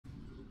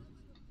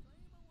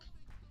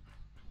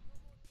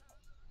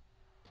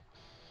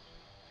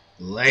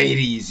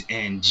Ladies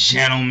and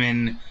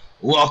gentlemen,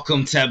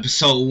 welcome to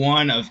episode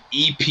 1 of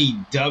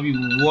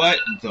EPW. What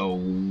the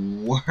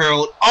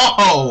world?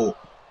 Oh!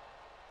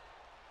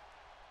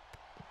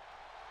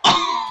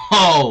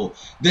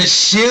 The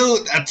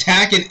Shield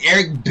attacking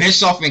Eric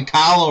Bischoff and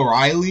Kyle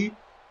O'Reilly?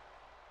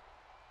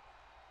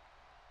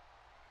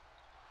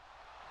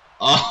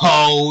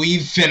 Oh, we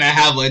finna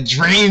have a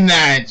dream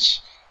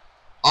match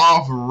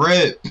off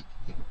rip.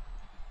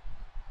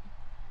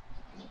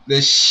 The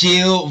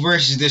Shield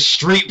versus the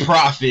Street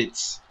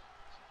Profits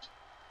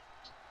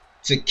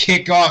to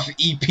kick off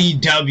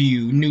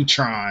EPW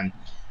Neutron.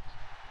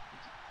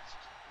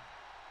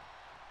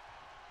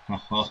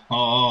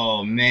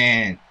 Oh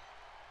man.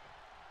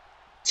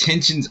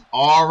 Tension's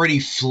already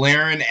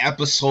flaring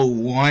episode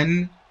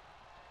 1.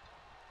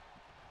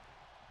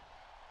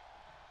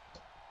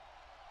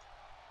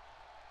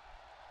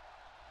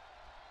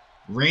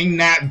 Ring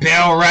that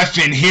bell, ref,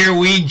 and here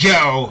we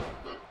go.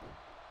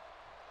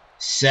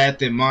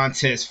 Seth and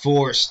Montez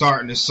Ford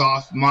starting us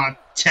off.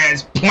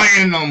 Montez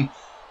planting them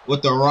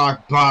with the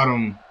rock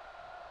bottom.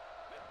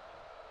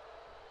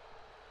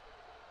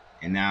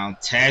 And now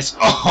Tez,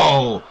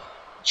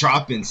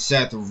 dropping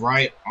Seth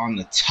right on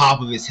the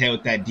top of his head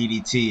with that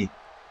DDT.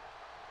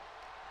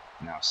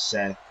 Now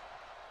Seth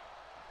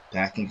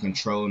back in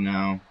control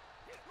now.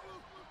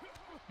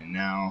 And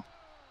now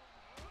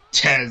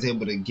Tez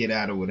able to get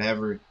out of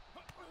whatever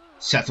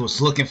Seth was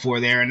looking for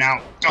there. And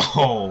now,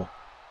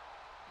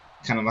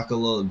 kind of like a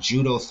little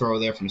judo throw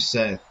there from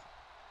Seth.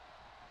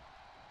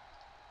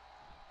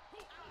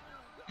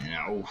 And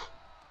now,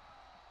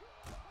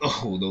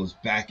 those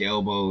back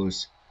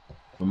elbows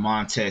from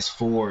Montez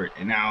Ford.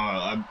 And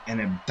now an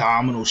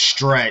abdominal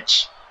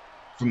stretch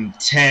from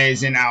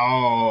Tez. And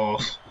now,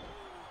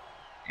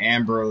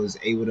 Ambrose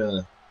able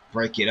to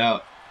break it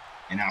up.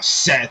 And now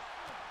Seth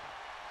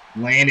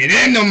landed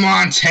into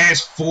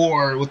Montez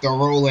Ford with the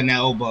rolling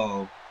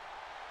elbow.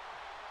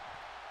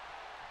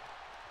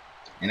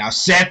 And now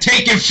Seth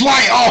taking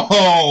flight.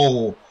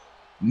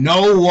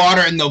 No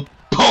water in the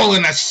pool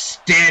and a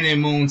standing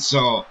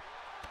moonsault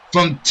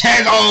from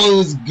Tez. He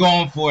was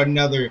going for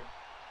another. He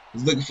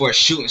was looking for a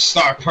shooting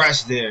star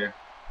press there.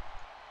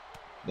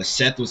 But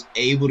Seth was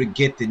able to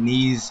get the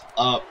knees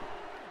up.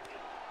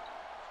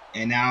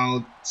 And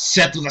now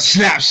Seth with a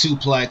snap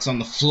suplex on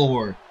the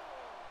floor.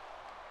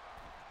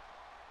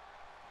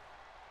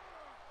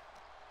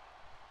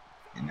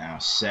 And now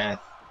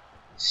Seth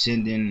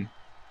sending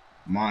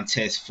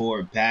Montez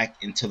Ford back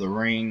into the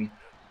ring.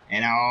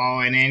 And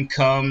in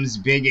comes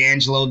Big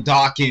Angelo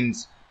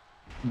Dawkins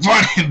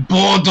running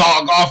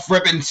Bulldog off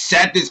ripping.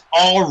 Seth is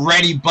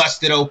already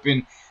busted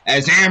open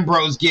as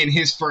Ambrose getting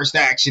his first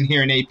action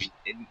here in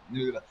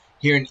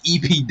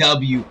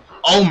EPW.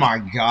 Oh my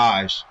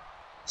gosh.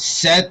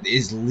 Seth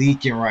is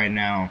leaking right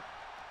now.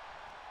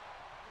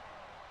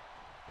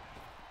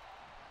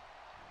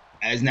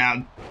 As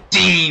now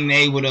Dean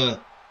able to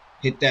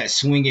hit that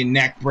swinging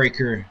neck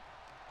breaker.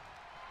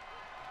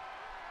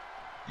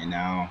 And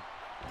now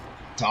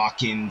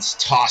Dawkins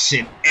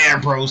tossing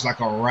Ambrose like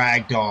a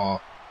rag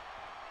doll.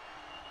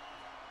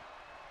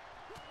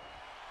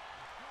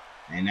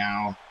 And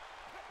now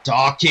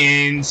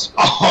Dawkins,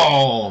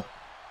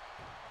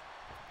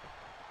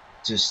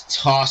 just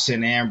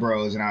tossing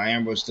Ambrose. And now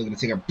Ambrose still gonna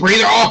take a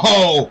breather.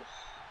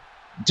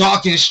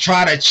 Dawkins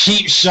tried a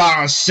cheap shot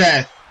on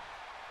Seth.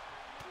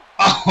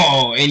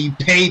 And he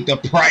paid the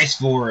price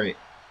for it.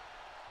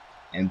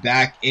 And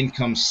back in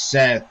comes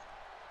Seth.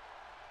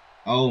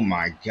 Oh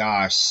my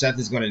gosh, Seth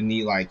is going to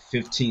need like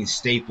 15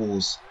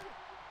 staples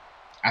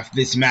after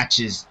this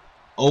match is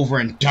over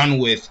and done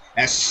with.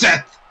 As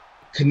Seth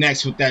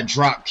connects with that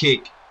drop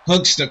kick,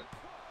 hooks the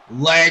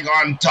leg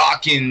on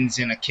Dawkins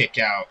and a kick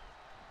out.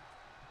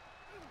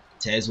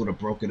 Tez would have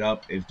broke it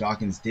up if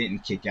Dawkins didn't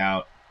kick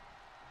out.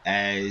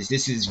 As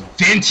this is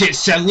vintage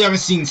Seth. We haven't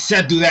seen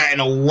Seth do that in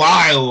a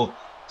while.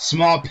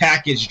 Small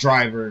package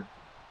driver.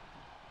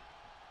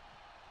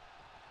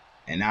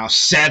 And now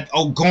Seth,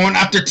 going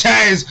after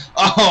Tez.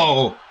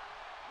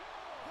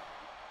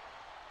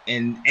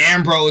 And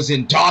Ambrose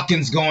and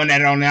Dawkins going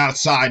at it on the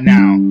outside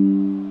now.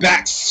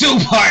 Back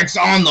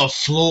suplex on the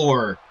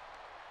floor.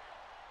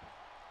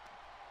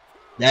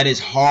 That is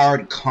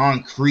hard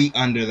concrete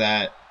under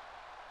that.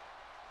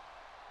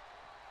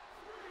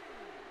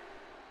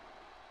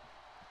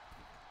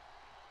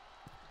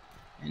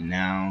 And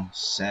now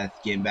Seth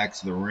getting back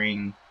to the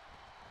ring.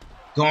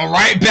 Going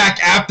right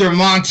back after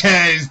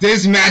Montez.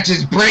 This match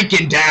is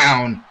breaking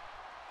down.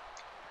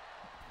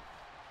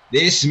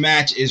 This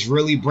match is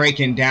really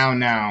breaking down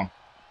now.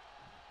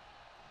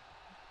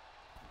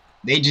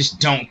 They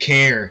just don't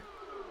care.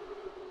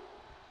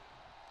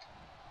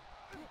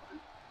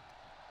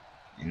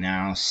 And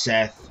now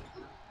Seth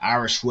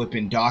Irish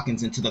whipping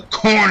Dawkins into the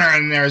corner,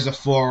 and there's a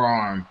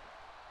forearm.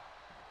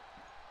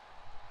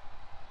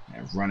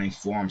 And running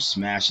forearm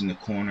smash in the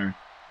corner.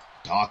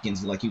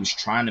 Dawkins looked like he was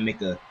trying to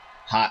make a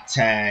hot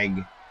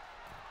tag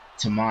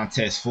to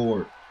Montez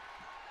Ford.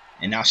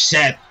 And now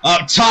Seth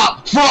up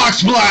top. Frog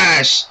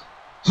splash.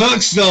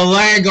 Hooks the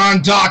leg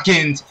on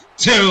Dawkins.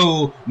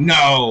 2.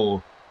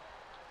 No.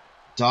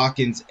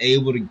 Dawkins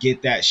able to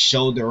get that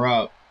shoulder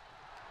up.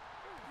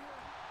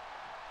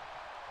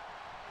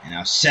 And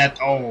now Seth,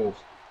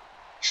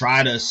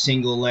 tried a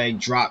single leg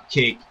drop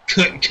kick.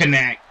 Couldn't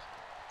connect.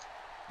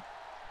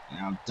 And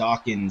now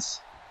Dawkins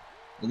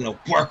looking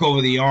to work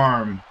over the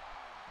arm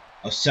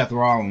of Seth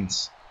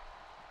Rollins.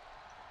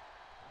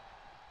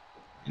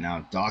 And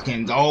now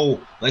Dawkins,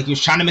 like he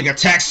was trying to make a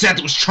attack.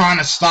 Seth was trying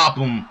to stop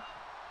him.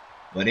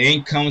 But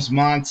in comes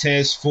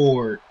Montez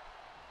Ford.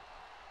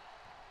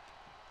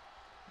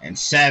 And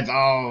Seth,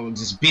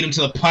 just beat him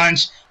to the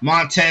punch.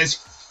 Montez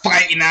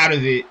fighting out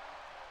of it.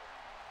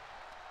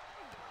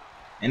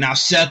 And now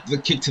Seth with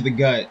a kick to the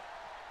gut.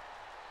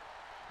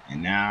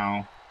 And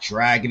now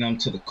dragging him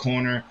to the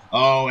corner.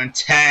 And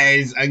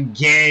Taz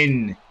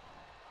again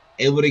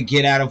able to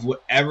get out of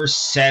whatever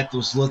Seth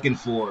was looking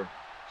for.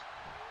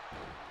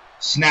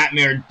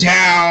 Snapmare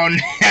down.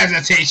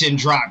 Hesitation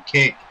drop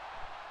kick.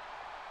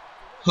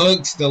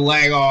 Hooks the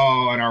leg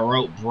and a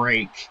rope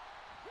break.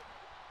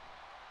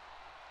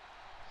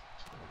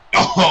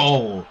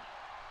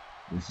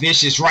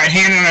 Vicious right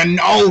hand and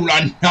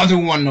another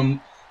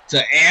one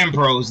to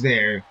Ambrose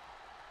there.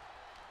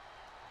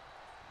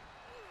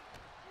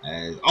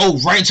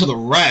 Right to the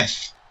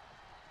ref.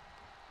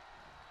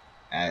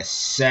 As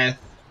Seth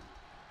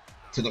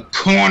to the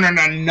corner and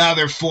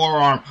another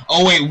forearm.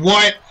 Wait,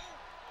 what?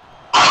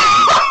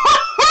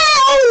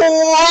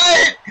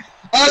 What?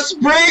 A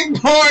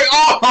springboard!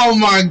 Oh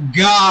my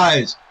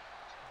gosh!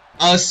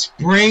 A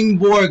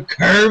springboard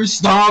curb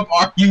stomp?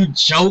 Are you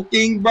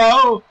joking,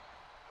 bro?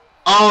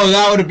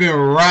 That would have been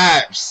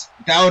raps.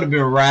 That would have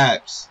been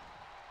raps.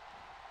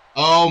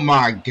 Oh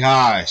my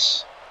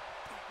gosh.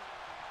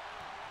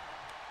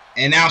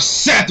 And now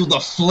Seth with a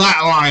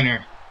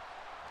flatliner.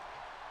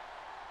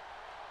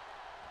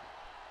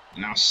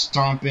 Now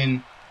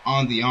stomping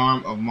on the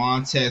arm of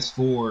Montez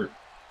Ford.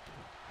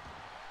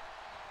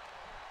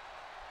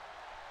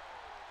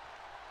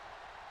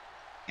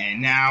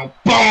 And now,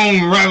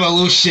 boom,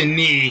 Revolution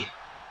knee.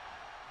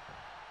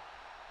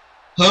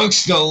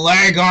 Hooks the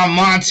leg on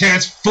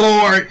Montez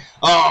Ford.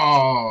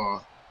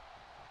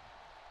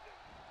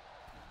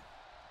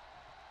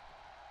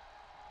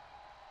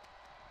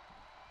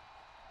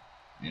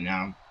 And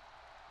now,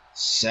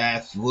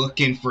 Seth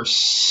looking for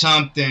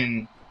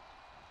something.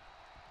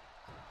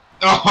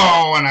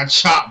 And a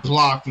chop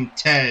block from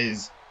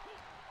Tez.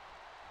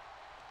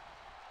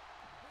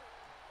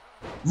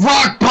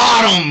 Rock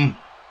bottom.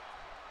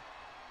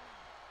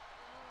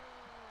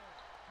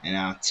 And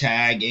now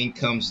tag, in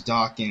comes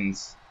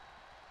Dawkins.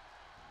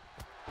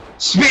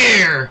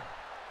 Spear!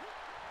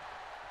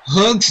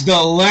 Hooks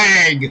the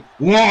leg.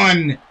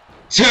 1,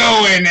 2,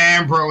 and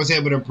Ambrose was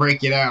able to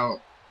break it out.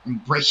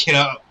 And break it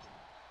up.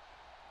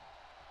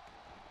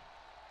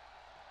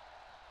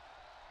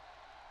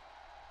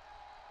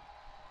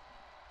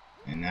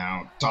 And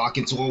now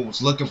Dawkins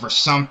was looking for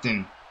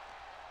something.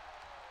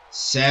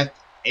 Seth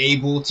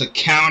able to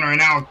counter, and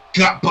now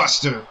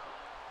Gutbuster.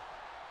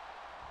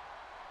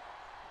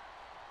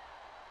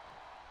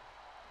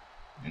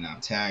 And now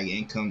tag,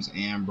 in comes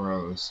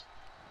Ambrose.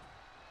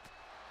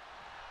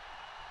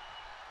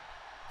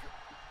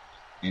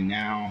 And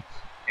now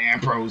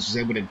Ambrose was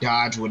able to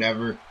dodge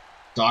whatever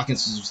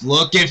Dawkins was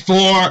looking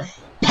for.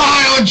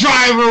 Pile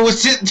driver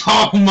was sitting.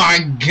 Oh my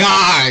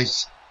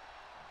gosh.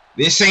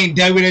 This ain't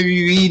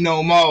WWE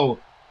no more.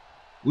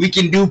 We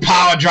can do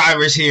power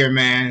drivers here,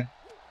 man.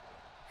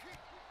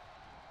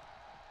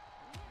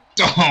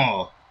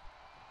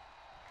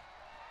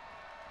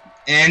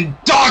 And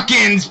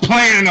Dawkins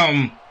planting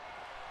him.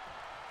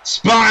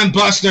 Spine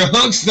buster,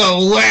 hooks the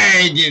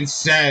leg, and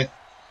Seth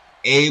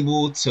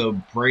able to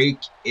break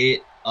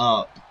it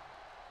up.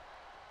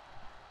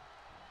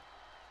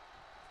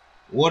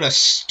 What a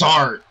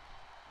start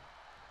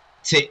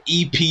to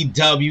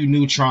EPW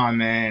Neutron,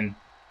 man.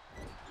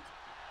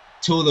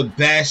 Two of the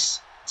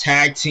best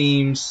tag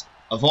teams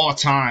of all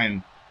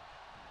time.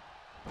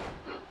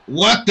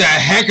 What the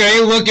heck are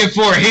they looking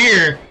for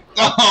here?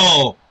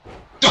 Oh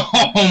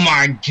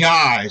my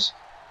gosh.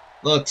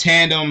 Little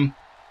tandem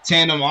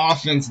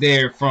offense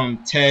there from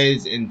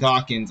Tez and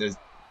Dawkins, as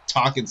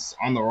Dawkins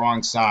on the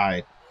wrong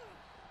side.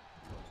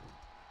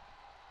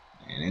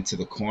 And into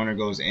the corner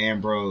goes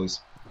Ambrose.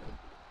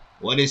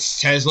 What is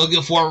Tez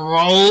looking for?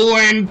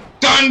 Rolling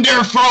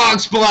Thunder Frog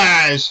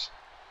Splash.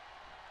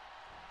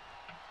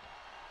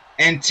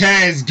 And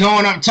Tez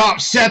going up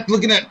top. Seth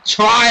looking to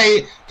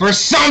try for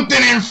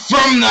something, and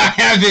from the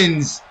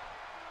heavens,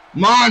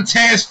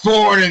 Montez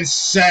Ford and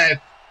Seth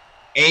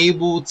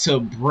able to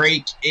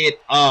break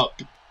it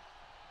up.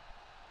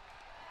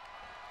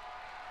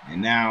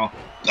 And now,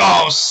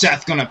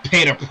 Seth gonna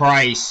pay the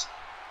price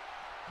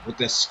with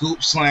the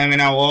scoop slam. And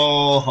now,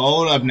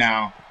 hold up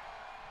now.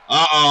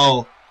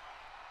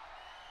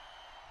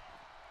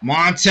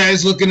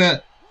 Montez looking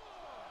to,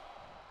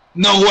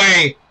 no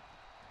way.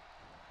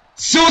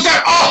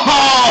 Suicide.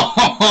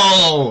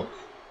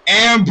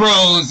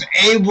 Ambrose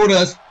able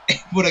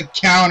to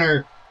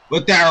counter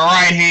with that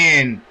right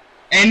hand.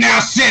 And now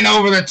sent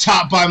over the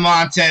top by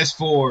Montez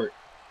Ford.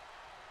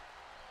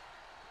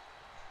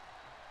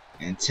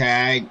 And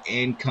tag,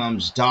 in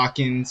comes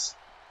Dawkins.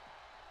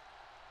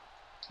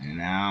 And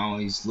now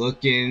he's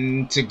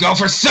looking to go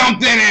for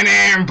something, and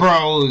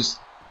Ambrose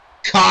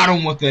caught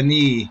him with a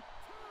knee.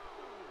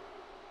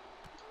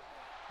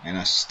 And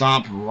a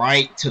stomp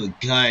right to the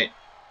gut.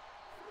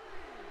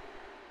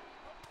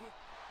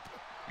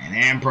 And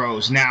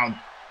Ambrose now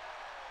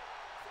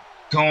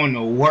going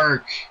to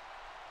work.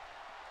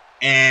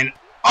 And,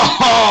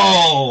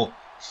 oh!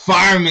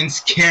 Fireman's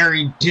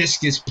carry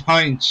discus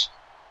punch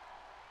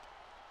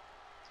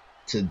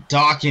to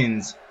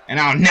Dawkins. And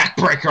now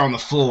neckbreaker on the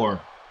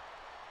floor.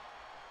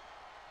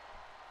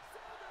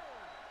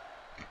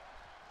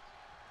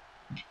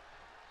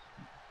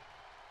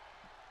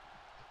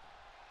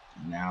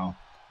 Now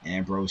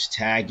Ambrose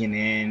tagging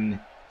in.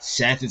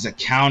 Seth is a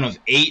count of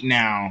 8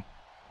 now.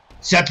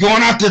 Seth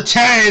going after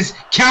Tez.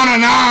 Count of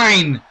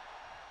 9.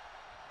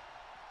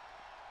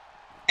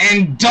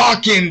 And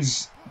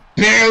Dawkins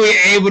barely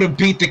able to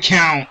beat the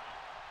count.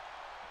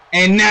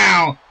 And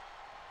now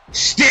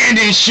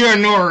standing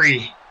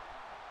Shiranori.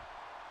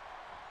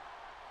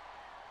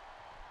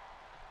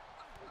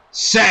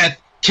 Seth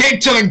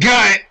kick to the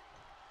gut.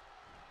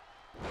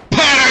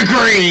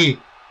 Pedigree.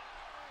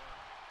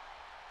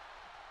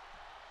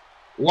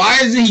 Why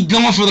isn't he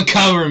going for the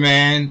cover,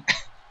 man?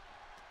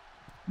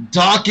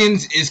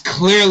 Dawkins is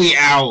clearly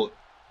out.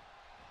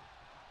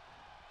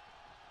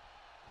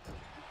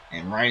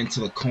 And right into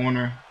the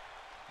corner.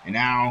 And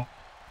now,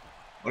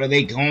 what are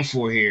they going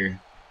for here?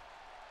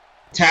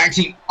 Tag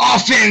team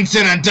offense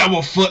and a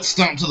double foot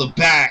stomp to the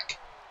back.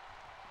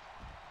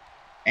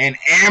 And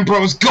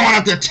Ambrose going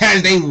after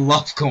Tez. They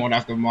love going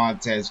after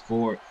Montez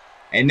Ford.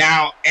 And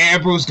now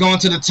Ambrose going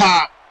to the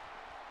top.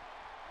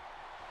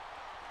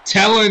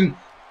 Telling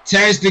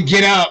Tez to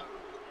get up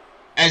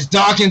as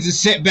Dawkins is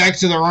sent back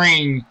to the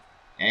ring.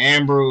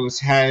 Ambrose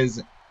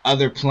has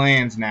other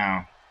plans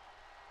now.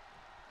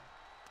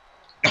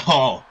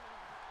 Oh.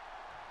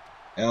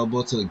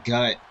 Elbow to the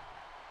gut.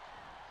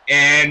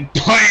 And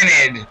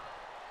planted.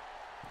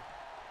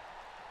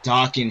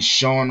 Dawkins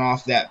showing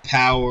off that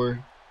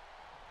power.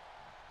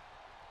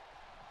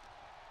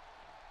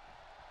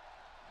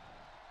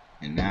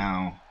 And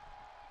now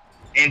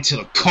into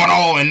the corner.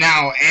 Oh, and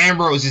now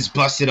Ambrose is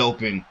busted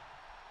open.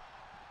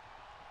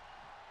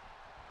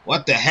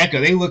 What the heck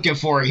are they looking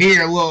for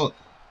here? Little,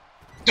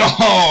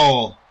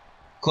 oh,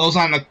 close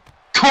on the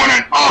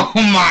corner. Oh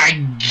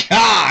my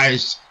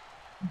gosh.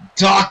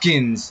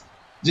 Dawkins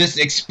just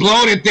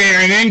exploded there,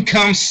 and in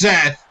comes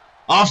Seth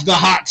off the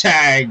hot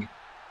tag.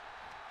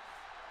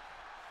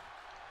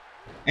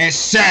 And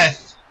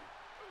Seth,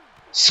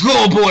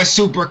 schoolboy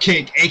super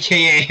kick,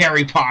 aka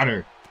Harry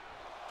Potter.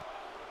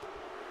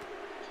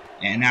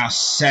 And now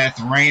Seth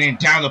raining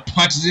down the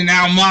punches, and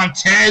now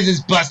Montez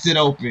is busted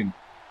open.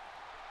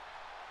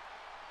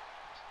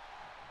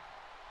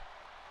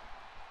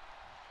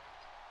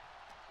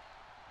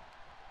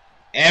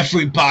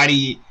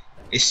 Everybody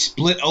is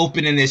split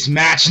open in this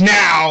match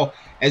now,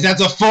 as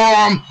that's a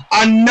forearm,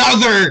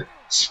 another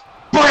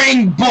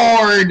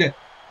springboard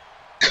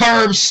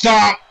curb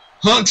stomp,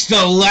 hooks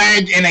the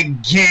leg, and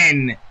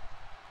again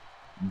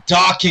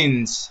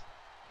Dawkins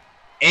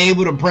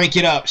able to break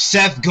it up.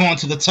 Seth going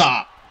to the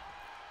top.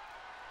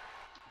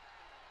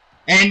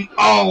 And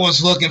oh,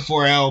 was looking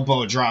for an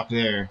elbow drop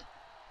there.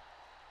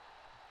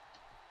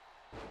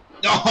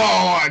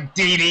 Oh, a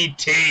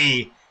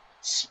DDT.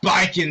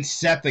 Spiking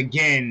Seth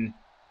again.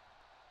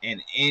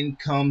 And in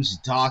comes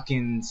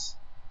Dawkins.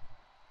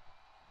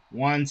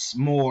 Once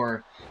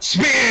more.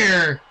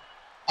 Spear!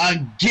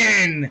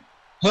 Again.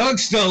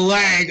 Hooks the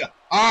leg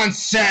on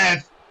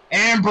Seth.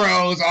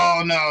 Ambrose.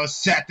 Oh no.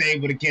 Seth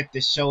able to get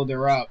the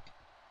shoulder up.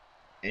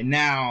 And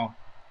now,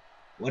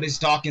 what is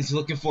Dawkins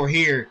looking for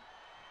here?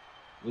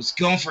 Was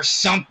going for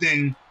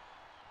something.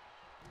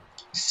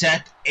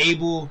 Seth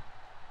able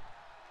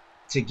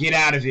to get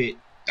out of it.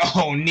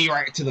 Oh, knee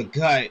right to the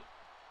gut.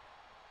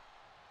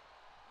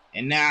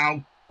 And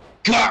now,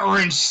 gut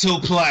wrench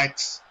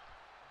suplex.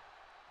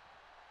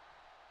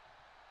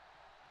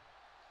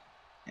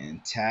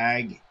 And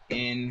tag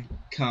in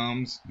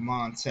comes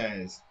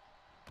Montez.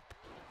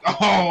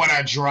 Oh, and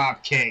a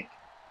drop kick.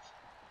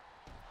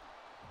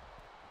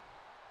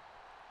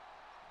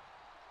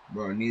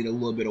 Bro, I need a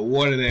little bit of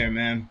water there,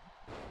 man.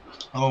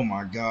 Oh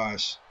my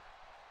gosh.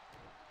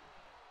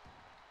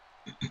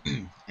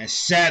 And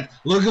Seth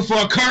looking for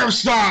a curb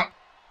stomp.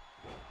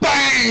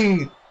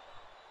 Bang!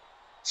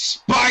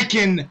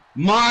 Spiking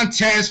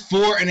Montez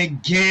Ford, and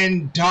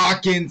again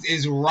Dawkins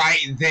is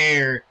right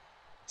there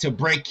to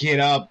break it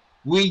up.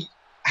 We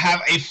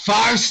have a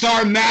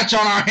 5-star match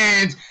on our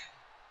hands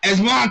as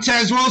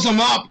Montez rolls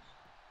him up.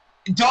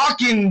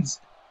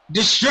 Dawkins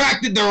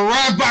distracted the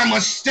ref by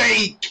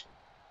mistake.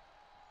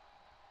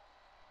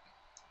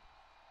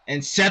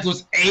 And Seth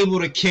was able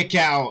to kick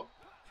out.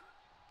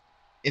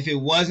 If it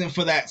wasn't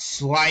for that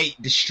slight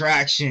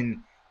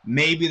distraction,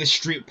 maybe the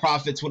Street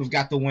Profits would have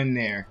got the win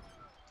there.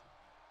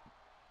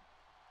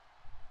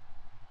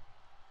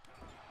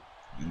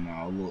 You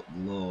know, a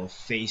little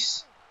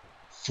face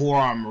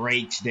forearm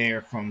rakes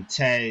there from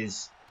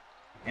Tez.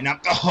 And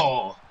up the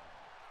hole.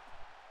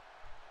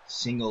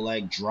 Single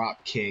leg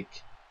drop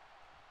kick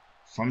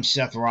from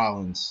Seth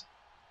Rollins.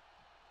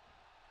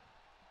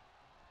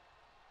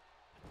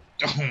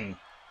 And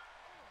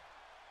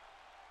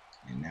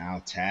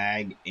now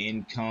tag.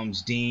 In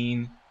comes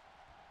Dean.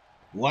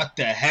 What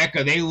the heck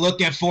are they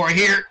looking for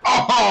here?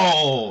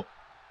 Oh!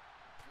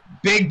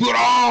 Big boot.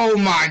 Oh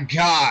my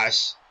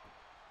gosh.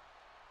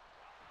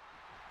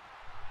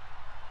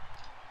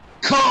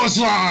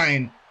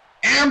 Clothesline.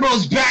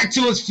 Ambrose back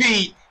to his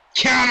feet.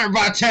 Counter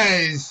by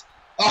Tez.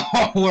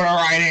 Oh, what a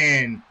right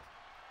hand.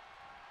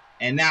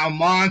 And now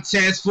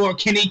Montez for,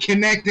 can he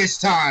connect this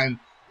time?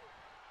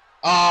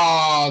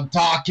 Oh,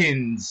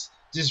 Dawkins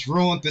just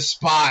ruined the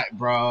spot,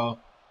 bro.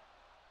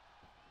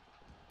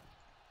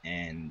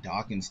 And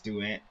Dawkins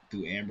threw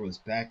Ambrose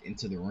back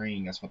into the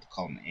ring. That's what they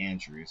call him,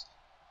 Andrews.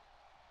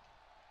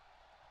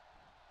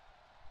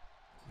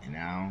 And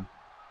now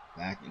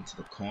back into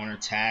the corner.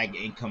 Tag.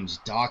 In comes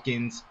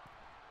Dawkins.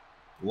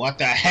 What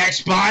the heck?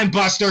 Spine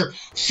buster.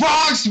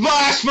 Frog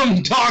splash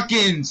from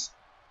Dawkins.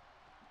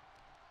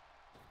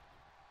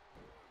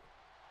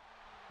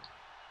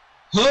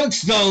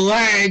 Hooks the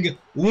leg.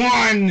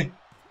 1,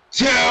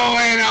 2,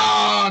 and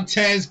oh,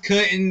 Tez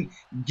couldn't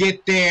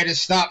get there to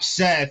stop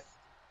Seth.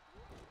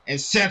 And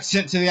Seth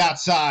sent to the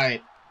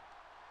outside.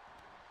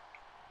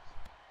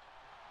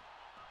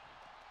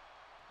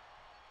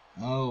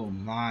 Oh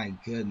my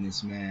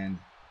goodness, man.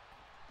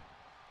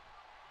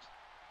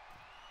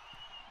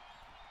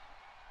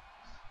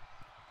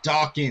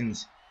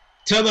 Dawkins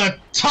to the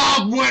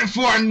top, went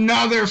for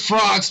another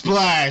frog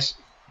splash.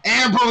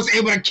 Ambrose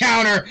able to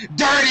counter.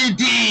 Dirty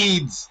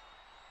deeds.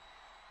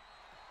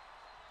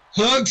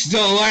 Hooks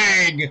the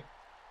leg.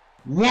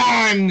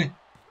 1,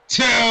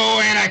 2,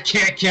 and a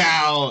kick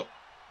out.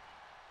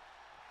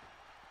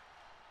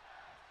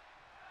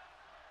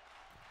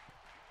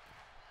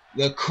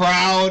 The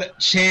crowd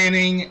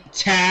chanting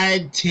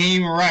tag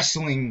team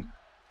wrestling.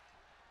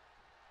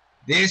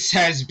 This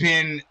has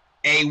been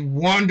a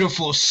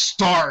wonderful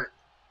start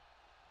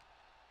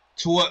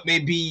to what may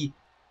be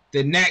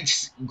the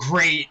next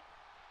great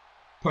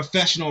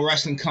professional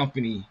wrestling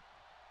company.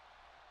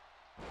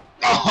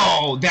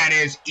 Oh, that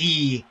is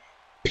EPW.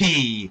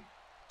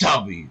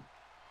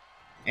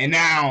 And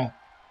now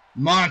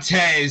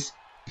Montez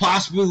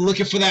possibly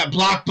looking for that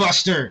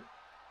blockbuster.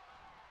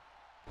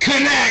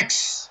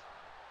 Connects.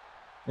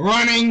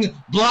 Running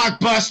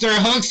blockbuster,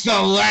 hooks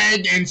the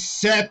leg, and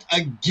Seth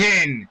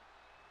again.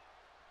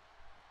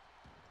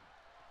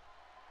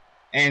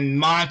 And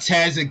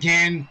Montez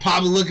again,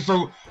 probably looking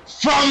for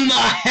from the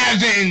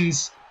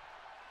heavens.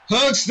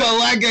 Hooks the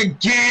leg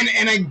again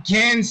and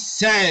again.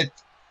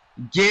 Seth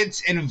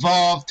gets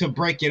involved to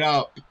break it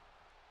up.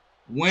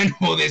 When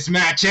will this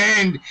match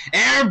end?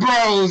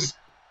 Ambrose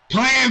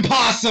playing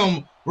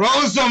possum,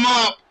 rolls them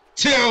up,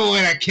 2,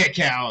 and a kick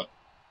out.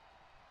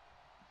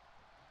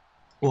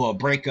 Well, a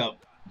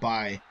breakup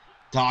by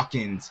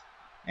Dawkins.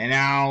 And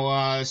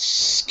now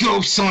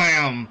scoop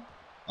slam.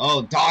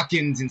 Oh,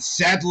 Dawkins and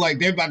Seth, like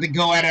they're about to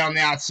go at it on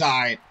the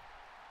outside.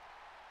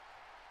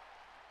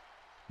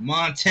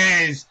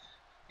 Montez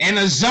in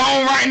the zone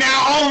right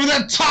now, over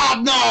the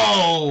top.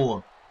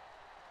 No!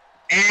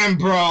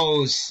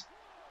 Ambrose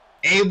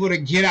able to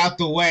get out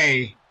the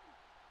way.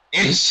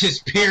 It's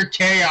just pure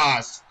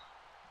chaos.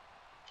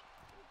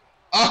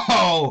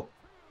 Oh!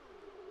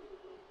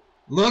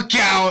 Look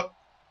out.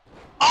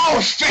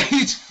 Oh,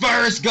 face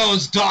first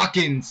goes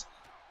Dawkins.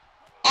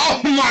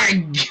 Oh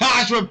my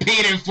gosh,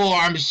 repeated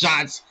forearm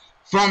shots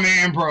from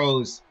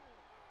Ambrose.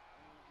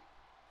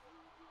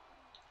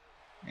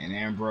 And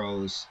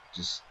Ambrose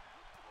just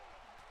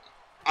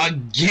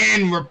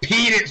again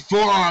repeated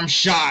forearm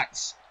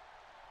shots.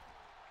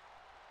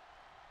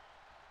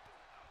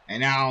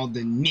 And now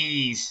the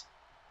knees.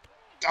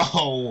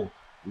 Oh,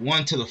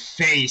 1 to the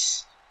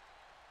face.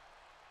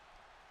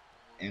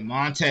 And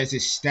Montez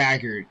is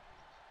staggered.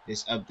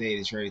 This update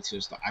is ready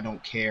to start. I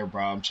don't care,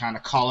 bro. I'm trying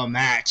to call a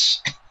match.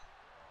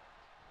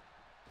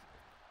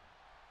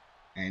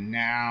 And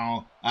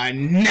now a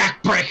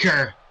neck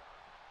breaker.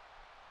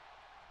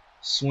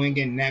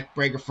 Swinging neck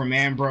breaker from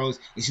Ambrose.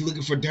 Is he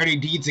looking for dirty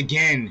deeds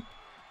again?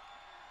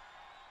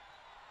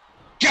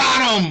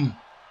 Got him!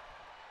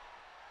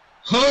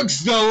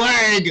 Hooks the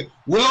leg.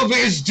 Will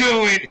this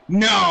do it?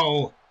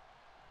 No.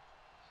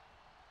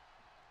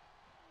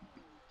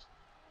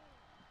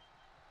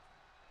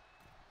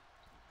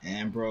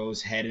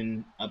 Ambrose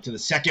heading up to the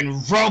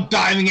second rope,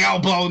 diving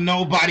elbow,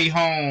 nobody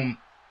home.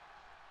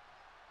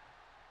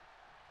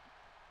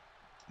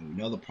 And we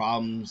know the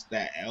problems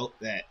that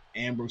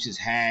Ambrose has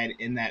had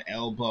in that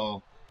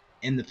elbow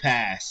in the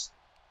past.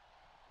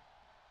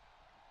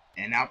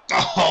 And out the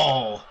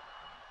hole.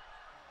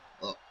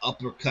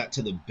 Uppercut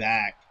to the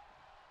back.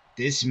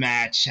 This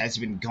match has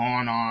been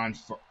going on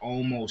for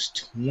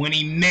almost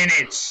 20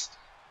 minutes.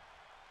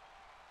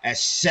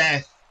 As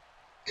Seth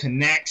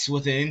connects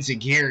with an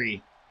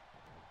enziguri.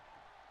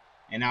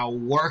 And now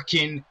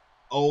working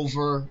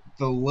over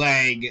the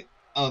leg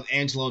of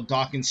Angelo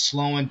Dawkins,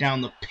 slowing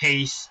down the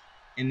pace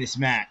in this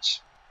match.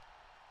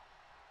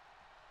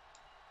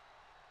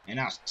 And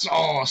now,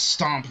 oh,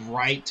 stomp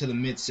right to the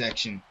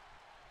midsection.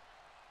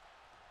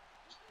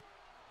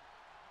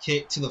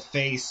 Kick to the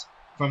face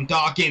from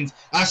Dawkins.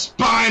 A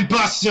spine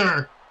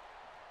buster.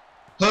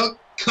 Hook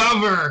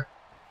cover.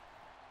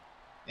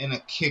 And a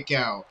kick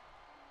out.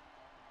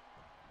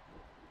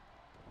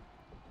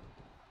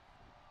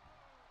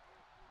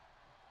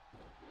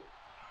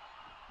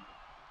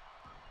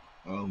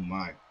 Oh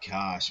my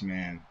gosh,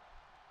 man.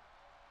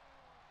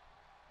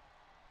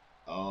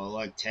 Oh,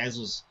 like Tez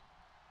was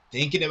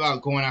thinking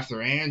about going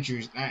after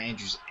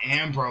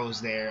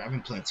Ambrose there. I've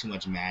been playing too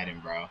much Madden,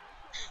 bro.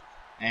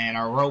 And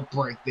a rope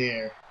break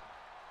there.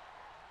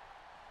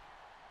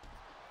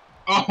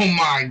 Oh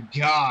my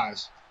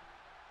gosh.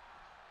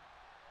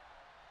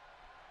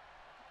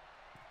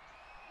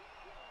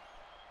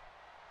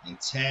 And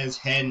Tez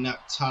heading up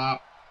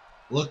top,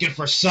 looking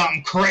for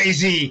something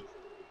crazy.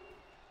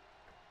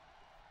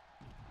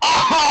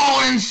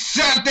 Oh, and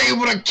Seth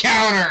able to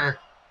counter.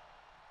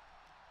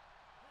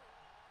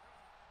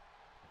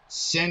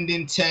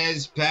 Sending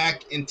Tez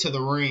back into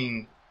the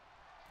ring.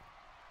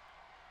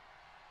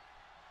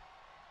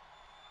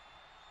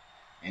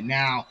 And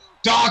now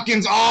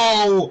Dawkins,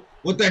 oh,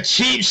 with a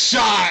cheap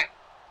shot.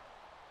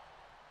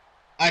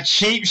 A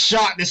cheap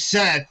shot to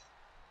Seth.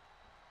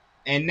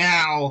 And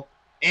now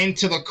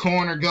into the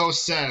corner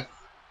goes Seth.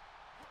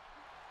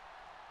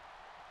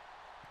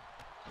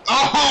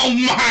 Oh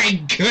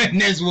my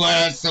goodness,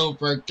 what a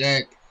super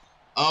kick.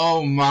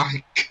 Oh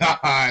my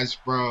gosh,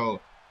 bro.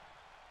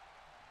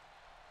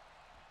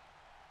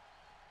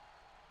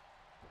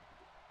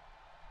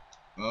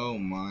 Oh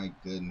my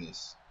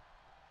goodness.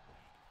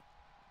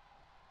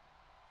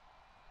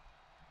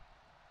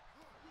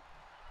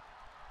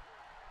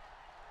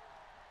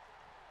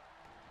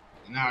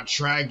 Now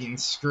dragging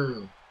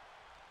screw.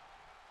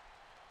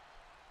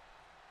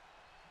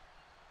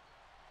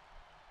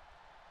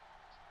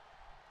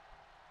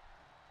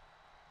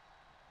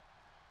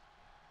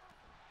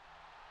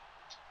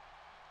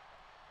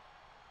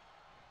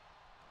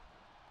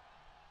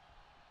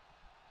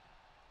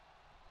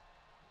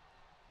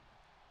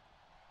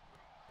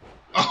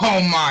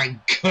 Oh my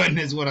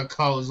goodness, what a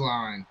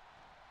clothesline.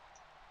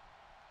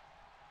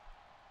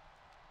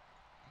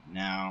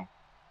 Now.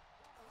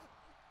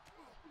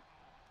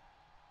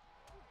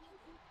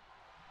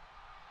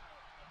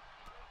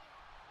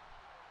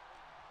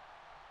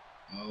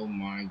 Oh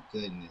my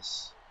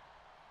goodness.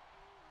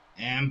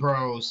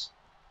 Ambrose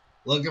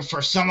looking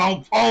for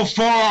some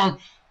forearm.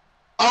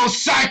 Oh,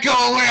 Psycho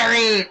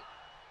Lariat.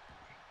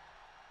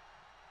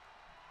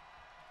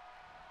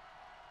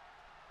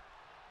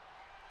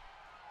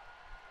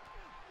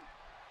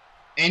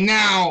 And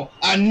now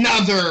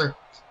another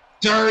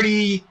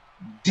dirty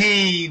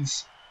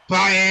deeds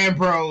by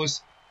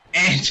Ambrose.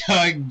 And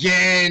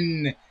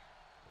again,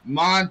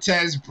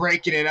 Montez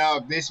breaking it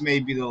up. This may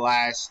be the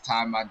last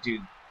time I do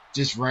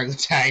just regular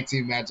tag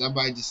team match. I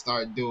might just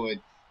start doing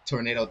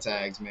tornado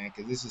tags, man,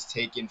 because this is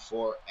taking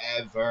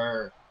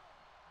forever.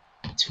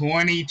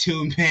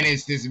 22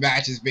 minutes this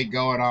match has been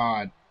going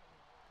on.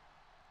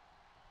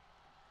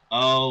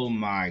 Oh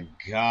my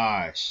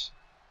gosh.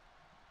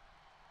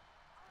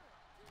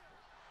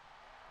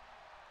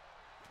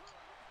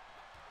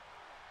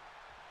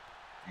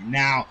 And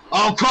now,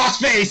 oh,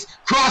 crossface!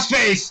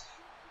 Crossface!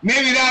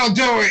 Maybe that'll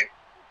do it!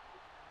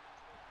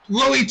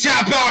 Will he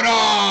tap out?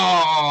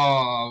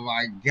 Oh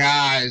my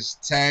gosh.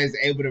 Tez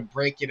able to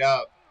break it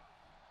up.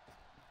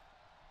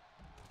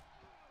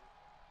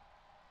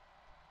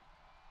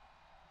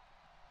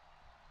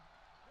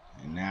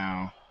 And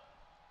now,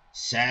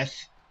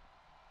 Seth.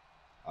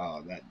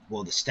 Oh,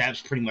 the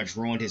steps pretty much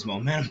ruined his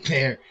momentum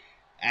there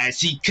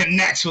as he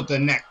connects with the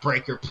neck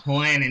breaker,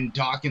 planting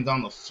Dawkins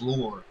on the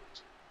floor.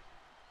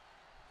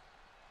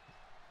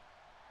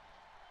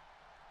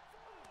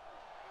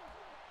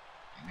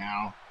 And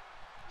now,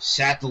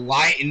 Seth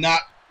lighting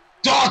up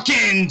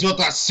Dawkins with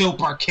a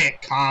super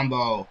kick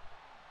combo.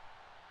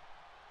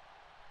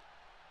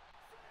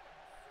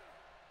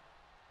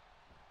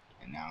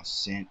 And now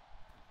sent.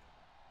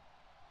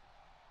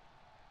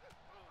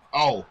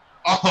 Oh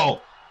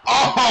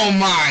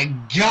my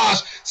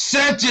gosh.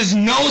 Seth just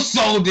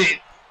no-sold it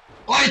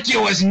like it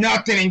was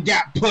nothing and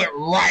got put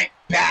right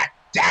back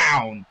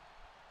down.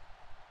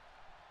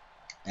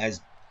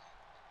 As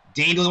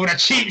Dean with a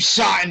cheap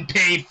shot and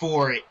paid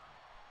for it.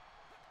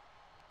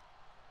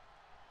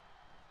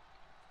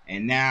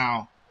 And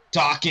now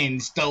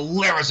Dawkins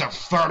delivers a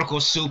vertical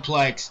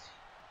suplex.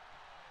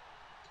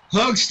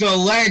 Hooks the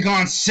leg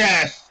on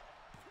Seth.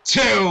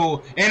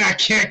 2 and a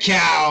kick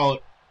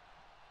out.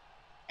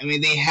 I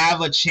mean, they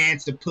have a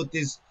chance to put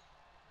this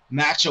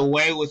match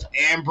away with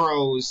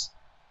Ambrose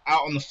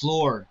out on the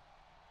floor.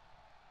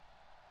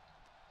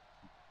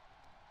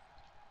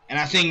 And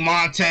I think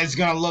Montez is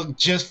going to look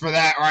just for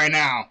that right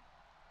now.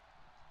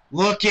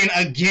 Looking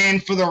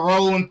again for the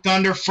Rolling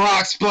Thunder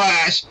Frog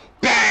Splash.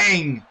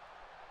 Bang!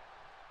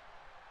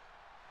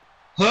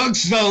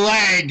 Hooks the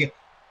leg.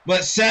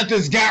 But Seth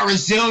has got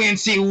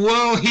resiliency.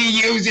 Will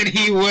he use it?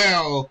 He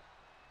will.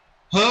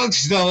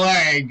 Hooks the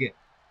leg.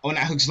 Oh,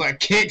 not hooks the leg.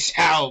 Kicks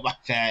out. My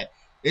bad.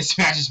 This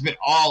match has been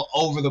all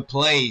over the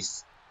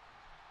place.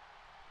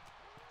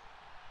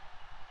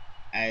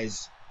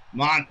 As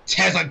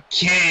Montez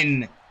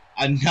again,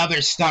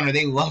 another stunner.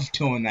 They love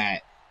doing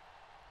that.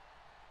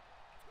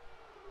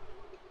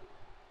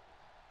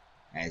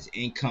 As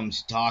in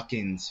comes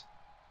Dawkins.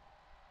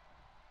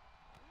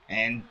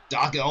 And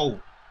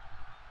Dawkins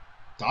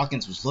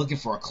was looking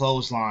for a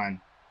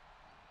clothesline.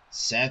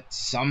 Seth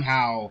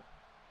somehow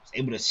was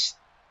able to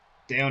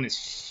stay on his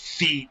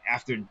feet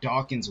after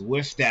Dawkins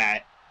whiffed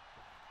that.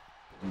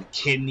 And the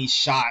kidney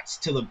shots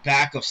to the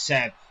back of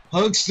Seth.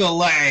 Hooks the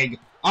leg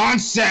on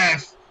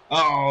Seth.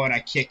 Oh, and a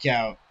kick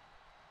out.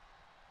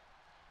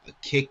 A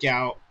kick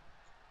out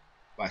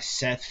by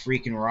Seth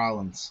freaking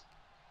Rollins.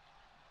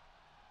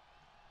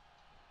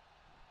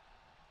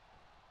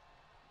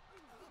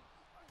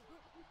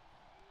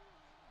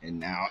 And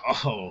now,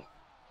 oh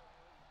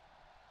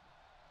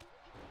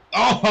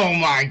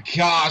my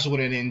gosh, what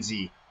an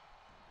NZ.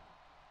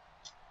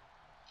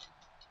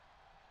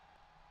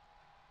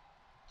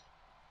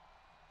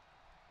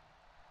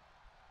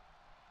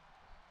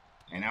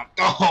 And now,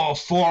 oh,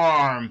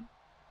 forearm.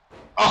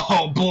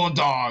 Oh,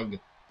 bulldog.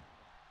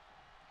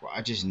 Bro,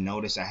 I just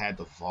noticed I had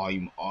the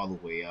volume all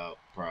the way up,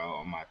 bro,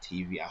 on my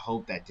TV. I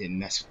hope that didn't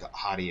mess with the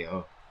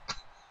audio.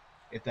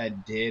 If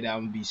that did, I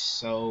would be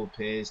so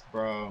pissed,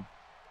 bro.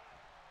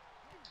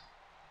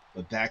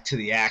 But back to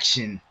the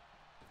action.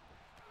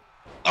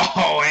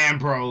 Oh,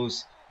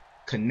 Ambrose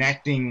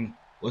connecting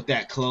with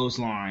that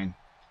clothesline.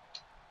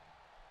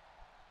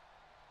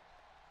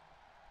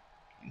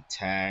 And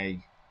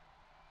tag.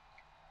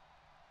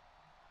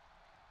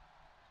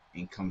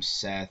 In comes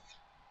Seth.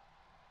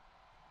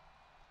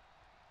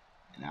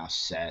 And now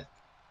Seth.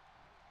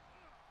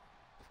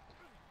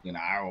 You know,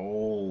 I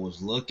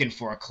was looking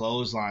for a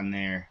clothesline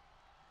there.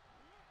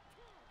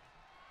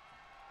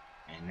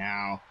 And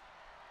now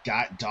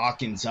got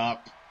Dawkins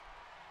up.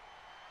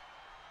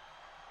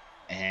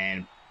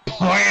 And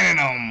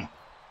planting him.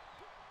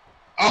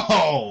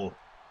 Oh,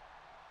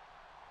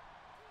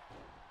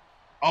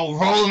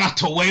 rolling out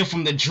the way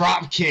from the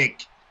drop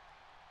kick.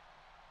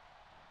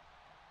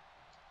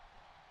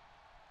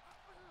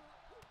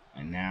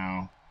 And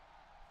now,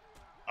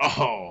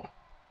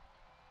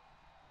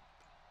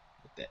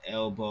 with the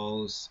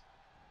elbows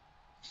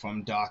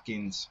from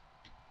Dawkins.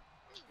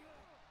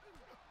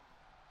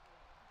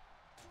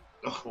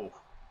 Oh.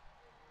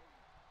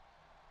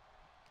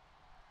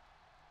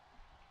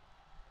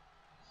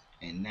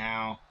 And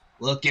now,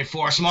 looking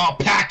for a small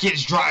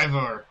package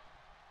driver.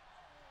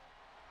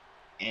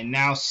 And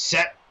now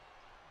Seth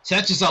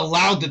just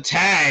allowed the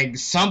tag.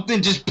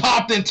 Something just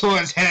popped into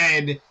his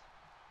head.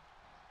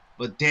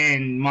 But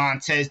then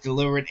Montez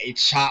delivered a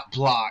chop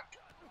block.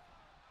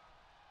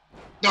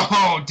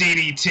 Oh,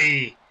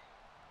 DDT.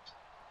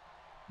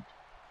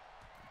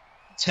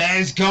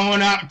 Tez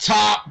going up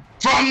top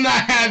from the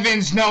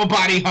heavens.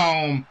 Nobody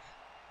home.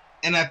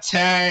 And a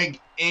tag.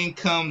 In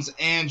comes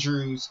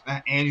Ambrose.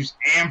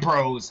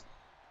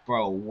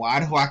 Bro,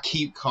 why do I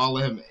keep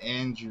calling him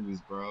Andrews,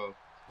 bro?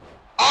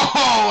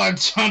 Oh, a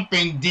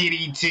jumping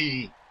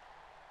DDT.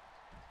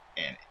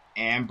 And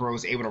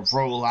Ambrose able to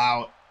roll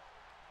out.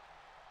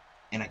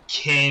 And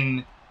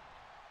again,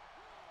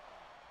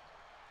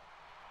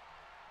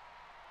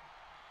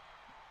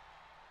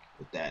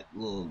 with that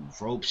little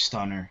rope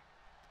stunner.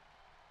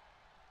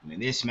 I mean,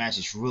 this match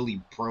is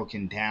really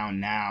broken down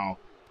now.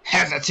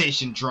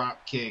 Hesitation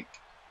drop kick.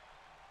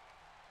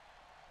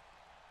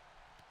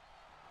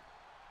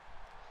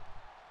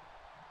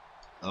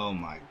 Oh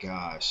my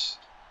gosh.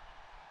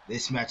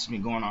 This match has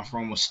been going on for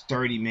almost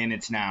 30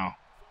 minutes now.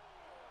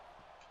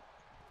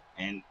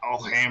 And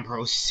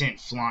Ambrose sent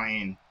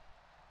flying.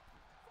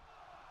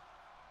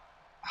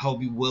 I'll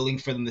be willing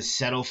for them to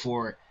settle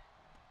for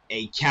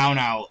a count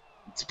out.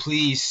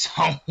 Please,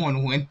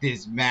 someone win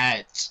this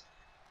match.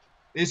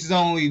 This is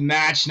only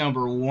match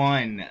number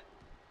 1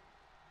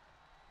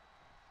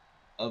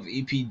 of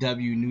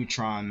EPW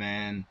Neutron,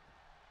 man.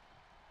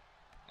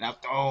 And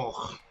after,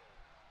 oh.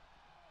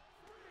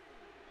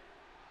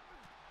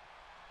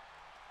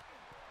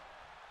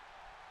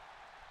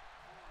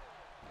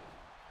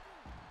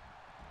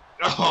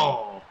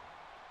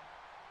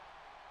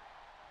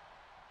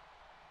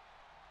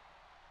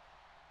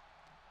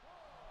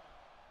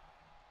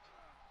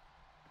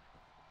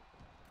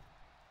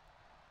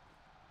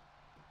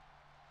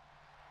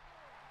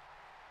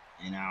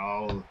 And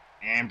now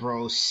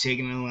Ambrose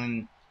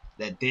signaling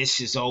that this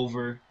is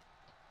over.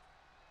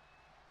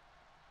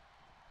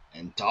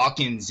 And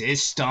Dawkins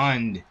is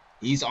stunned.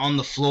 He's on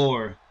the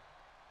floor.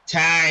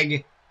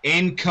 Tag.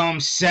 In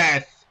comes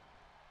Seth.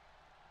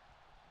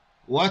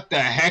 What the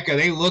heck are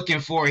they looking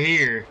for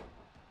here?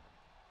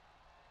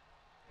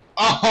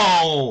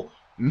 Oh,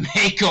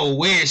 make a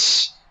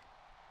wish.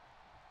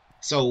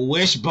 So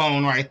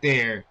wishbone right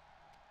there.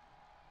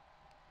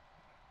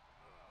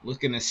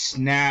 Looking to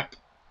snap.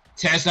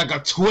 Test like a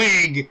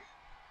twig.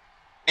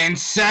 And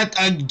Seth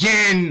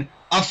again.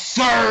 A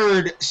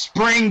third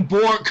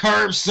springboard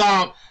curb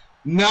stomp.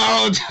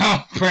 No,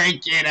 don't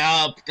break it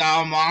up.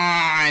 Come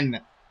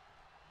on.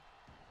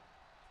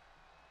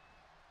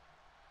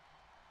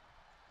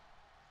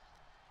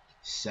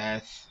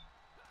 Seth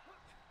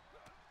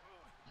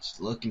just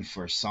looking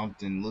for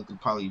something. Looking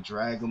to probably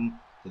drag him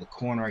to the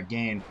corner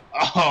again.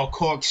 Oh,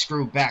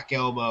 corkscrew back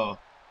elbow.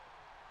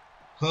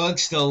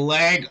 Hooks the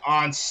leg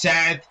on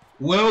Seth.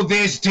 Will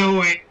this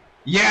do it?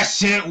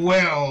 Yes, it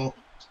will.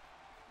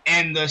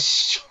 And the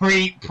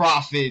Street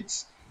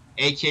Profits,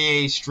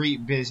 aka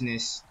Street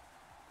Business,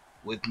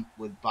 with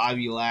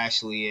Bobby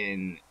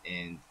Lashley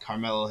and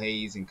Carmelo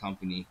Hayes and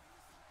company,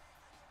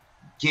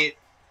 get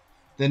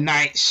the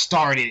night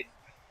started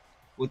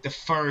with the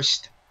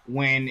first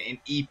win in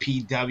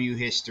EPW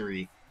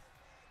history.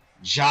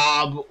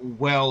 Job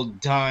well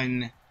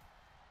done.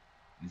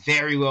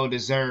 Very well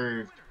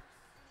deserved.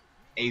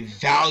 A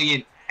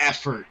valiant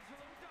effort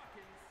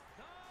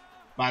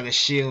by the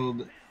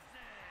Shield.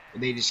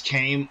 They just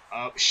came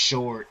up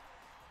short.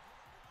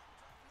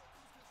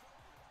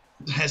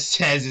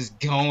 Tez is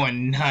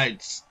going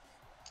nuts.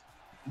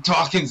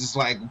 Dawkins is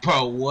like,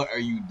 bro, what are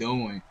you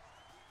doing?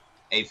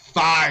 A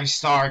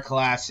 5-star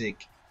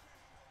classic.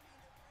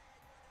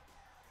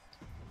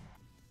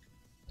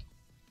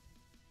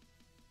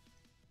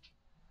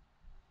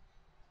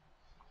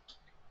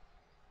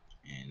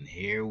 And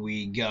here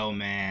we go,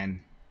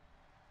 man.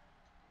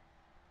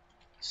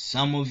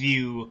 Some of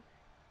you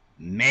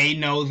may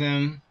know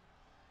them.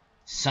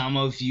 Some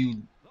of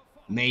you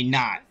may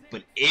not.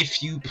 But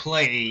if you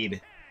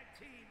played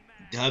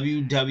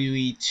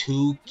WWE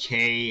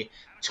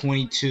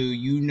 2K22,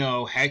 you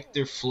know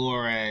Hector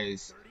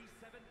Flores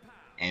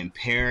and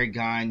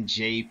Paragon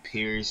J.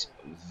 Pierce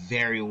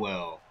very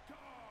well.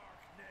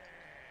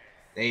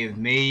 They have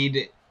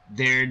made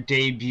their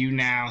debut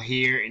now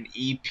here in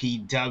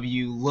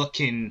EPW,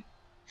 looking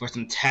for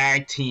some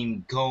tag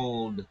team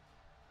gold,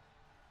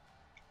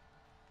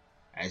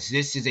 as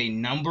this is a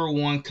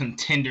 #1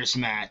 contenders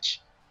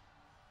match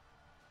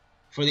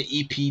for the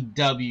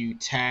EPW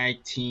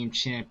Tag Team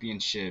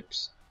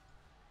Championships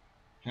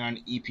here on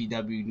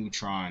EPW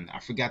Neutron. I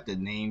forgot the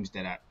names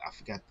that I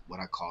forgot what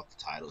I called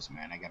the titles,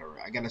 man. I gotta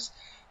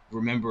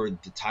remember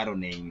the title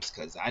names,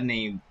 because I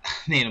named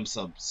them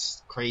some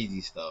crazy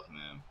stuff,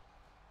 man.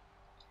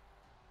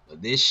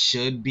 But this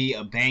should be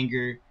a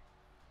banger.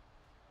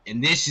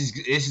 And this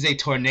is a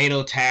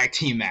tornado tag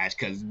team match,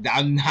 because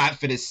I'm not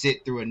finna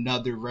sit through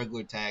another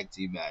regular tag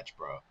team match,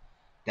 bro.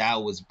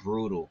 That was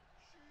brutal.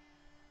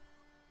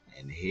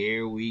 And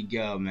here we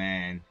go,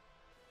 man.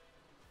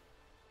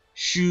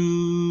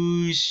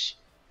 Shoes,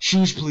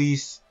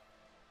 please.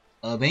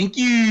 Thank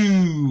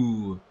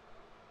you.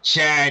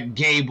 Chad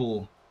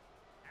Gable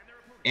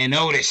and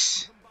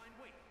Otis.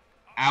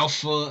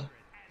 Alpha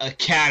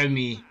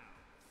Academy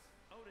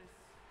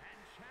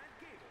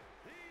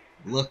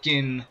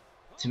looking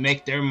to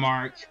make their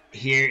mark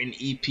here in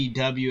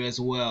EPW as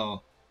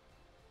well.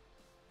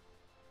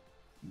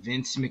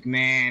 Vince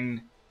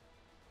McMahon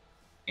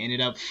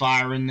ended up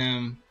firing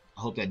them.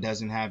 I hope that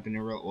doesn't happen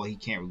in real. Well, he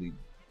can't really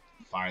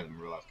fire them in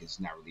real life because he's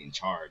not really in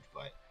charge.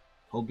 But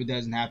hope it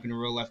doesn't happen in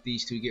real life.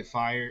 These two get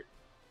fired.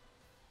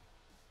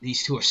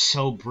 These two are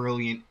so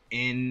brilliant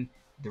in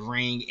the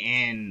ring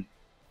and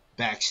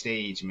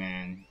backstage,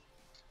 man.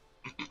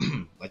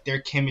 Like, their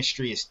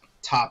chemistry is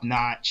top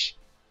notch.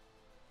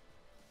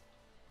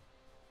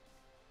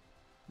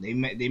 They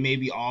may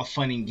be all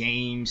fun and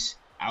games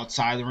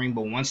outside the ring,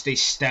 but once they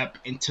step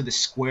into the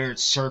squared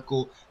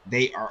circle,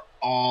 they are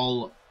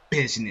all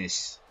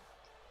business.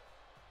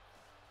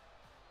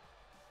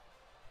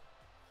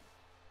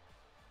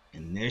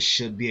 And this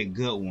should be a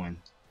good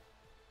one.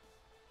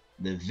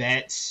 The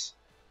vets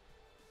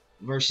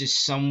versus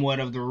somewhat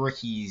of the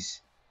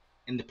rookies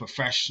in the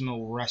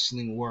professional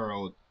wrestling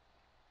world.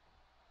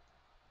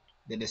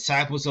 The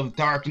Disciples of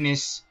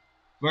Darkness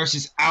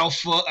versus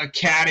Alpha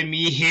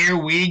Academy. Here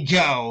we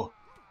go.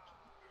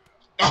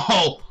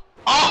 Oh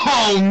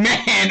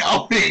man,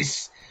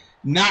 Otis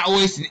not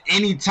wasting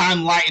any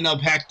time lighting up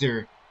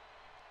Hector.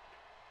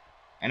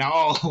 And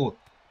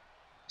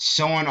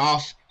showing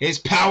off his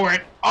power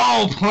at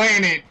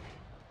Planet.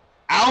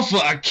 Alpha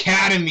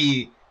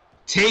Academy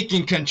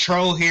taking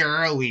control here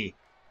early.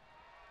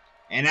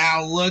 And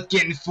now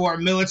looking for a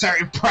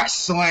military press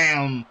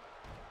slam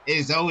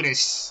is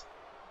Otis.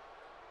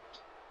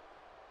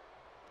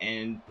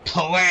 And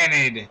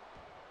Planet.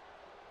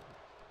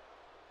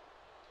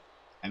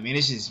 I mean,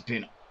 this has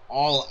been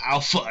all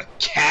Alpha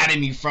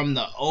Academy from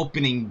the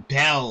opening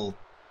bell.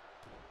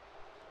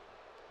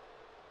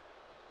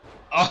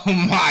 Oh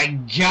my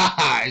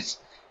gosh.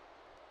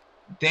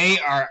 They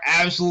are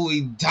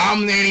absolutely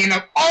dominating.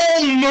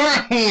 Oh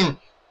man.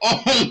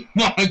 Oh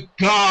my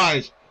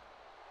gosh.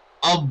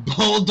 A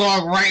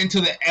bulldog right into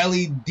the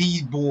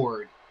LED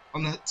board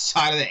on the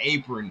side of the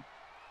apron.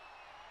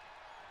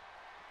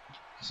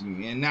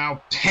 And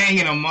now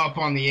hanging him up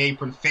on the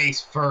apron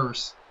face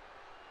first.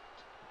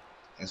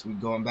 As we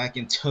going back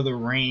into the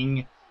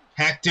ring.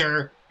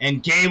 Hector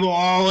and Gable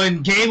all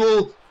in.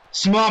 Gable,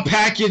 small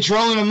package,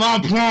 rolling him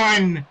up.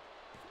 1,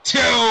 2,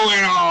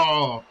 and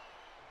all.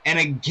 And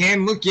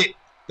again, look at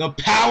the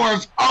power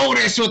of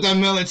Otis with a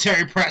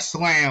military press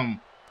slam.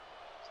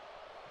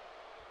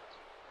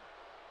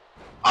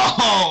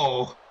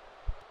 Oh!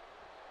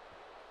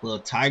 Little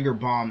Tiger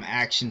Bomb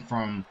action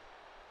from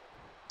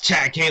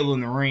Chad Gable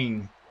in the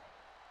ring.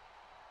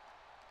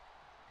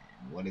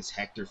 And what is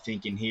Hector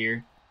thinking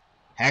here?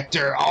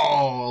 Hector,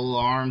 oh, a little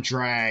arm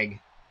drag.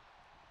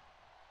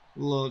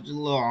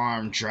 Little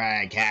arm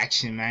drag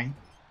action, man.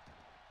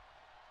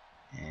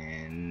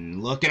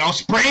 And look at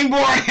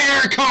springboard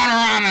hair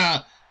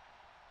Conor.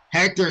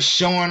 Hector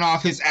showing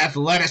off his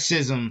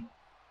athleticism.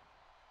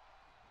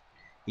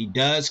 He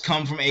does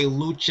come from a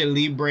lucha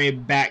libre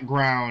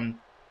background.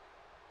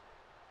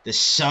 The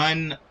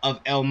son of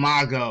El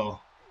Mago,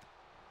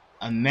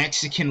 a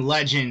Mexican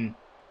legend.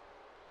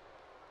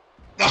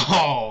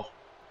 Oh!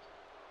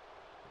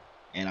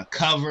 And a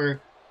cover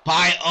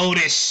by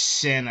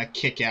Otis and a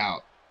kick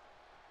out.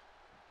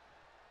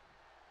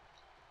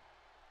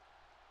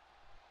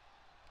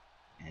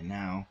 And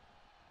now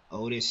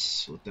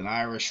Otis with an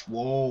Irish,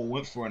 whoa,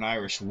 went for an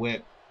Irish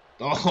whip.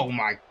 Oh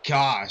my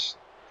gosh.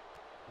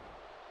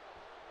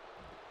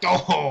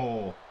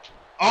 Oh,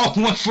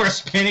 went for a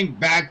spinning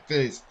back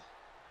fist.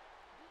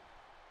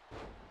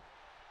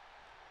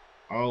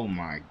 Oh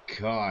my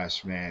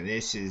gosh, man.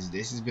 This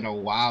has been a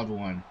wild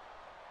one.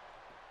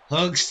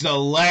 Hooks the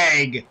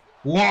leg.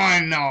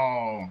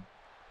 1-0.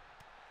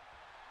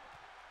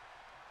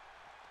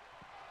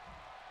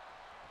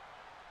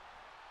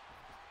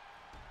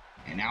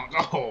 And now,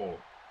 oh,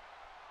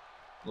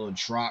 little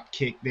drop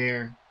kick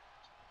there.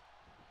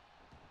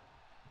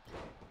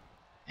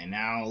 And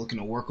now looking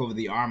to work over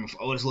the arm of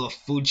Otis. Little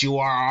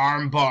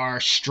Fujiwara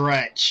armbar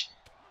stretch.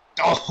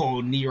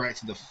 Oh, knee right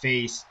to the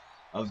face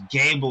of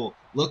Gable.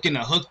 Looking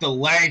to hook the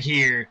leg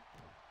here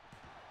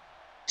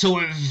to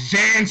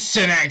advance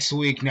to next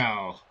week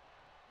now.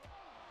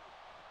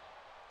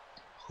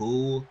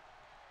 Who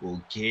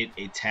will get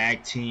a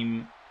tag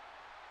team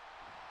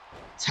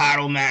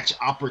title match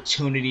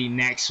opportunity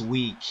next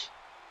week?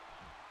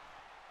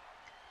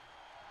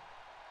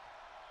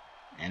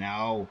 And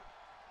now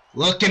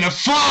looking to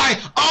fly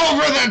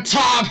over the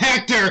top,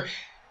 Hector.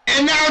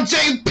 And now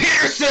Jay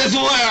Pierce as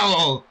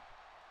well.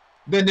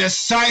 The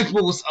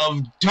disciples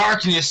of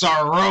darkness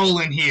are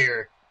rolling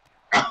here.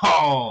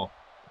 Oh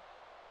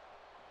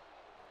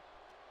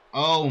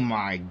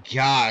my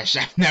gosh.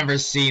 I've never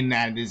seen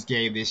that in this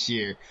game this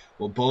year.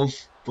 Well,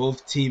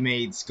 both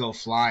teammates go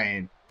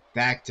flying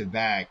back to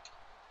back.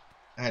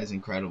 That is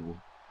incredible.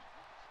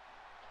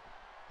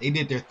 They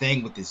did their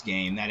thing with this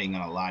game. That ain't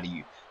gonna lie to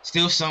you.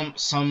 Still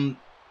some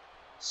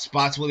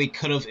spots where they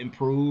could have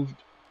improved,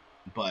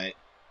 but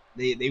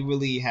they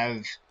really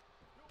have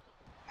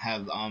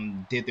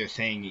did their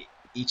thing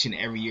each and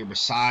every year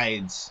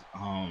besides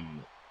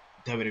WWE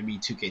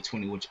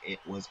 2K20, which it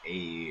was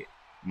a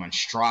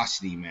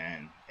monstrosity,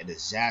 man, a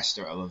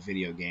disaster of a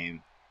video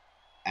game.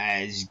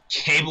 As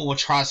Cable will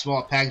try a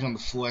small package on the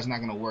floor, it's not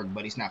gonna work,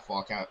 but he's not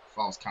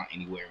falls count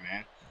anywhere,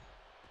 man.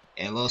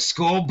 And a little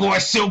schoolboy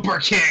super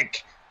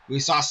kick. We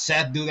saw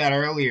Seth do that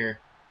earlier.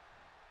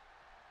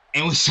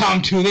 And we saw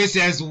him do this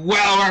as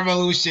well,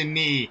 Revolution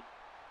knee.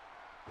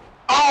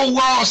 Oh,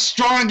 world's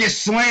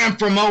strongest slam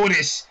from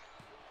Otis.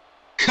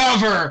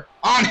 Cover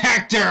on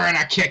Hector and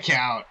a kick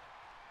out.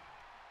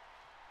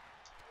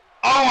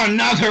 Oh,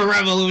 another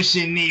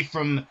Revolution knee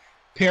from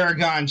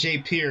Paragon Jay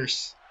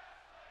Pierce.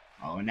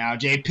 Oh, now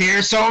Jay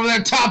Pierce over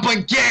the top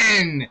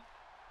again.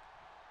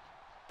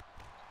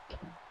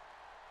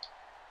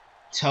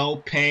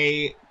 Tope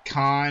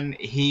Con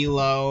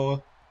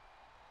Hilo.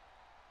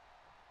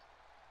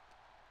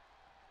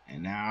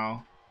 And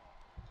now,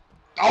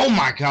 oh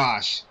my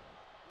gosh,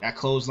 that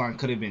clothesline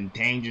could have been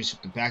dangerous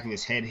with the back of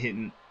his head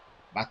hitting,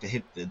 about to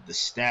hit the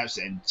steps,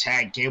 and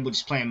Chad Gable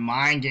just playing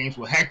mind games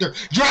with Hector.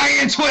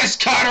 Dragon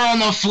twist cutter on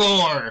the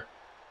floor.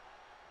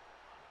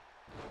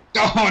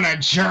 Oh, and a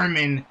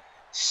German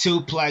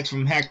suplex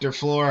from Hector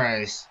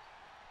Flores.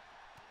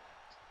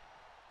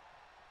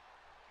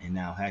 And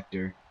now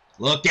Hector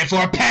looking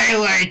for a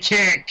Pele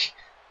kick.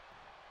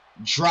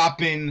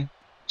 Dropping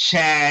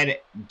Chad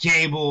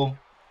Gable.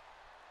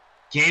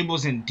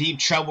 Gable's in deep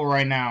trouble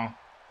right now.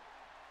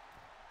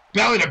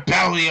 Belly to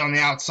belly on the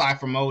outside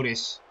from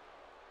Otis.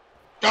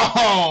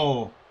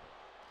 Oh!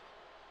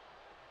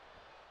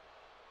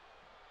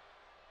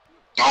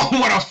 Oh,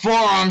 what a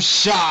forearm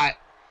shot.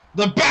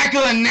 The back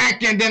of the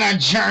neck and then a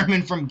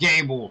German from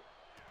Gable.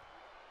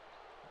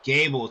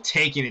 Gable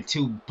taking it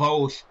to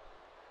both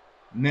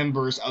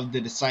members of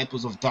the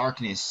Disciples of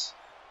Darkness.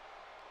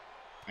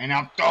 And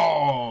now,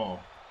 oh!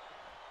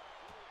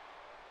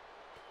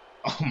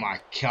 Oh my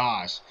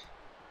gosh.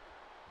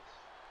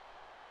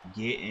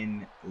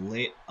 Getting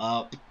lit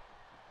up.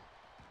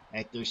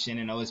 Hector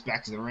sending Otis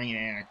back to the ring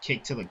and a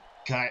kick to the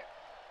gut.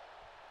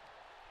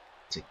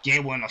 To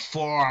Gable and a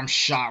forearm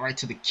shot right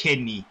to the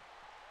kidney.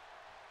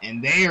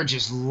 And they are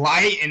just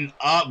lighting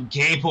up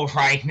Gable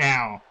right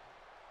now.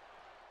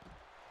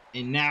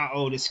 And now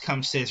Otis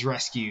comes to his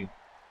rescue.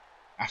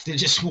 After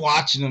just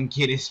watching him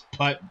get his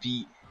butt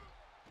beat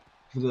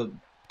for the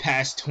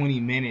past 20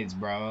 minutes,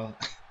 bro.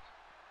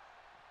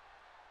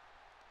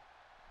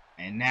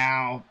 And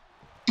now,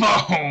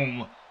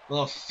 boom!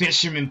 Little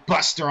fisherman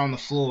buster on the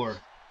floor.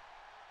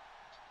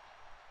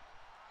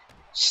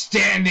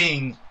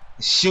 Standing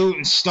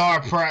shooting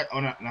star press. Oh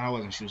no, I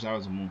wasn't shooting. That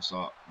was a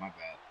moonsault. My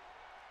bad.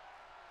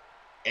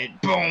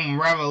 And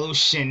boom,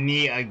 revolution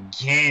knee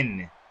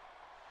again.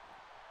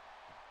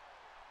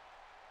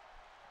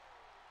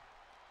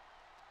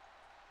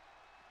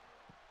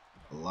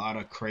 A lot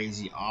of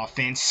crazy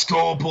offense.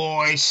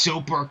 Schoolboy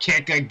super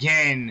kick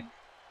again.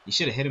 He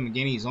should have hit him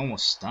again. He's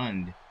almost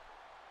stunned.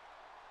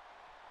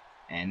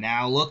 And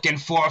now looking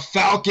for a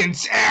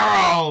Falcon's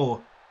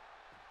arrow.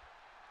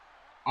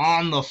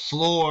 On the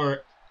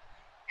floor.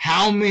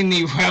 How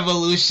many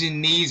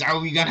revolution knees are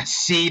we going to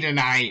see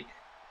tonight?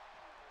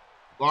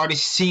 We've already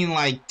seen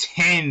like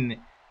 10.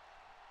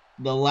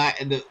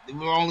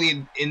 We're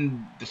only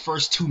in the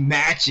first 2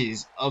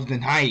 matches of the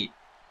night.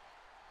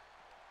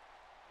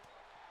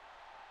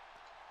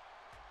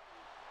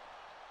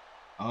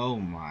 Oh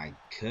my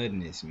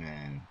goodness,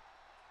 man.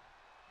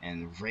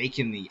 And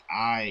raking the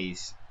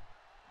eyes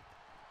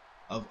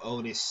of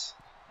Otis.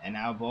 And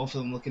now both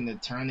of them looking to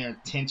turn their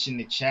attention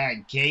to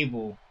Chad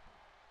Gable.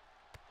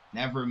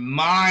 Never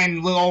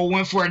mind, Lil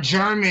went for a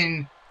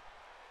German.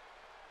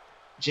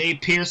 Jay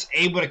Pierce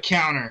able to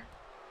counter.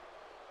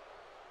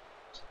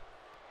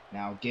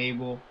 Now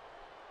Gable.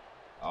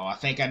 Oh, I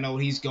think I know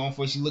what he's going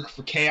for. Is he looking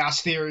for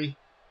Chaos Theory?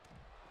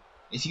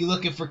 Is he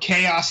looking for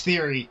Chaos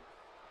Theory?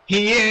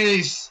 He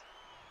is!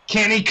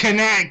 Can he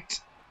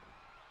connect?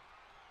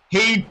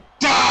 He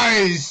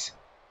does!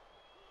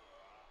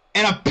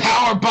 And a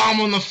power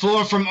bomb on the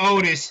floor from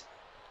Otis.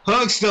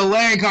 Hooks the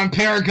leg on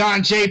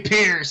Paragon Jay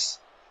Pierce.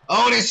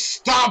 Otis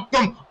stopped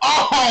him.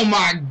 Oh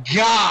my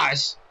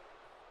gosh!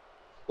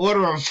 What a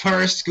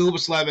reverse scuba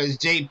slap as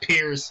Jay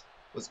Pierce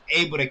was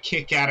able to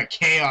kick out of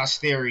Chaos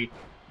Theory.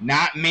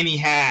 Not many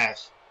have.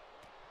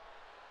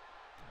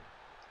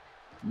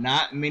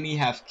 Not many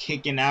have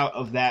kicking out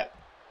of that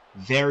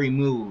very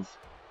move.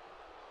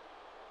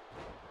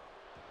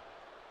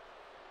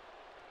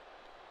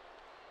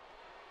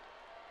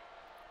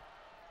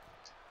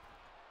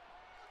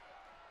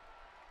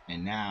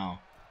 And now,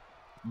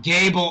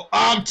 Gable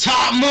up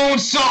top,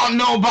 moonsault,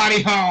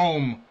 nobody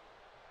home.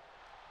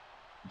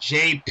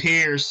 Jay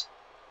Pierce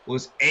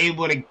was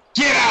able to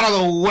get out of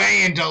the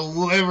way and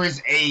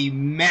delivers a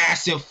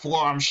massive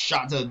forearm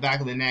shot to the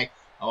back of the neck.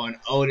 Oh, and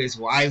Otis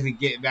wisely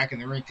getting back in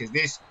the ring because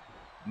this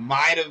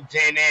might have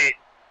been it.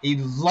 He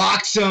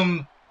locks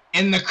him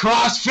in the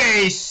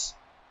crossface,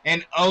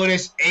 and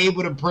Otis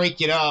able to break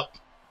it up.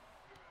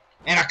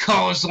 And a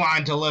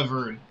clothesline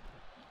delivered.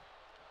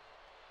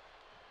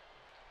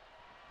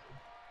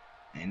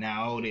 And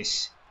now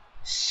Otis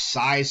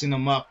sizing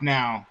him up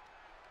now.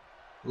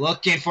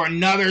 Looking for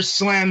another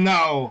slam,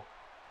 though.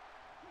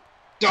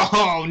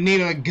 Oh, knee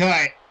to the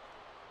gut.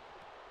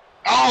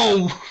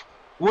 Oh,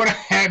 what a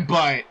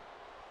headbutt.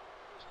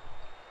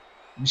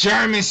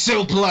 German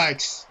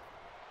suplex.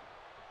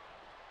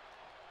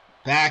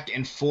 Back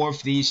and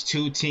forth these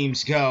two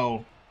teams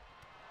go.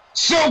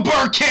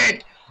 Super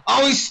kick.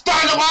 Oh, he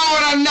stunned him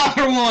out with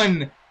another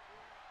one.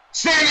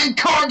 Standing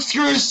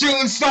corkscrew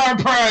shooting star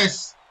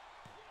press.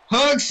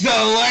 Hooks the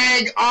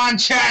leg on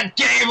Chad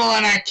Gable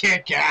and a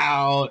kick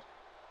out.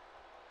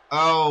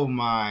 Oh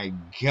my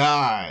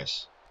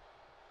gosh.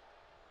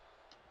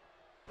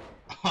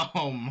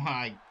 Oh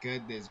my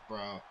goodness,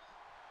 bro.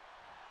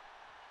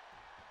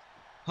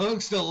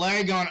 Hooks the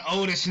leg on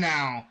Otis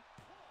now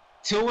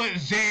to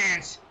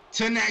advance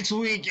to next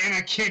week and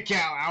a kick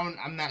out.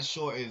 I'm not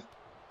sure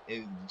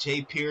if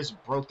Jay Pierce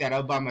broke that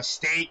up by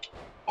mistake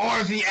or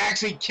if he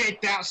actually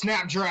kicked out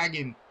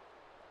Snapdragon.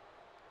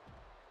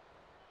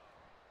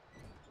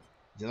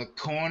 To the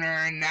corner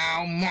and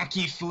now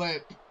monkey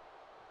flip.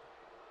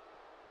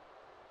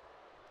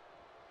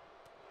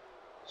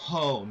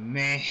 Oh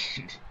man.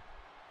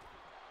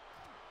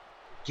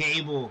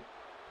 Gable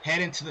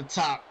heading to the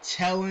top,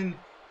 telling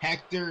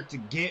Hector to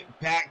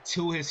get back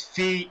to his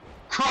feet.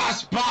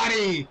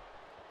 Crossbody!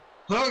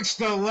 Hooks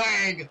the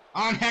leg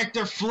on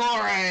Hector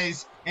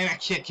Flores and a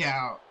kick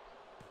out.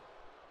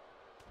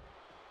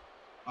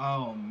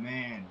 Oh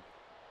man.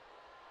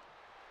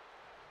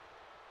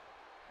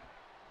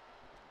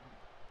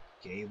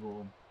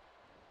 Gable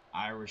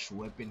Irish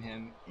whipping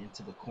him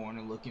into the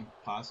corner, looking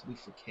possibly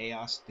for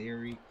Chaos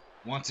Theory.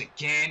 Once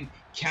again,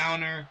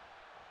 counter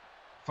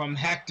from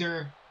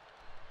Hector.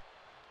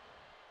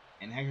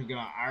 And Hector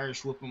gonna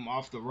Irish whip him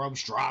off the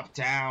ropes, drop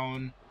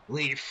down,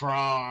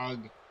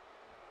 leapfrog.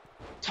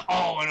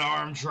 Oh, an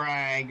arm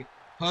drag.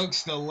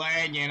 Hooks the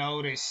leg and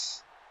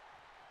Otis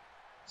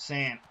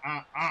saying,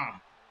 I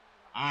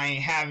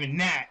ain't having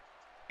that.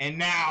 And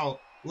now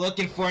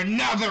looking for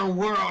another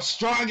world's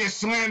strongest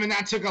slam, and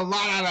that took a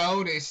lot out of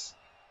Otis.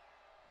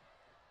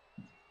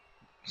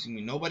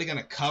 Nobody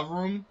gonna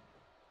cover him.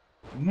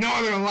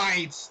 Northern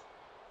Lights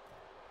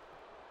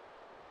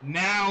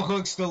now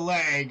hooks the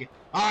leg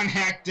on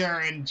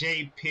Hector, and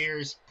Jay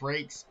Pierce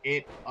breaks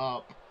it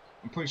up.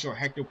 I'm pretty sure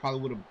Hector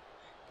probably would have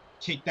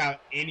kicked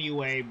out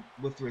anyway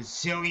with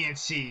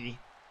resiliency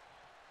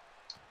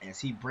as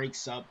he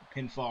breaks up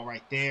the pinfall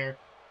right there.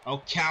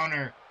 Oh,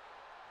 counter.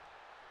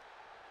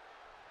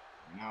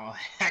 Now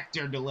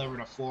Hector delivered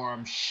a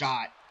forearm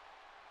shot.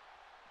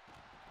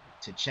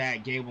 to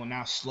Chad Gable,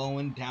 now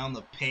slowing down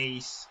the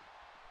pace.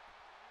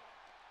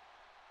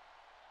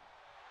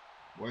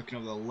 Working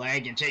over the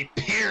leg, and Jay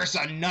Pierce,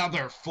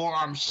 another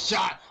forearm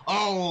shot.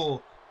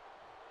 Oh!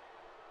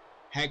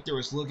 Hector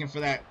was looking for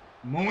that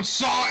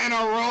moonsault and a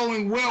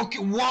rolling wheel.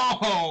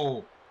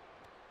 Whoa!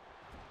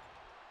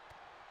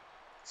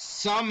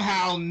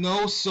 Somehow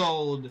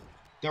no-sold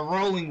the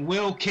rolling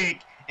wheel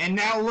kick, and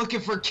now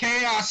looking for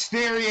chaos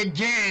theory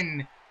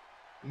again.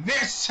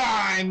 This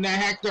time to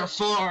Hector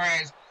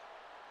Flores.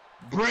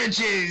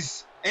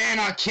 Bridges and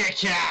a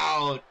kick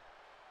out.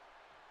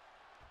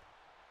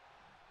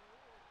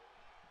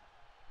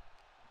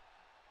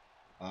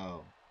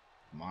 Oh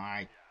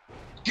my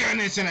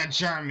goodness, and a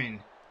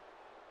German.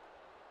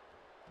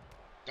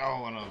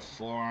 Oh, and a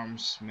forearm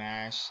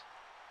smash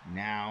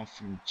now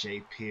from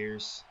Jay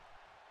Pierce.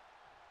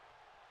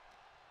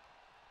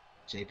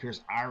 Jay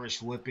Pierce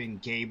Irish whipping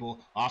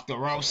Gable off the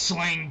rope.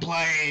 Sling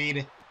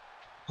blade.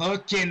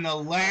 Hook in the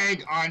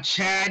leg on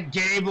Chad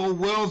Gable.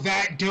 Will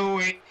that do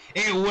it?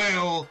 It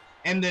will.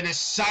 And the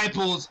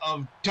Disciples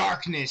of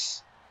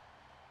Darkness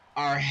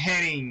are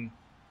heading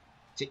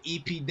to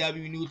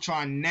EPW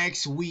Neutron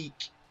next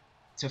week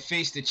to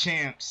face the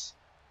champs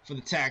for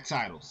the tag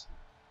titles.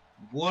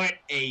 What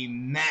a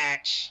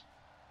match.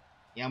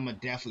 Yeah, I'm gonna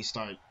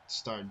definitely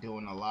start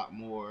doing a lot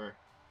more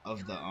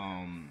of the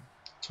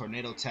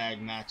tornado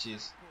tag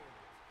matches,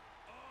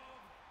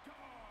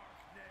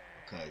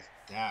 because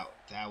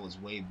that was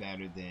way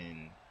better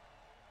than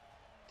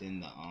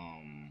the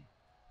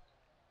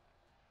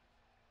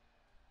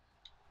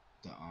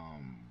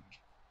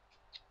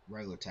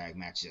regular tag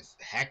matches.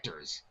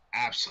 Hector's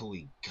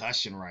absolutely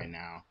gushing right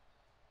now.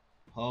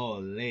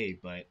 Holy,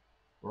 but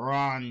we're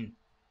on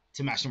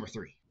to match number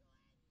 3.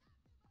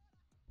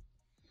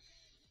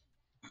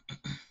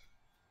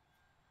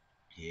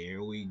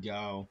 Here we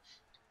go.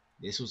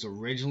 This was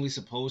originally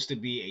supposed to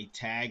be a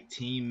tag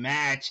team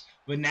match,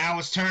 but now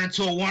it's turned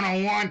to a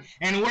one-on-one,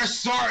 and we're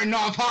starting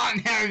off hot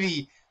and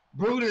heavy.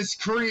 Brutus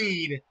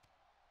Creed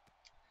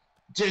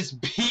just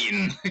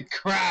beating the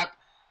crap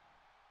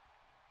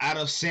out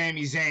of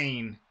Sami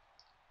Zayn.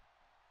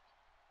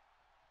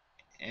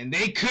 And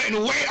they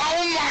couldn't wait.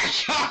 Oh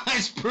my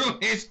gosh,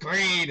 Brutus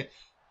Creed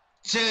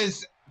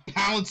just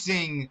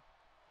pouncing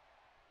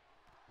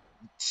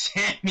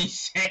Sami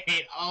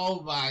Zayn.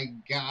 Oh my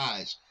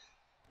gosh.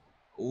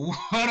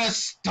 What a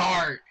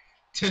start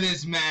to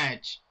this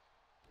match.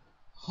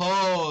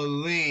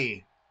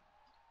 Holy.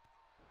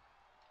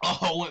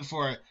 Oh, went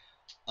for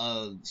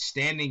a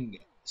standing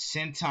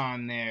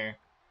senton there.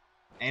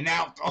 And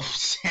now, oh,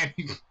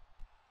 Sami.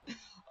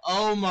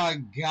 Oh my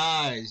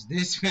gosh.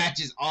 This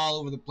match is all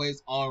over the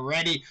place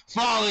already.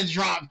 Falling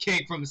drop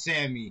kick from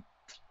Sami.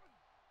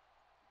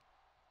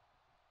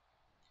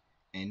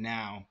 And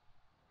now,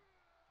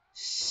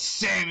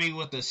 Sami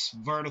with a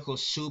vertical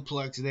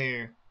suplex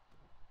there.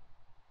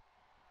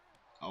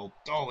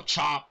 Oh,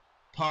 chop,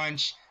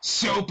 punch,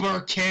 super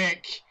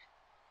kick.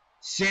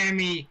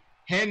 Sami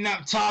heading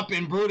up top,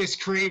 and Brutus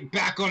Creed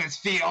back on his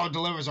feet. Oh,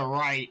 delivers a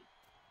right.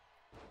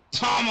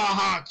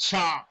 Tomahawk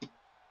chop.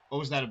 Or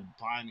was that a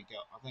binding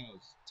out? I think it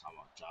was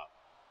tomahawk chop.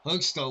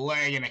 Hooks the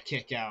leg and a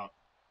kick out.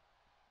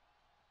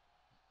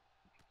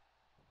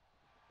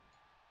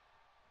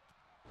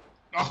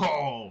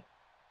 Oh.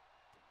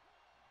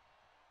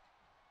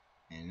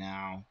 And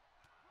now,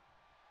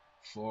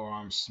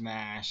 forearm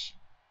smash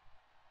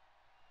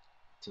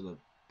to the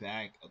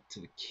back, up to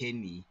the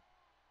kidney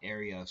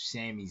area of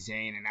Sami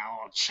Zayn, and now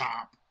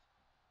chop.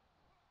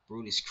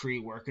 Brutus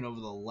Creed working over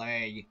the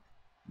leg.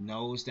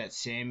 Knows that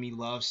Sami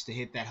loves to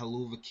hit that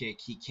haluva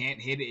kick. He can't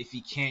hit it if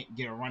he can't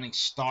get a running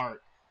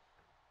start.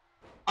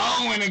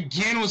 Oh, and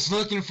again was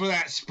looking for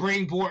that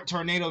springboard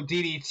tornado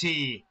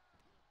DDT.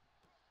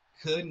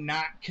 Could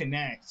not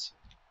connect.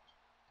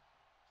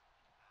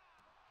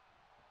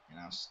 And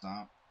now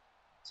stomp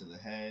to the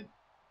head.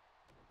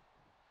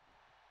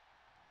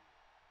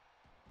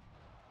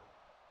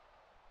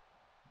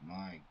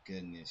 My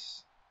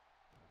goodness.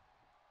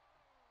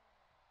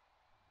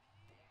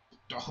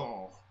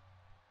 Oh.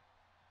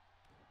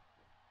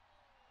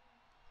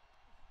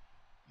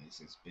 This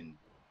has been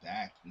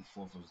back and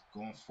forth. Was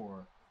going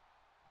for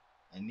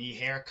a knee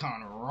hair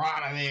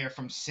Rana there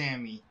from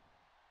Sami.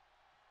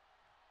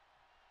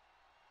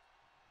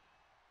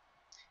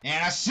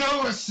 And a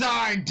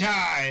suicide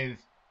dive.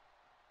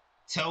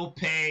 Tope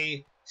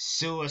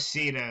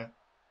Suicida.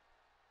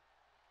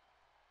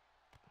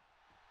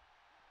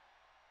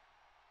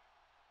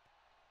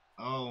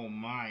 Oh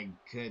my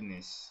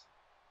goodness.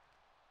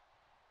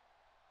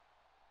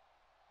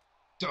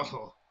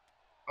 Oh.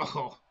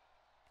 Oh.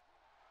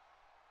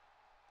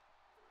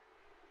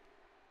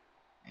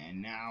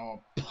 And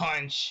now a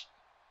punch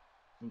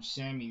from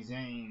Sami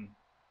Zayn.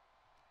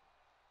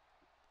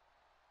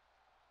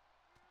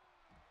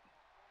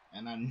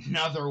 And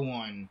another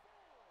one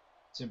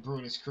to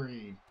Brutus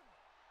Creed.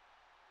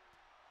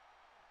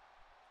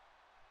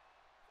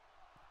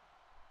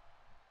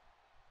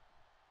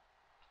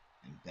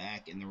 And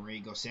back in the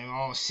ring goes Sami.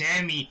 Oh,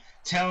 Sami,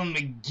 tell him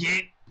to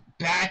get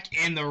back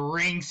in the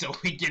ring so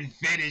we can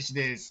finish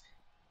this.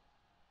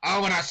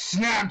 Oh, and a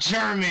snap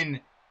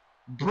German.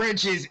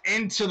 Bridges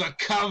into the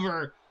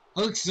cover.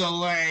 Hooks the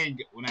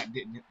leg. Well,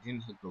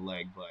 didn't hook the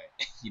leg, but,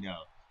 you know.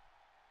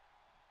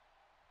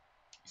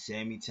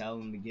 Sammy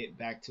telling him to get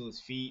back to his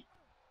feet.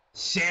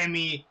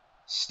 Sammy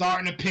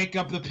starting to pick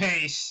up the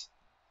pace.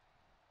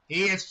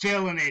 He is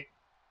feeling it.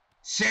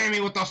 Sammy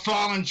with the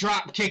falling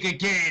drop kick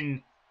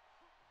again.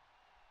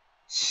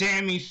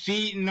 Sammy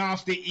feeding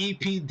off the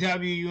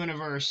EPW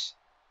universe.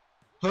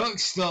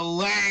 Hooks the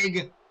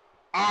leg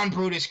on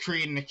Brutus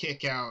Creed in the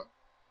kick out.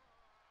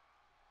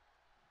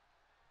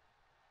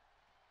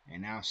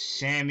 And now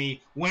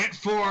Sammy went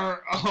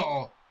for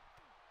a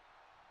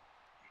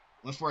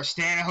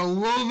standing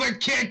haluva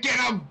kick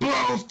and a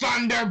blue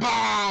thunder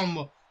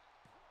bomb.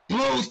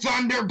 Blue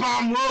thunder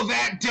bomb. Will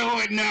that do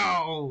it?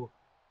 No.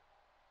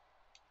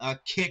 A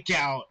kick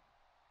out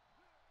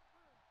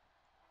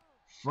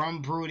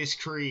from Brutus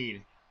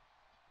Creed.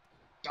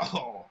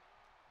 Oh.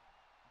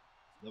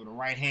 With a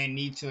right hand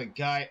knee to the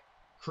gut.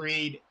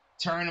 Creed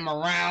turn him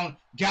around.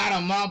 Got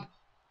him up.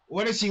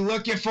 What is he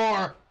looking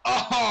for?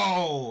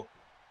 Oh.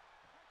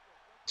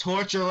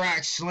 Torture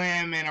rack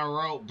slam and a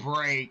rope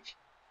break.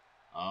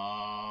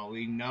 Oh,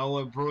 we know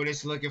what Brutus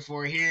is looking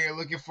for here.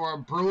 Looking for a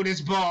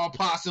Brutus ball,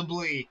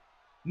 possibly.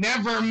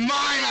 Never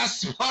mind a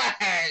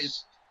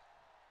splash.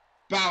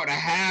 About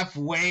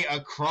halfway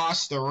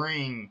across the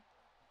ring.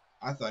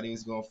 I thought he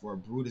was going for a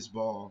Brutus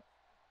ball.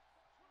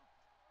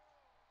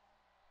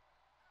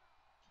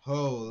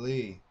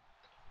 Holy.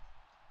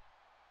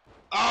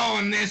 Oh,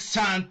 and this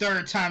time,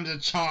 third time's a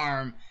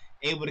charm.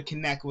 Able to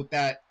connect with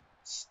that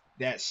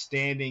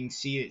standing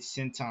seated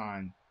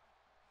senton.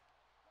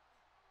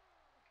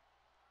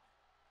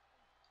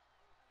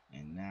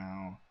 And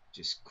now,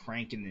 just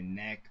cranking the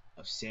neck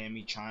of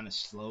Sammy, trying to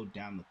slow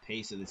down the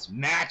pace of this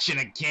match. And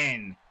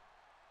again,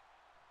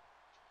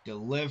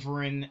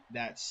 delivering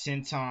that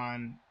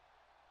senton.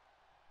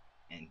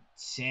 And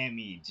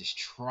Sammy just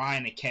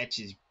trying to catch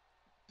his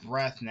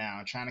breath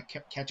now. Trying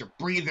to catch a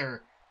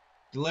breather.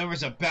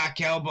 Delivers a back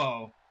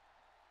elbow.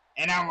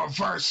 And a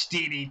reverse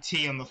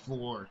DDT on the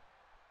floor.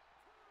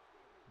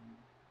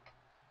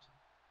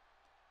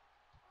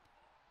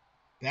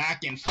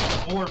 Back and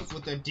forth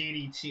with the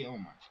DDT. Oh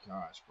my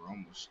gosh, bro.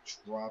 Almost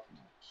dropped my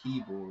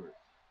keyboard.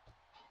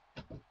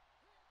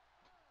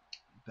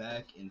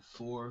 Back and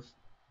forth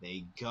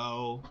they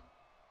go.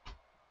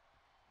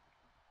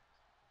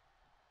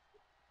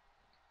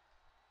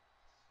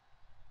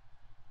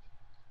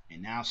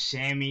 And now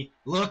Sammy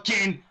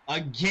looking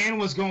again,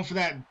 was going for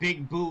that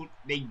big boot.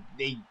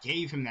 They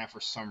gave him that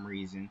for some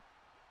reason.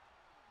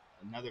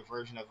 Another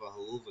version of a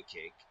haluva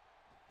kick.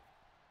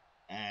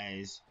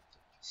 As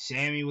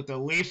Sammy with the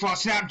leapfrog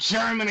snap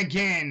German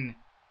again.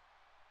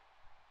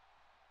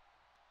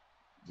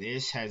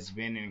 This has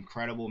been an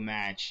incredible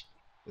match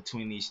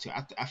between these two.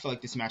 I feel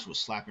like this match will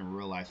slap in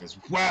real life as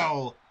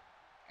well.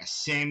 As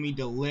Sammy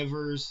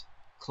delivers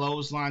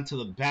clothesline to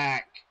the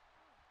back.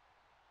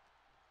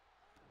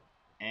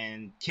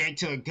 And kick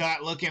to the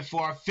gut, looking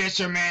for a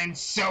fisherman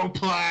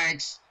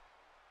suplex.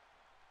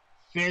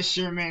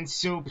 Fisherman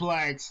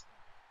suplex.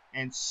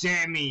 And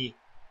Sammy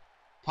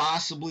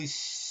possibly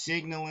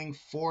signaling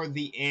for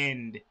the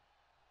end.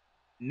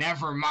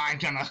 Never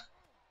mind, gonna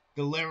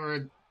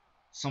deliver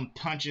some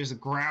punches,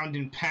 ground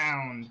and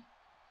pound.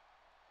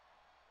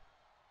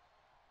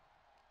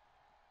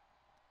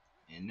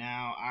 And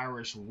now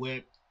Irish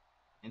whip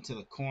into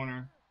the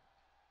corner.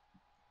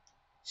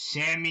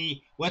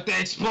 Sammy with the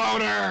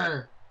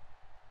exploder.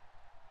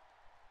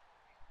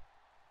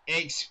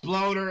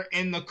 Exploder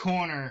in the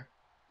corner.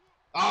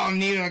 Oh,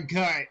 knee to the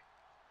gut.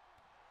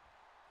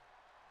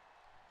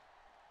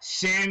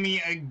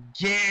 Sammy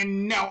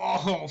again. No.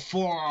 Oh,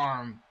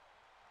 forearm.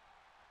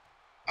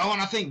 Oh,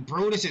 and I think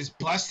Brutus is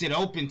busted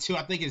open too.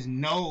 I think his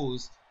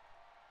nose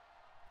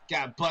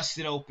got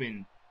busted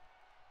open.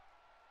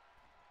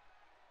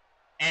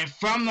 And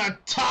from the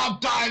top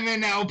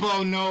diving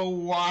elbow, no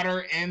water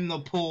in the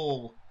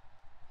pool.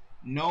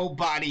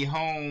 Nobody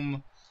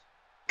home.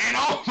 And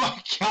oh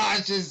my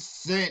gosh,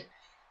 just sent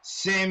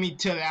Sammy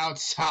to the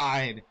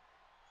outside.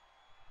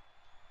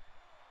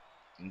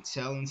 And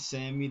telling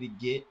Sammy to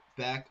get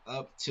back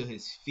up to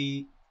his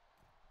feet.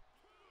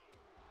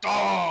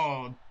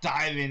 Oh,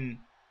 diving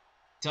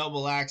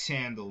double axe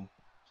handle.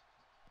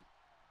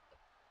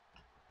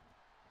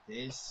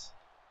 This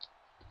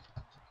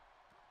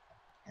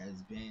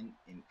has been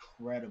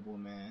incredible,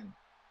 man.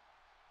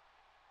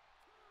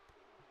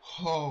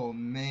 Oh,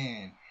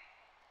 man.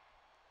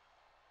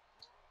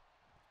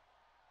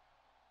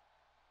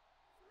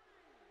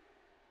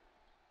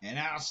 And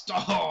now,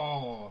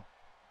 oh!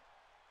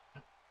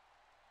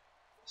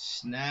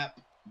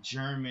 Snap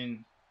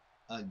German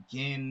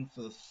again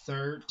for the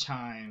third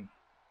time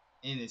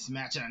in this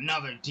match. And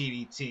another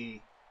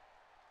DDT.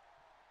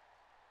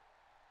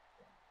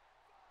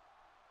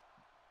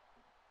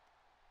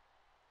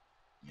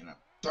 And a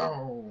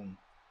throw.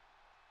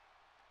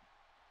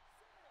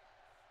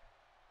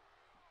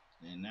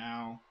 And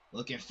now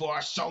looking for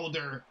a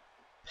shoulder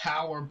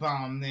power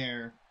bomb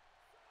there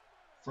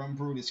from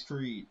Brutus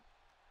Creed.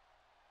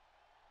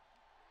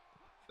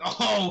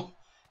 Oh,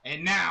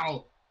 and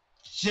now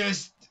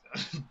just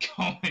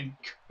going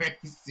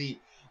crazy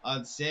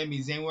on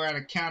Sami Zayn. We're at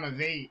a count of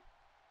 8.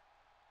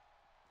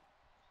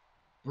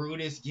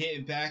 Brutus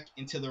getting back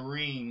into the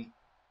ring.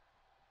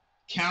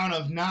 Count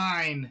of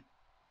 9.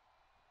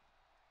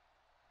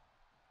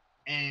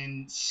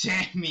 And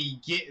Sami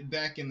getting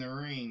back in the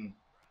ring.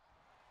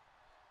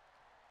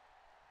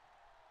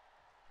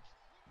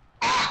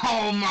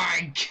 Oh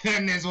my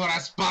goodness, what a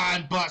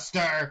spine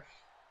buster!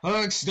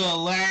 Hooks the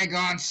leg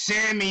on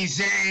Sami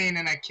Zayn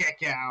and a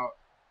kick out.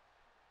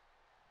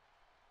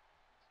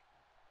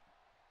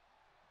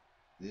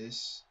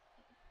 This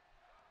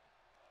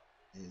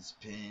has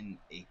been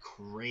a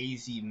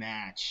crazy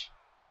match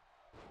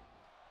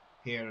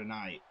here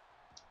tonight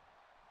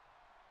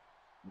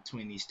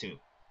between these two.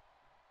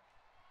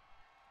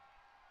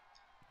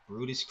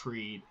 Brutus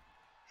Creed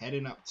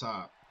heading up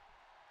top.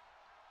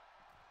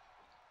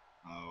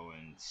 Oh,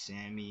 and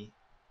Sami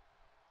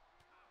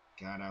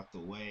got out the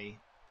way.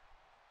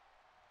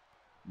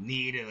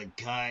 Knee to the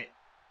gut.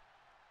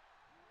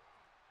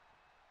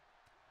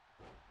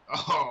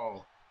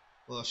 Oh,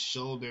 little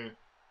shoulder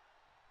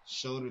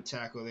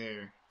tackle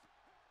there.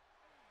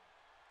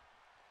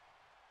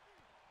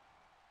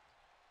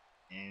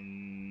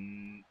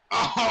 And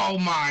oh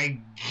my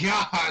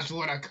gosh,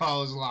 what a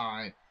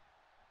clothesline.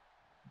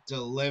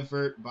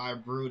 Delivered by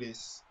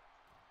Brutus.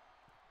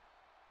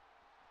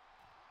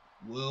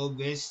 Will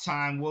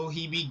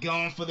he be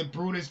going for the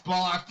Brutus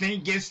ball? I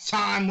think it's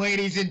time,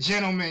 ladies and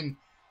gentlemen.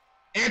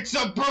 It's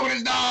a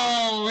Brutus.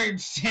 No!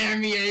 And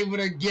Sami able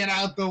to get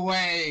out the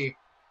way.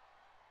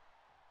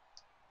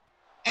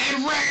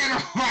 And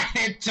ran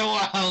right into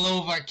a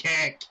haluva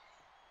kick.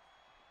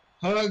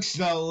 Hooks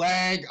the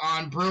leg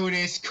on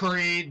Brutus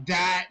Creed.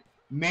 That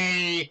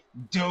may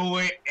do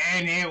it,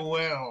 and it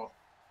will.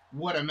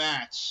 What a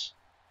match.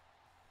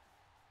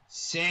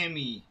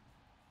 Sami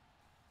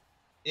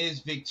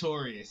is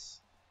victorious.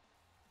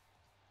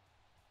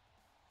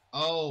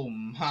 Oh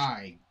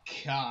my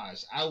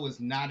gosh. I was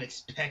not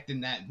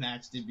expecting that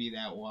match to be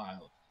that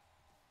wild.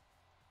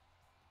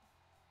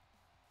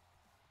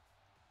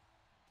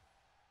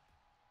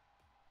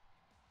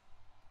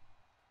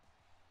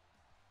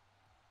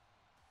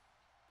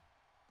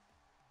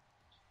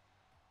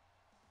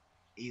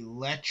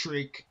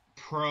 Electric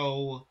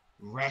Pro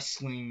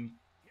Wrestling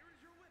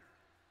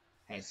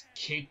has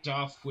kicked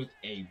off with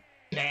a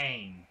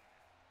bang.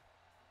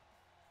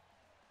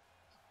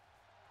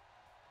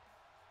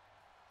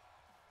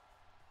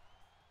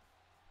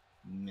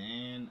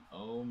 Man,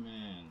 oh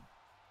man.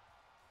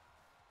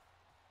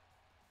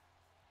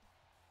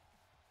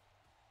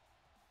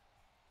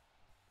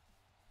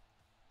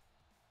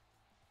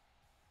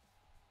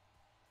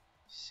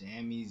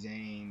 Sami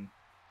Zayn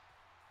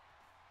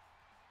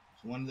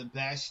is one of the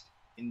best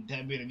in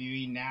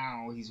WWE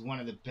now. He's one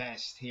of the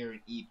best here in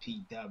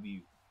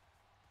EPW.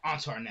 On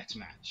to our next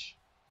match.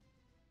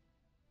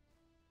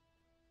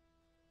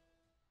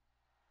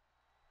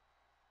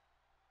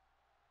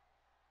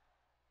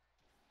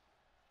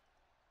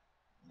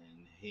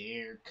 And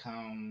here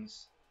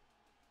comes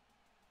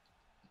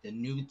the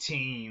new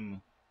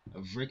team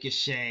of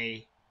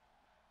Ricochet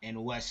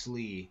and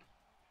Wesley.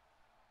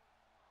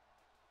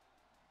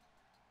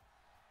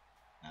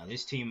 Now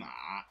this team,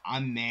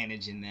 I'm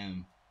managing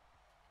them.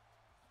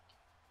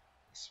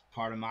 It's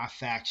part of my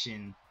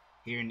faction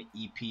here in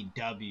the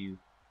EPW.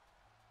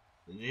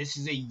 This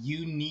is a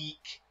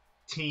unique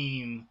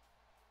team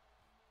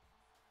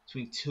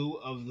between two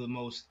of the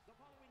most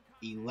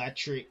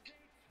electric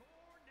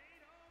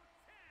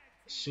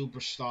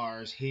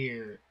superstars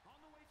here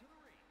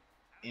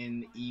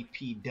in the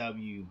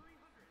EPW.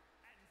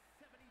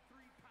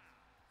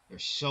 They're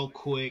so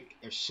quick,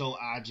 they're so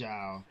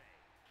agile,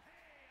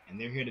 and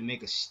they're here to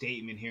make a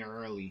statement here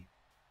early.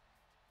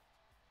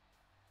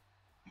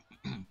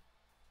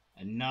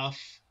 Enough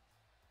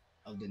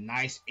of the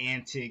nice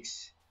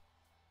antics.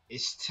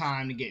 It's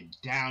time to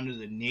get down to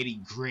the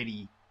nitty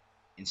gritty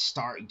and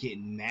start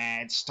getting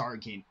mad,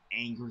 start getting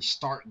angry,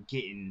 start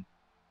getting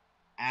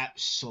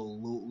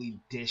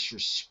absolutely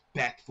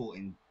disrespectful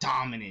and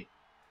dominant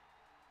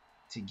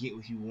to get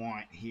what you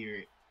want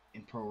here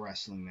in pro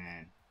wrestling,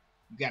 man.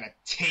 You gotta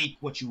take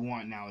what you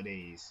want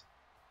nowadays.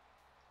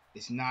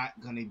 It's not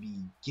gonna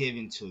be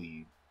given to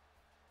you.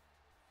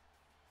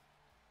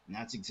 And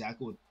that's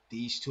exactly what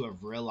these two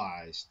have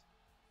realized.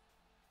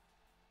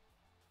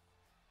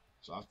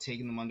 So I've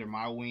taken them under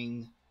my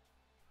wing.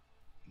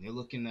 And they're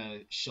looking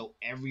to show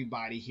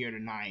everybody here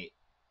tonight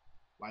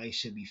why they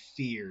should be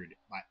feared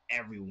by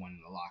everyone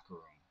in the locker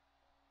room.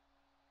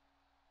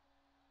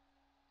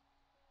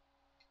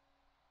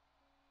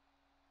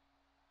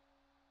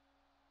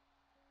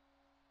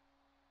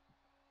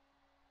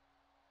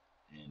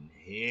 And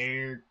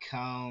here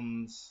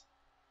comes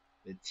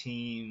the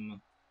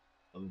team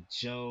of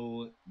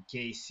Joe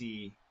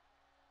Gacy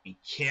and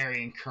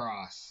Karrion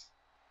Kross.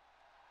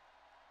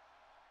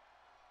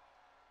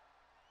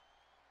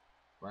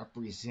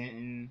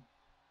 Representing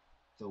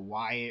the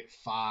Wyatt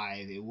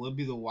 5. It would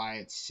be the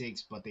Wyatt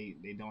 6, but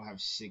they don't have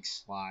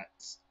 6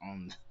 slots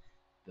on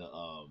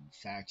the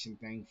faction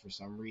thing for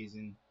some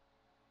reason.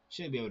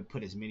 Should be able to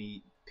put as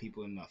many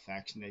people in the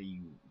faction that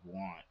you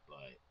want,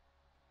 but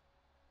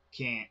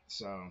can't.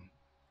 So I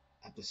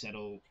have to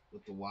settle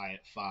with the Y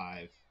at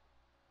 5.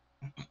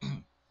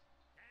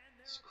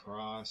 It's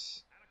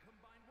Cross,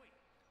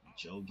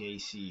 Joe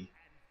Gacy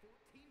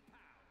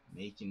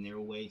making their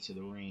way to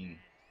the ring.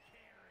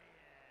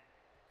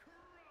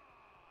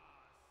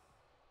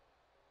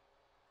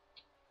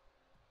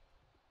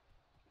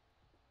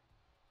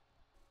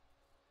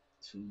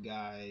 Two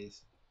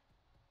guys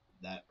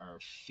that are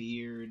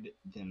feared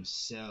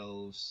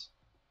themselves.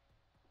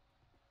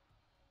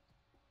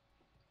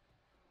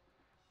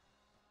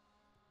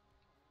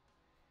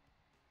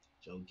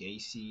 Joe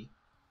Gacy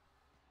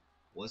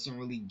wasn't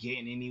really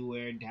getting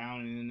anywhere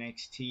down in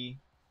NXT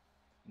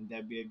in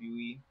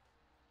WWE.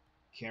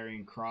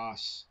 Karrion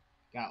Kross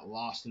got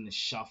lost in the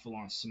shuffle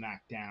on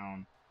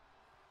SmackDown.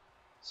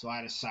 So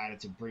I decided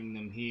to bring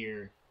them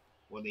here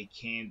where they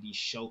can be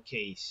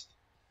showcased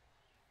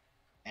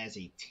as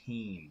a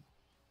team.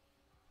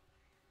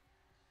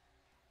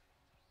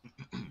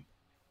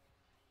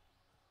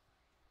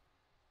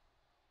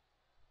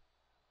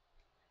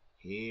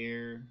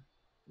 Here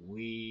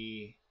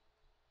we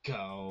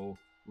go.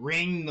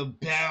 Ring the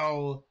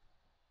bell,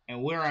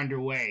 and we're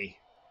underway.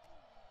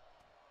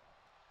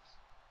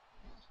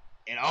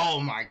 And oh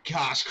my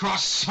gosh,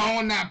 Kross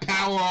showing that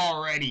power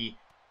already.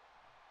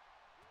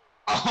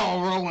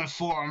 Oh, rolling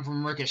forearm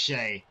from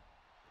Ricochet.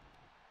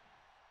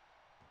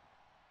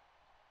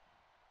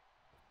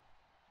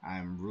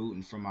 I'm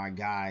rooting for my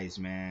guys,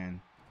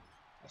 man.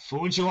 A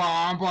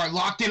Fujiwara armbar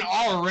locked in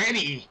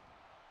already.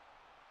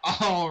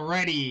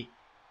 Already.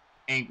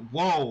 And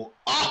whoa.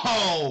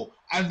 Oh!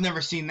 I've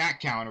never seen that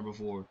counter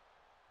before.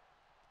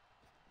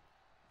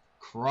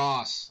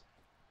 Kross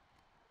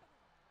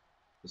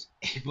was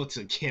able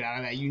to get out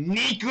of that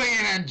uniquely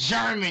in a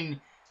German.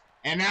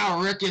 And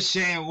now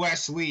Ricochet and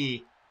Wes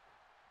Lee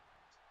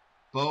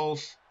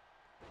both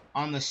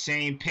on the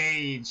same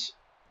page.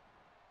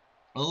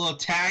 A little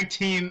tag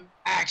team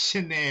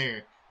action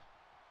there.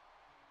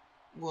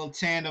 A little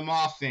tandem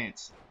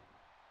offense.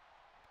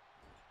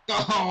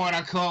 Oh, and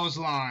a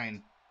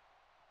clothesline.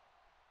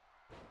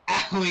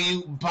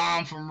 Alley-oop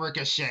bomb from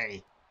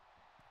Ricochet.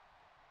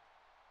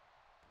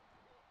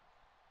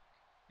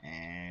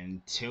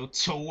 And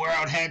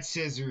tilt-to-world head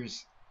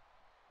scissors.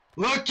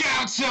 Look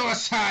out,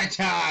 suicide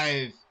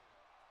dive!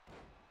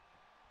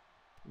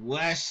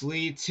 Wes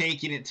Lee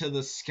taking it to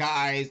the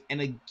skies.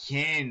 And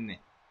again,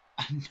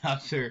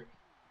 another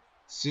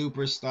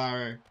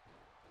superstar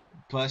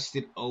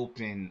busted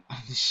open on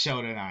the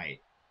show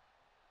tonight.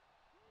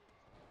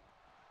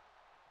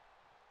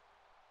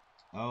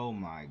 Oh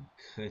my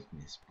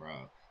goodness,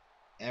 bro.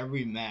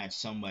 Every match,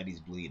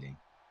 somebody's bleeding.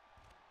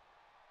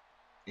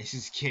 This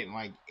is getting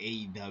like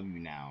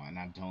AEW now, and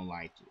I don't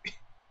like it.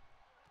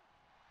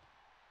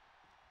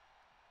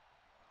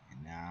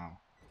 And now,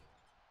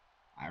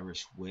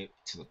 Irish whip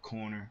to the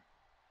corner.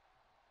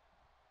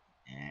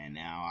 And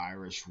now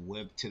Irish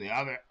whip to the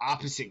other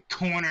opposite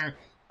corner.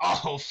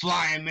 Oh,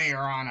 flying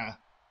Majorana.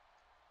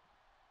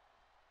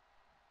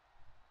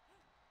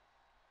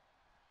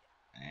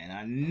 And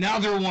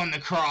another one to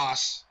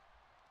Kross.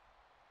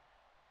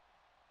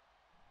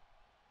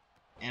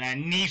 And a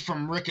knee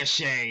from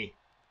Ricochet.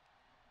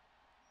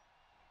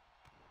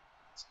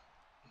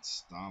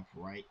 Stomp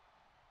right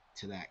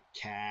to that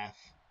calf.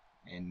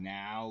 And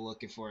now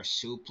looking for a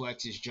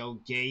suplex is Joe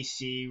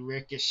Gacy.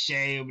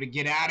 Ricochet able to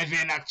get out of it.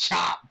 And a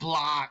chop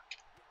block.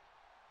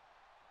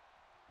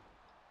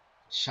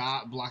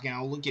 Chop block. And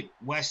I'll look at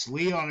Wes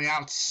Lee on the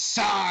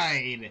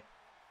outside.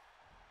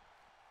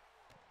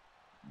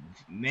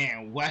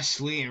 Man, Wes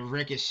Lee and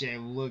Ricochet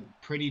look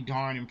pretty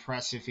darn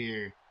impressive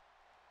here.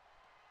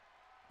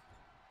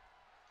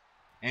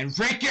 And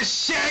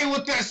Ricochet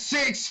with the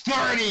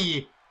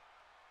 630.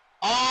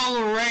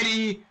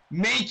 Already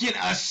making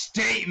a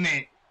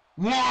statement.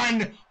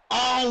 What?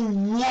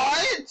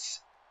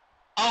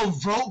 A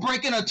rope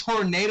breaking a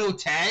tornado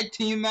tag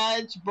team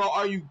match? Bro,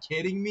 are you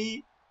kidding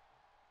me?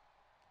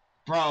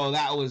 Bro,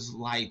 that was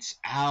lights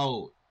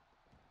out.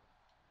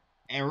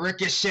 And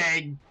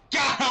Ricochet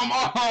got him!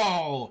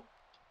 Oh!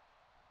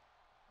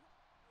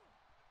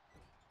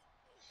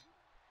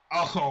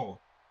 Oh!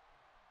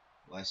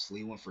 Wes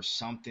Lee went for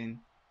something.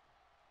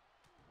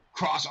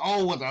 Kross,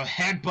 oh, with a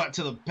headbutt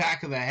to the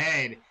back of the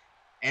head.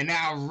 And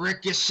now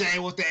Ricochet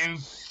with the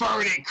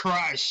inverted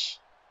crush.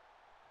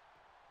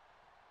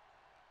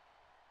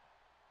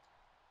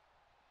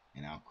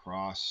 And now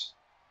Kross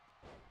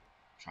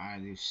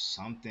trying to do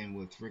something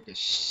with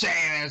Ricochet.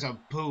 There's a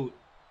boot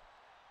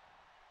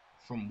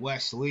from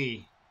Wes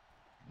Lee.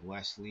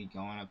 Wes Lee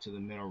going up to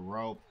the middle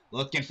rope.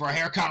 Looking for a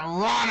haircut.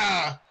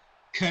 Rana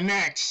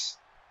connects.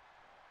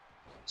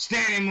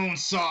 Standing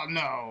moonsault.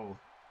 No.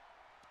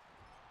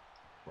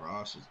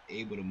 Kross was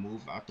able to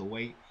move out the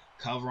way.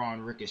 Cover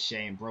on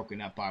Ricochet and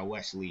broken up by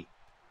Wes Lee.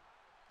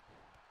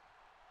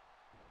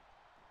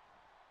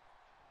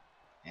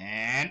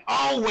 And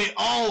oh wait,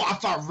 oh, I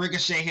thought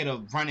Ricochet hit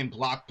a running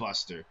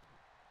blockbuster.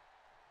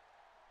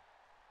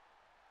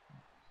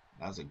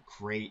 That was a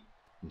great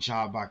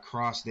job by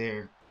Cross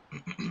there.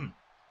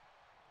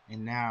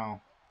 And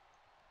now,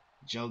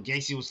 Joe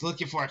Gacy was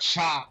looking for a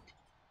chop.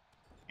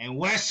 And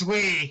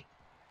Wesley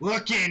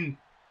looking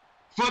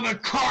for the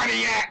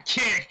cardiac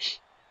kick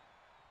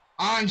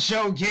on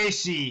Joe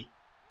Gacy.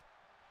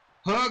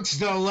 Hooks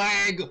the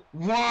leg.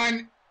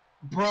 One.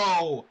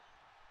 Bro.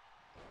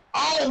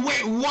 Oh,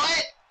 wait,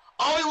 what?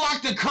 Oh, he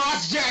locked the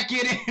cross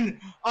jacket in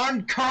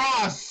on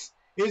Cross.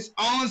 His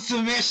own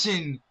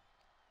submission.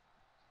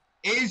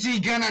 Is he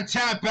gonna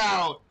tap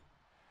out?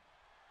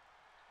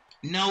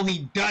 No,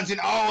 he doesn't.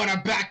 Oh, and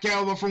a back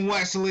elbow from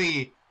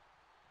Wesley.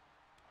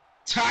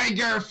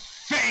 Tiger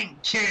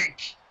feint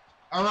kick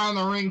around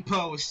the ring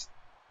post.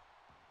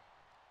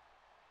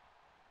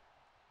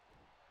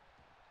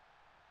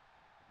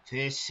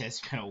 This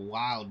has been a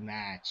wild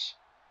match.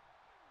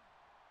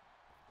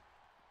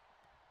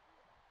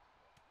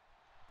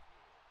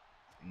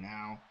 And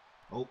now,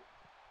 oh,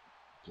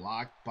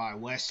 blocked by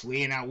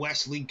Wesley. And now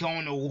Wesley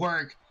going to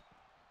work.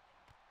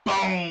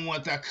 Boom,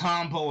 with a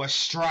combo of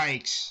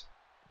strikes.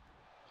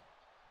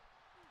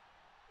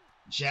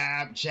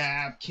 Jab,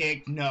 jab,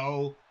 kick,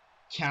 no.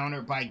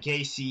 Countered by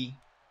Gacy.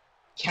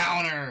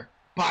 Counter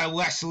by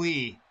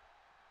Wesley.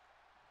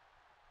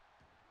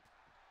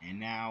 And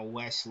now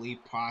Wesley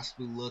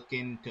possibly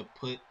looking to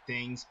put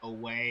things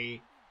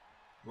away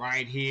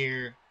right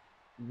here.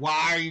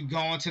 Why are you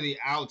going to the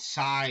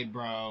outside,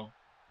 bro?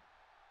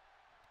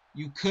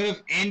 You could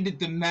have ended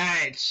the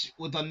match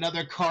with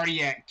another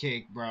cardiac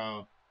kick,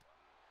 bro.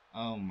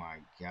 Oh my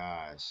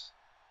gosh.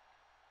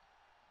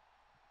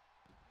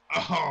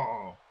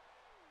 Oh.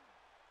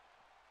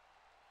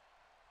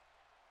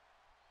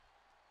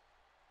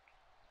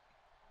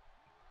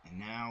 And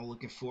now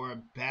looking for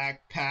a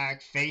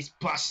backpack face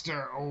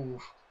buster. Oh.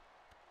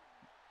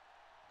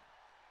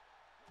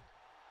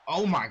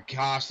 Oh my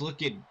gosh,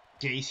 look at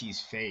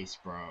Gacy's face,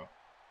 bro.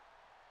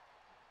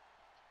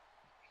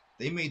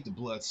 They made the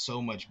blood so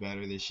much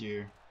better this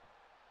year.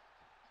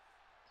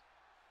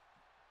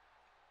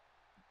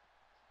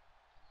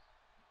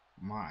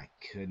 My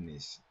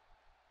goodness.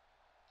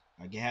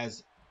 Like, it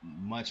has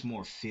much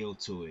more feel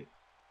to it.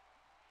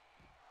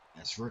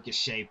 That's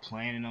Ricochet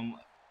planning them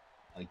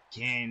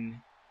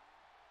again.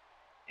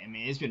 I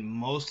mean, it's been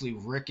mostly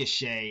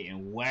Ricochet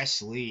and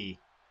Wesley.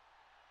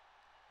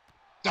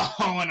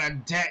 Oh, and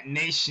a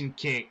detonation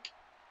kick.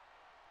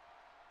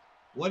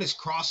 What is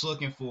Cross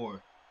looking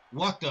for?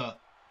 What the?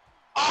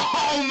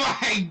 Oh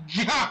my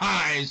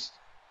gosh!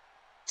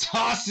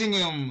 Tossing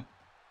him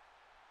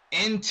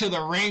into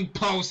the ring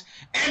post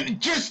and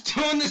just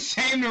doing the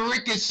same to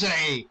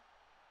Ricochet.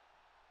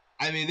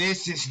 I mean,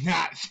 this is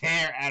not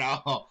fair at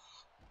all.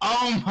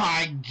 Oh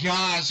my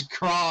gosh,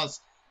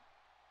 Cross.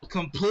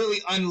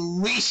 Completely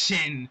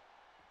unleashing.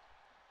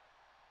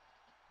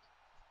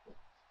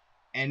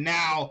 And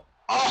now,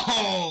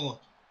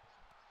 oh!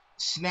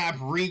 Snap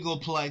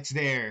Regal Plex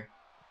there.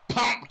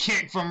 Pump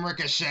kick from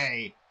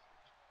Ricochet.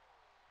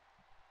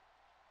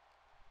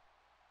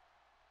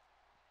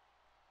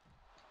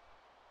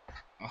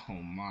 Oh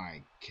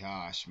my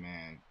gosh,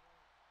 man.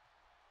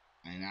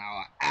 And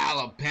now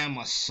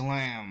Alabama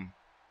Slam.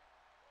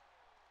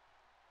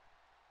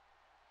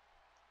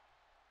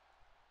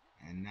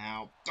 And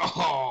now,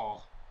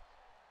 oh!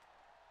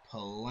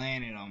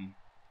 Planting him.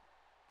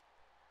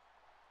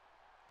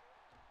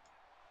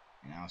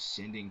 And now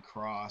sending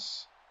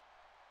Cross.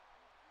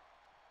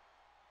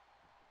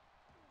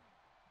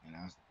 And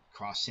now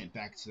Cross sent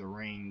back to the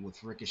ring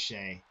with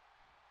Ricochet.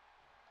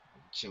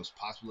 Ricochet was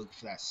possibly looking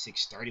for that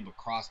 630, but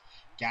Cross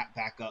got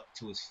back up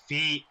to his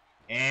feet.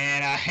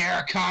 And a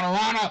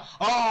Hurricanrana.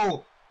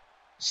 Oh!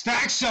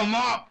 Stacks him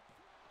up.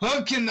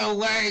 Hooking the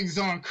legs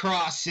on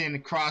Cross,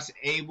 and Cross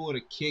able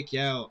to kick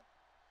out.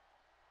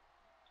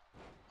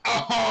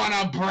 Oh,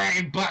 and a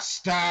brain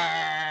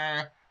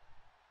buster.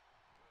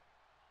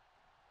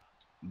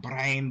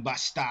 Brain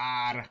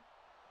buster.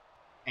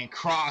 And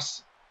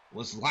Cross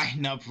was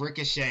lighting up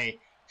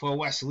Ricochet for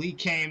Wesley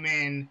came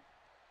in.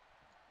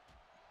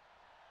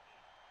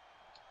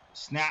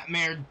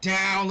 Snapmare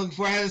down, looking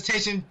for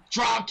hesitation.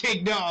 Drop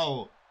kick,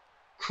 no.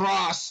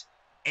 Cross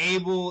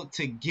able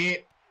to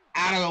get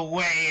out of the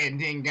way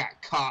and then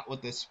got caught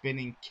with a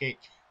spinning kick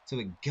to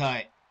the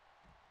gut.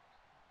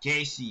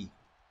 Gacy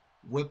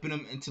whipping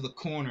him into the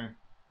corner.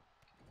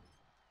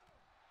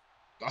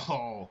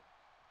 Oh,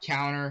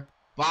 counter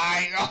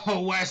by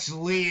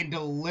Wesley and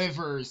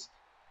delivers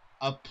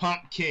a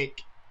pump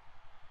kick.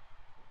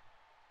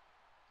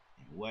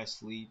 And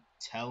Wesley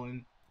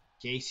telling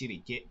Gacy to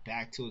get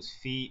back to his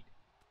feet.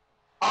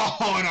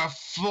 Oh, and a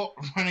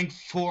running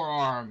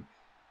forearm.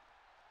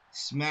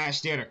 Smash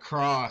there to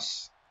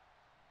Cross.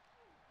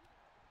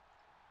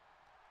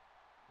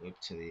 Whip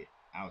to the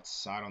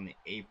outside on the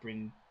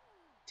apron.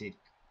 Did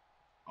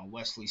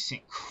Wesley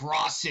sent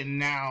Cross in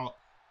now.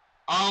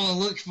 Oh,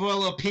 look for a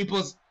little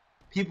people's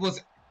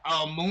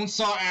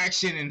moonsault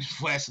action, and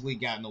Wesley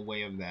got in the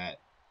way of that.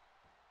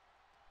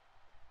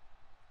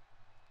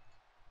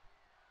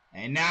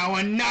 And now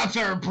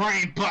another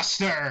brain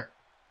buster.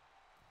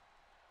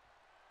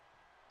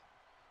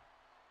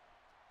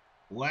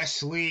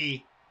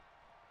 Wesley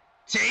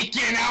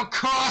taking out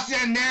Cross,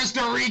 and there's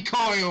the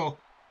recoil.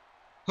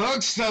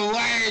 Hooks the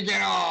leg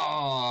and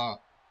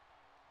all.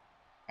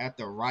 At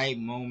the right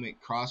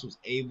moment, Cross was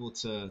able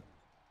to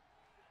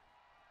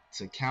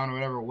counter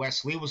whatever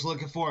Wesley was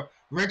looking for.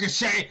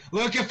 Ricochet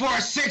looking for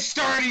a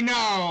 630.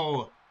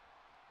 No.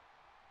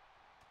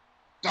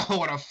 Oh,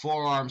 what a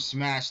forearm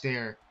smash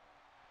there.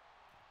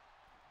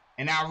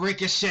 And now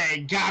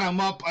Ricochet got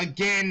him up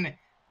again.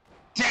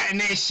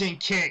 Detonation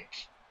kick.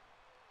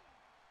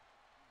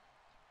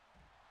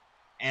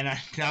 And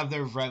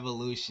another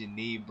Revolution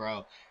knee,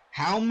 bro.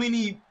 How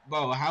many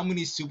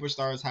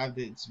superstars have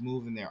this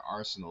move in their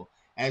arsenal?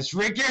 As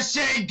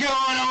Ricochet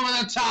going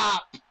over the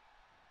top.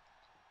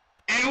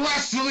 And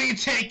Wesley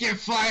taking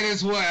flight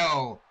as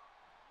well.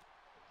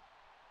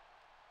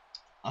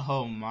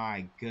 Oh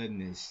my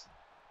goodness.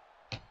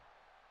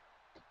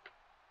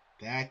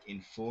 Back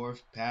and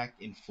forth, back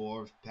and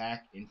forth,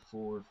 back and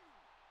forth.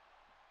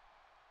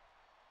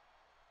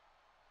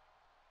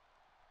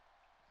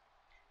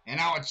 And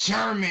now a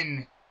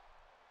German.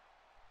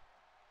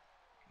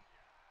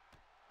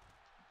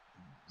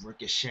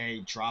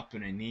 Ricochet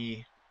dropping a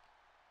knee.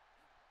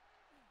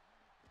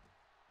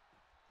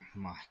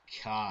 My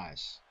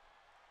gosh.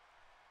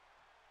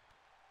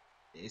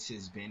 This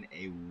has been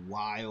a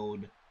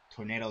wild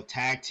tornado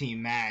tag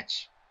team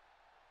match.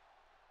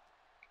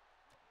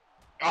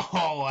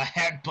 Oh, a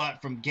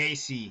headbutt from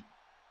Gacy.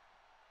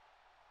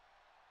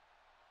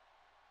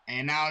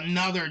 And now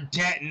another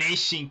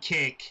detonation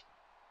kick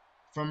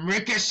from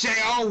Ricochet.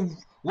 Oh,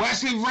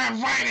 Wesley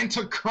ran right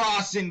into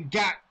Cross and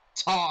got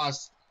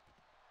tossed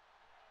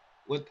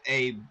with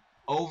a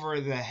over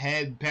the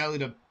head belly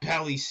to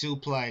belly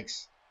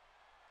suplex.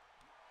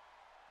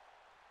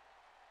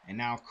 And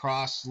now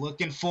Cross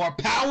looking for a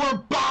power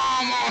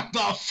bomb on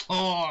the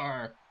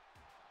floor.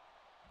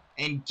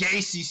 And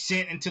Gacy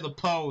sent into the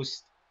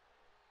post.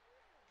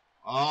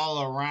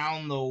 All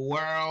around the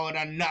world,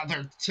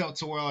 another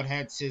tilt-a-whirl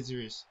head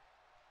scissors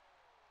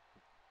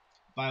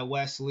by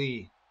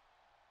Wesley.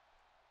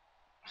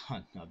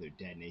 Another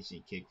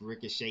detonation kick.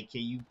 Ricochet,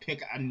 can you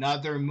pick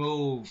another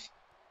move?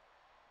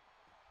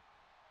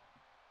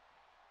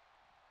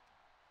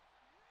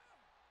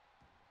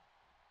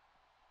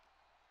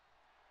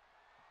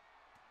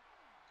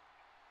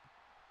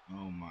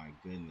 Oh my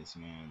goodness,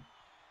 man.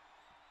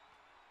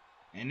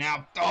 And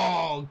now,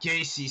 oh,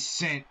 Gacy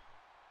sent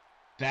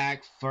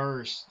back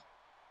first.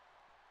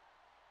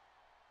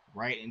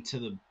 Right into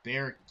the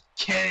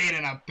barricade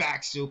and a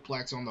back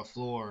suplex on the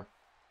floor.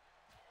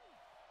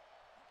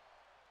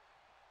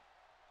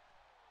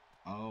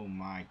 Oh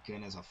my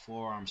goodness, a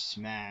forearm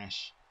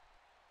smash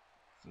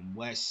from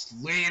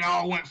Wesley. And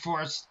all went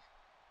for a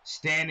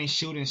standing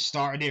shooting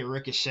star there,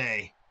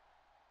 Ricochet.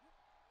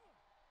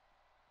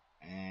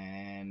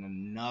 And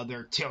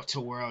another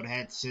tilt-a-whirl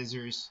head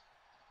scissors.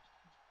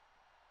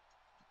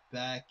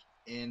 Back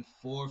and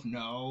forth.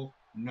 No,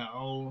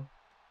 no.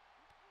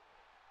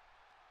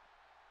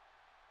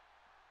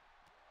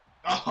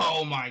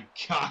 Oh my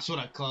gosh,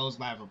 what a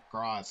clothesline from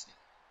Cross.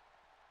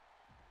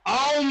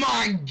 Oh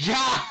my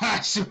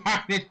gosh,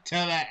 right into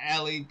the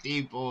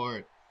LED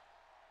board.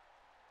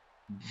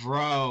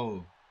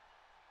 Bro,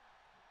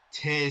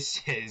 this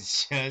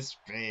has just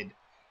been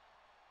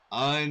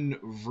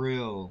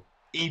unreal.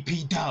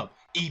 EP-dub,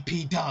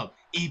 EP-dub,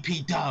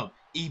 EP-dub,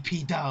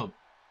 EP-dub.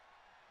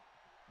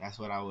 That's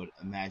what I would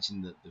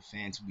imagine the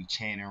fans would be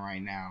chanting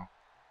right now.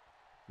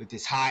 With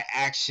this high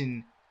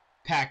action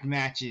packed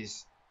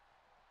matches.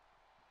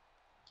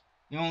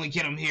 You only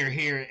get them here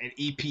at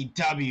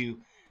EPW.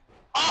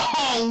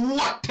 Oh,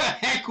 what the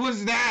heck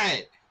was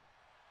that?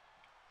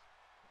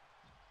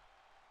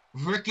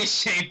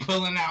 Ricochet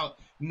pulling out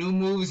new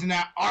moves in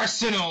that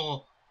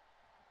arsenal.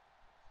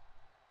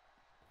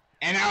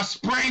 And now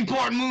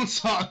springboard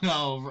moonsault.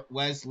 No,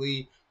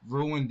 Wesley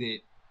ruined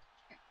it.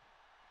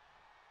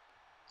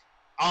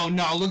 Oh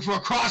no, look for a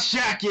cross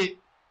jacket.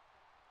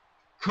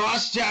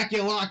 Cross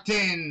jacket locked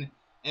in.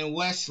 And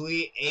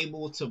Wesley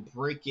able to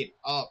break it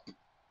up.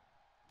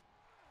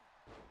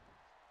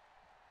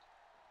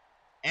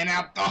 And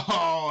out,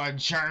 oh, a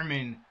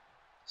German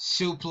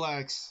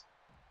suplex.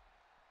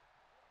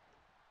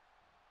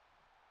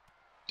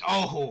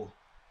 Oh,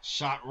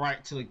 shot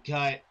right to the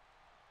gut.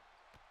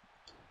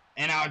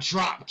 And our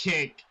drop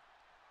kick.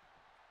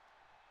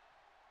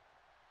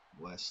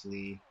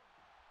 Wesley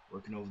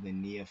working over the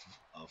knee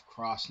of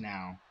Cross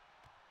now.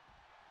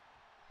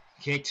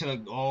 Kick to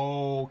the,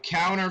 oh,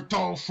 counter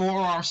throw,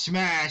 forearm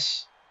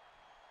smash.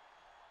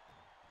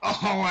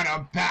 Oh, and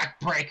a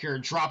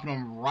backbreaker, dropping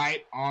him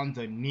right on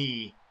the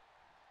knee.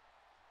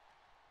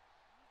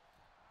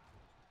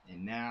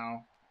 And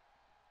now,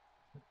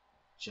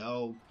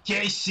 Joe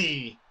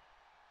Gacy.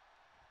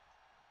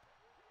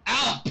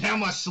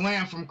 Alabama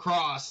slam from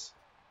Cross.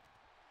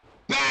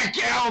 Back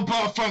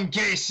elbow from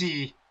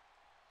Gacy.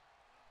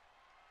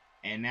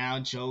 And now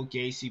Joe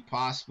Gacy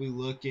possibly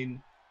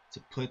looking to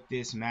put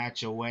this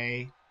match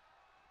away.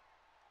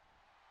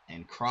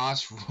 And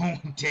Cross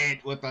ruined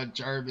it with a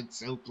German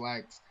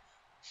suplex.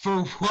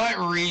 For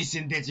what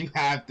reason did you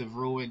have to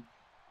ruin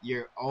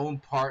your own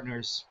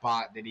partner's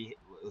spot that he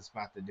was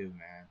about to do,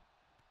 man.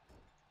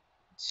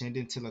 Send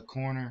into the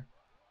corner.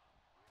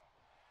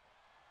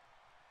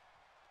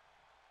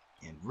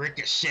 And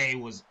Ricochet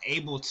was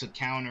able to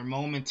counter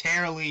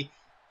momentarily.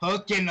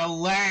 Hook in the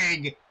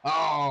leg.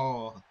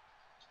 Oh.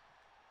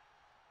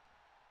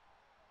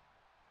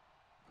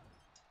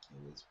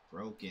 It was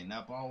broken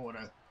up. Oh, what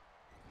a...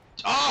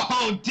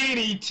 Oh,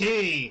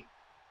 DDT.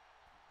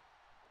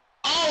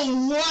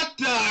 Oh, what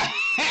the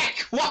heck?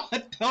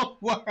 What the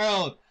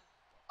world?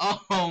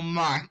 Oh,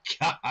 my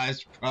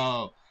gosh,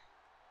 bro.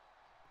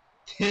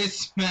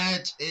 This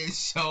match is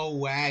so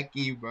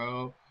wacky,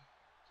 bro.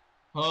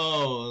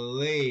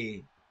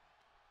 Holy.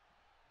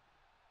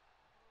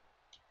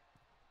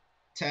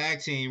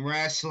 Tag team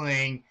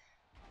wrestling.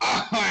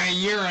 Oh,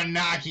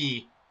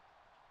 Uranagi.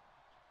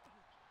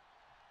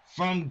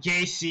 From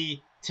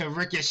Gacy to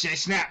Ricochet.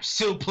 Snap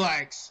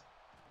suplex.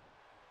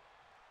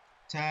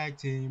 Tag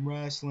team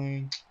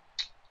wrestling.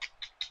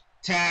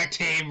 Tag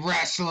team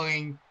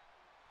wrestling.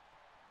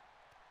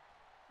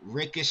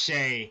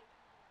 Ricochet.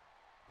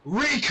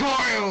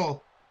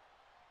 Recoil.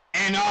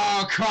 And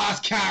all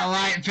cross count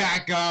right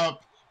back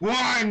up.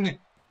 1,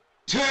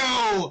 2.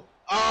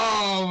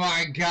 Oh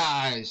my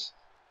gosh.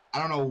 I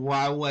don't know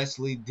why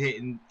Wesley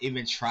didn't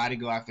even try to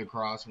go after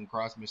Cross when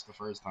Cross missed the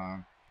first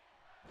time.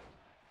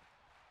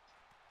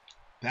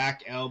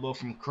 Back elbow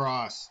from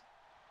Cross.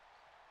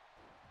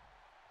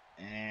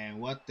 And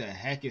what the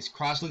heck is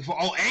Cross looking for?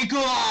 Oh,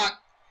 ankle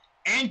lock!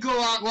 Ankle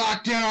lock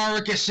locked in on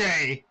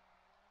Ricochet.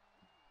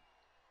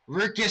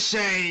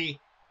 Ricochet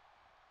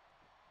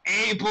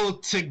able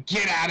to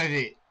get out of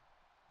it.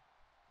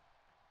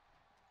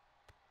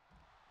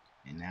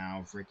 And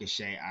now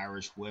Ricochet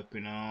Irish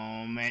whipping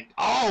him. And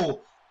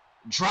oh!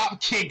 Drop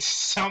kick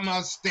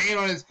somehow stayed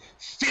on his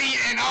feet.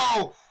 And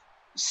oh!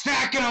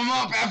 Stacking him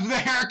up after the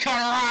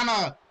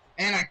Hurricanrana.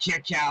 And a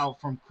kick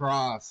out from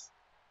Cross.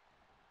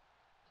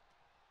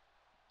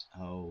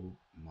 Oh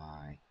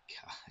my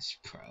gosh,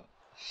 bro.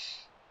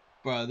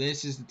 Bro,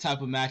 this is the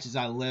type of matches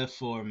I live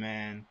for,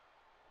 man.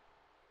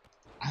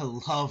 I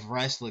love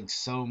wrestling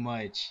so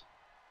much.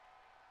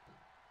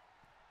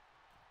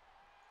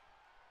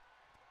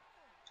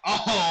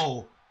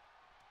 Oh!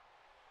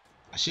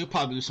 I should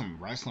probably do some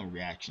wrestling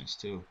reactions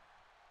too.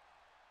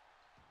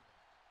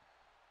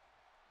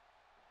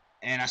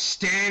 And a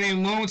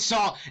standing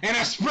moonsault and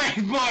a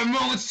springboard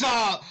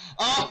moonsault.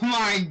 Oh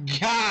my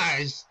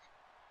gosh.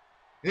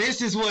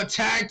 This is what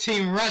tag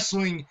team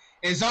wrestling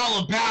is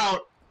all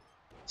about.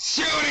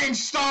 Shooting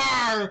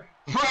star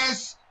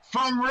press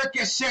from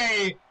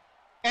Ricochet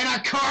and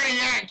a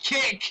cardiac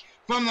kick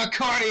from the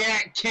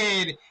Cardiac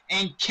Kid,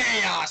 and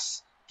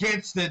Chaos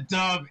gets the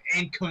dub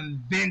in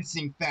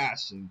convincing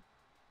fashion.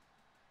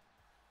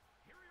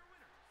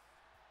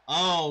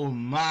 Oh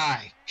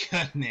my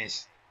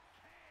goodness.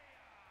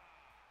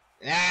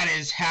 That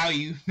is how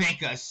you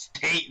make a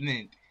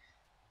statement.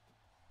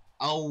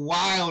 A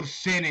wild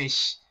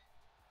finish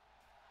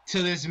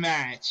to this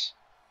match.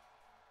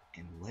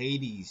 And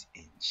ladies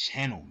and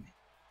gentlemen,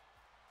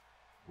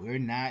 we're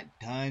not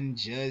done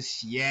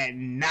just yet.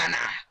 Nana!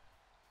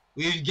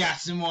 We've got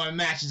some more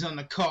matches on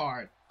the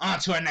card. On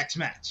to our next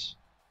match.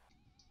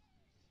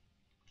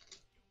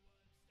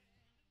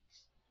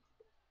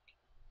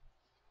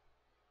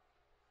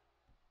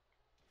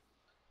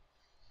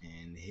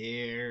 And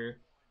here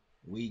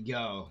we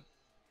go.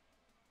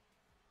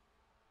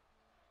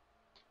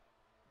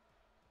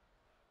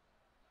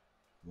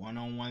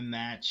 One-on-one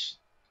match.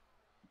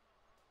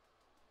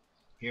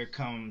 Here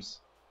comes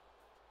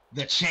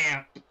the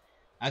champ,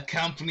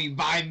 accompanied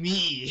by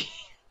me,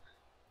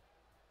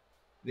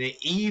 the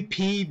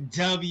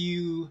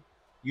EPW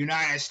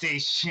United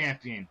States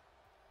Champion,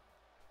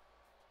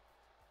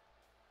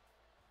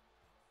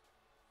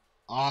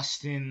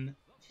 Austin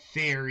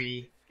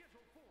Theory.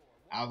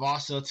 I've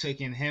also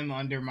taken him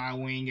under my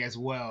wing as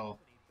well.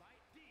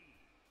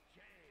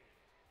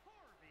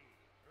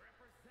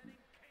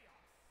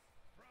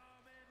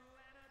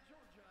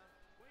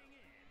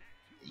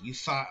 You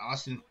thought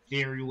Austin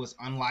Theory was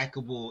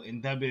unlikable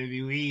in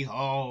WWE?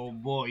 Oh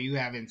boy, you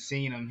haven't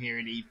seen him here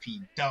at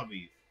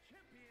EPW.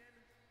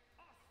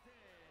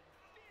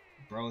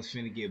 Bro's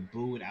finna get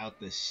booed out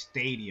the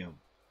stadium.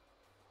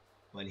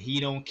 But he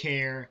don't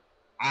care.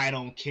 I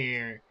don't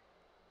care.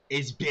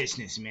 It's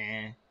business,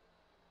 man.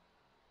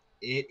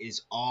 It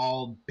is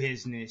all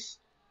business.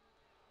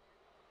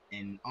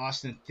 And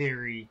Austin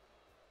Theory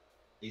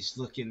is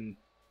looking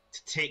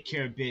to take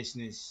care of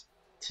business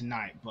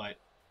tonight. But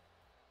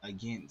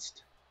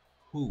against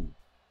who?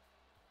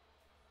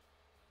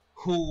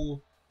 Who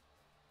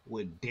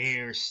would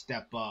dare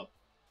step up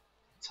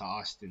to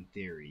Austin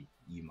Theory,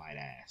 you might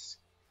ask?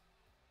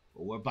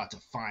 But we're about to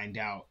find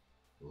out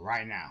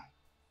right now.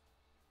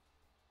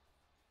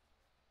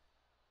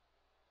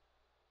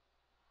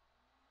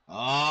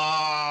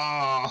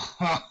 Oh,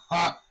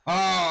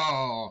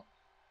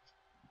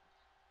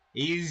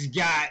 he's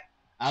got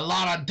a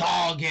lot of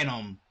dog in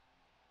him.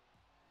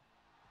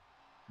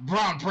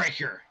 Braun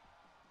Breaker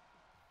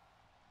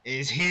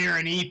is here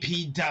in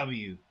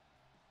EPW.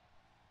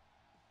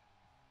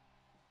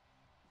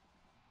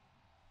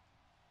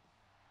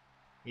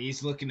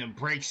 He's looking to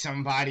break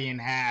somebody in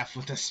half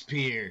with a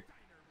spear.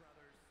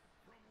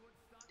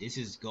 This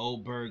is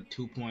Goldberg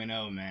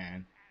 2.0,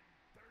 man.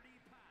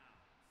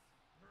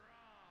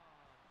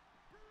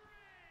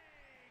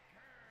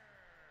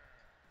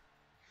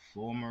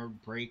 Former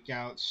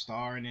breakout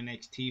star in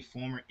NXT,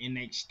 former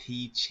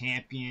NXT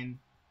champion.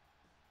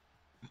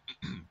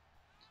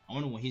 I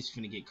wonder when he's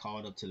finna get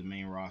called up to the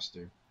main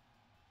roster.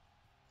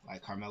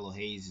 Like Carmelo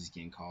Hayes is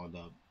getting called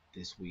up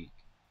this week.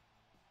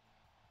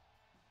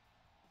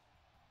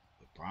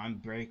 But Braun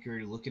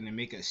Breaker looking to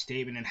make a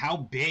statement. And how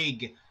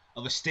big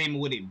of a statement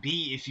would it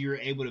be if you were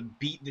able to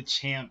beat the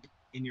champ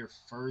in your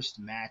first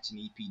match in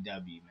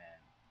EPW, man?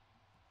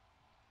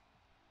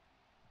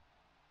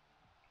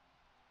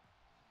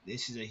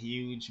 This is a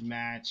huge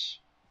match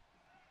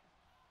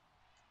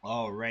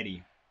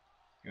already.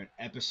 You're in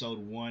episode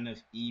 1 of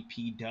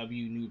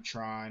EPW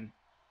Neutron.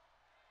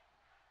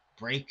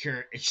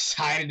 Breaker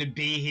excited to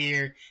be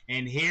here,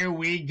 and here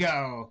we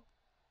go.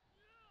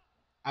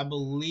 I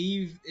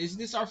believe, is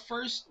this our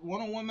first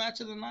one-on-one match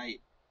of the night?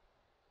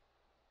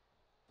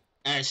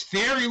 As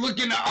Theory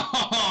looking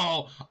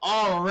to,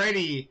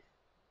 already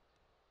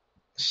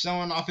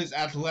showing off his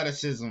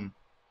athleticism.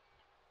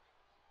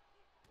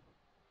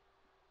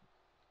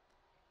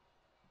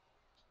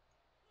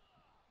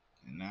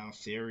 And now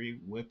Theory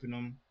whipping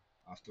him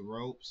off the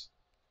ropes.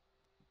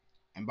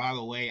 And by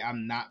the way,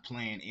 I'm not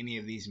playing any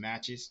of these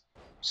matches.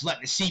 Just let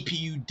the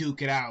CPU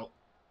duke it out.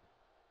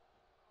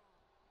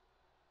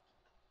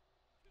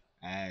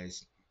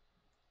 As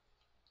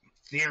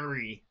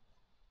Theory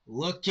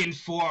looking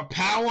for a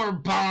power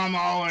bomb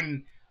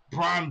on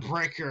Braun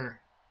Breaker.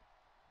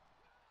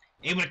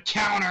 Able to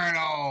counter it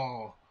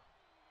all.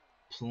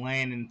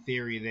 Plan in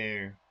Theory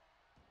there.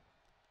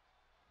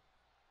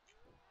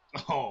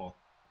 Oh,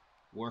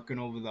 working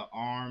over the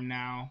arm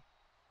now.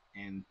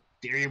 And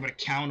Theory able to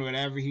counter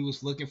whatever he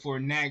was looking for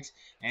next.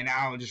 And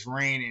now just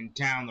raining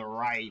down the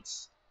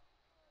rights.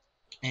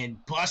 And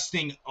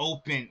busting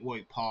open.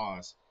 Wait,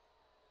 pause.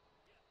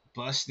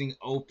 Busting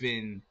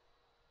open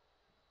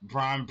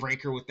Braun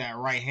Breaker with that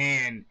right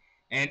hand.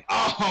 And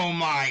oh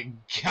my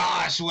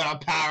gosh, what a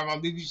power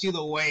bomb. Did you see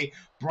the way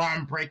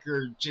Braun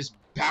Breaker just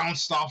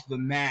bounced off the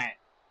mat?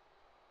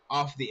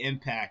 Off the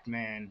impact,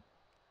 man.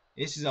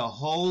 This is a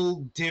whole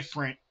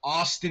different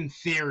Austin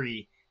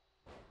Theory.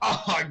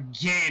 Oh,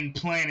 again,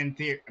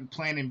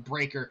 planning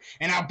Breaker.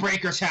 And now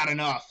Breaker's had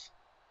enough.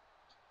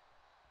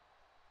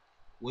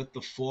 With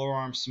the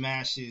forearm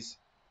smashes.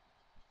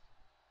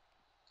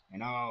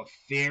 And oh,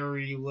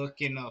 Theory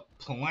looking to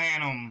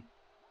plan him.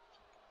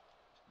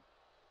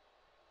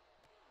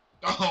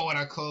 Oh, and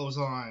I close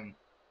on.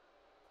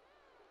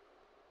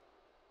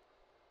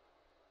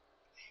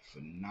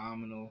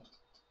 Phenomenal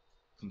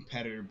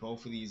competitor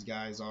both of these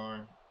guys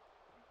are.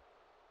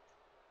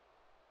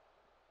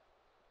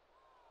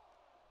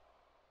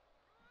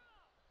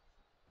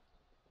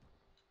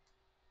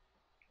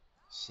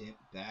 Sent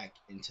back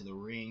into the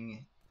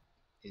ring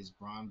is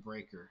Braun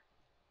Breaker.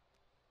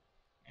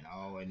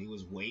 And he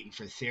was waiting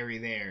for Theory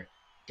there.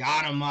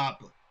 Got him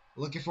up.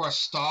 Looking for a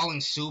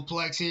stalling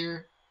suplex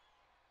here.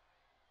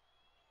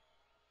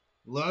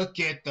 Look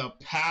at the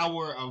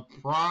power of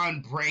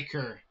Braun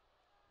Breaker.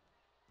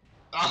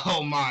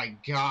 Oh my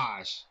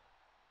gosh.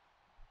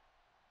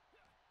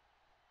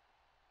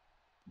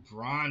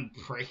 Braun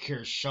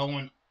Breaker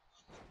showing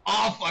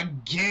off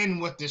again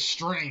with the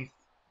strength.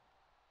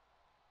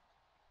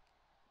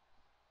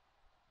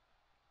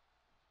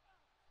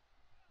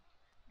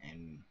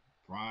 And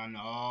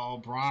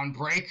Braun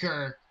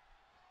Breaker.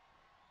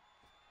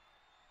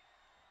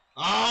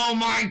 Oh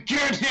my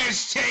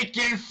goodness,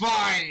 taking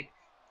flight.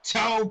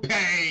 Tope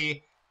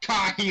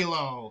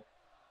Kahilo.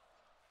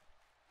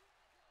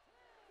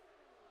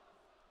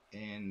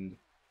 And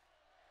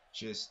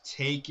just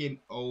taking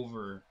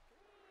over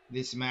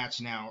this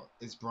match now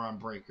is Braun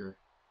Breaker.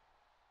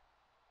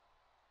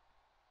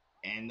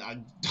 And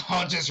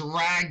I'll just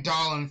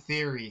ragdoll in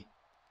Theory.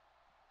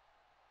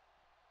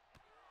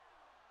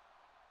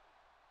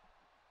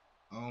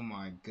 Oh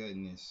my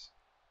goodness.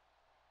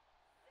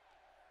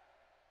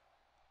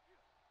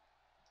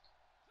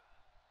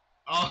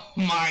 Oh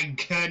my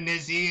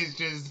goodness, he is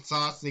just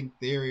tossing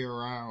Theory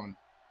around.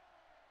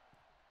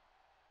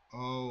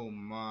 Oh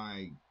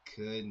my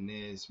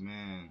goodness,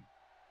 man.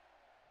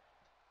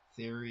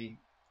 Theory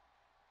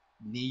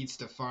needs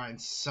to find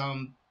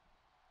some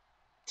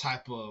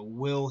type of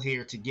will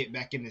here to get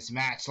back in this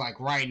match. Like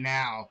right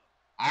now,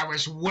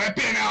 Irish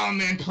whipping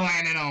him and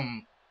planting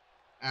him.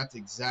 That's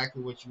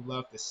exactly what you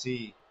love to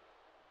see.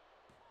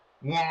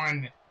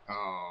 One.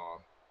 Oh.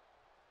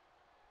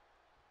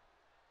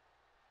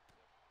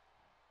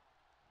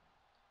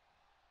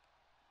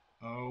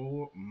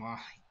 Oh my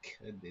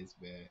goodness,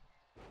 man.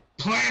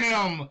 Planting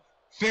him!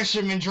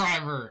 Fisherman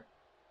driver.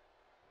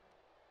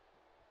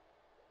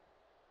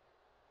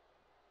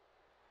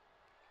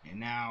 And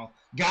now,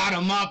 got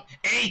him up.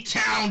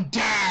 A-Town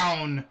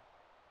down.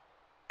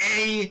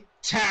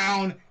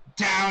 A-Town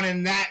down,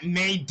 and that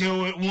may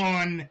do it.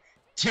 1,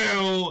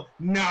 2,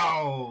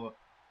 no.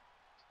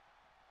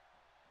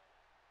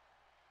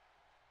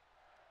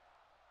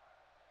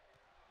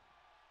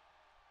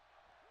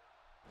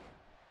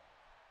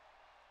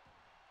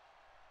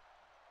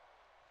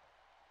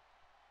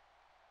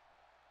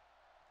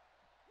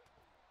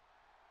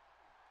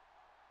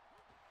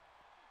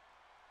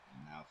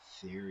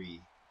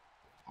 Theory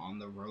on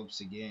the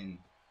ropes again.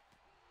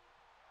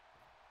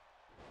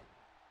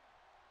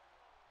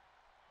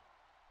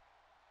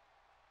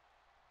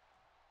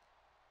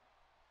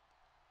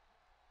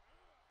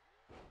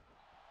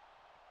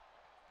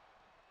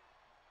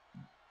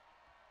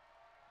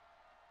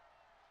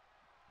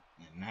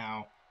 And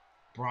now,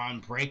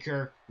 Braun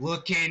Breaker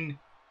looking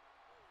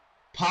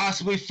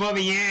possibly for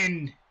the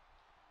end.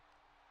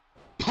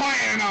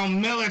 Planning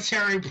on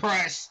military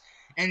press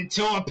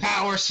into a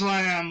power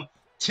slam.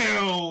 2.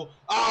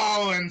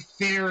 Oh, in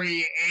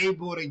Theory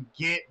able to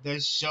get the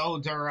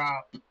shoulder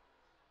up.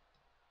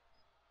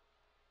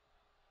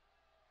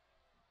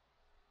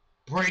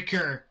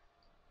 Breaker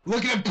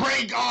looking to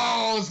break.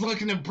 Oh, is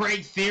looking to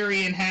break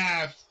Theory in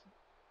half.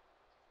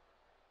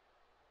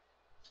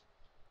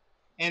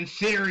 And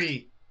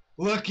Theory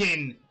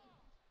looking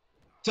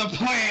to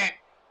plant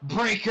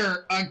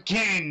Breaker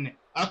again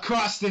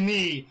across the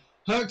knee.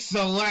 Hooks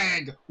the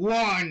leg.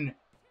 1,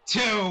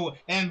 2,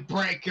 and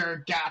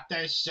Breaker got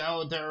the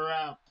shoulder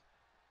up.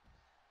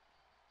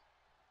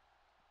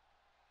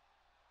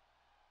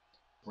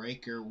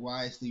 Breaker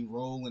wisely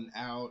rolling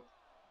out.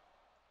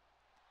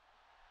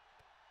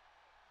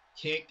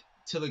 Kick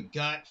to the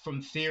gut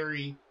from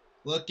Theory.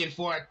 Looking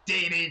for a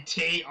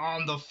DDT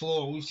on the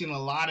floor. We've seen a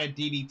lot of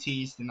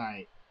DDTs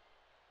tonight.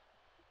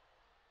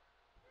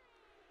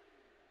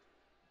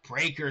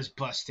 Breaker's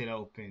busted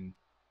open.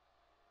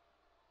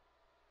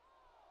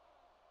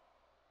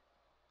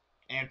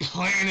 And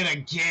planted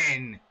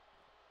again.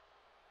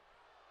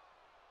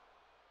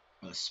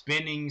 A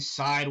spinning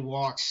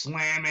sidewalk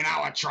slam and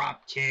out a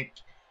drop kick.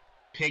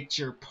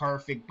 Picture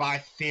perfect by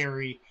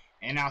Theory.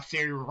 And now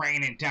Theory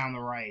raining down the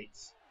right.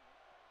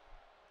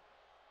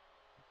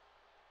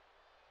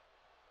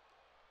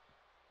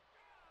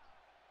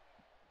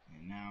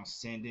 And now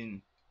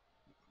sending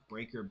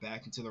Breaker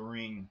back into the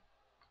ring.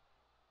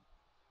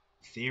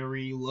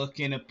 Theory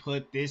looking to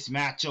put this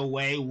match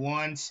away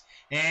once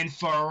and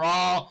for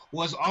all.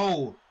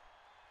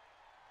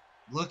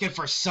 Looking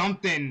for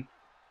something.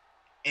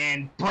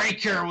 And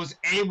Breaker was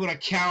able to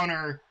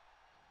counter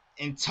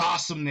and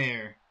toss him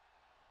there.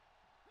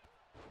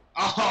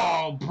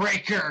 Oh,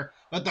 Breaker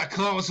with the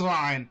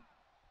clothesline.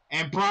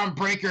 And Braun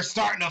Breaker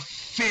starting to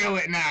feel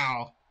it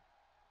now.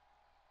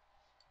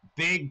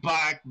 Big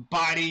back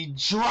body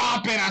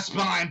dropping a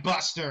spine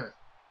buster.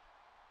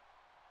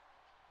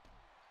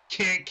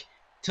 Kick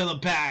to the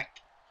back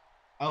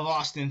of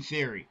Austin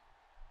Theory.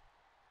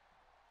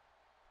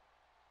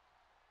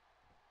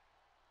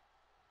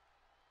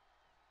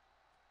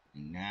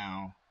 And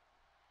now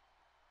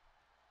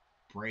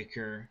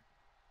Breaker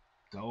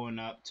going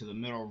up to the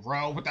middle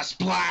row with a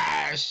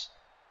splash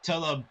to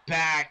the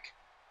back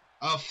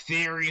of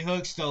Theory.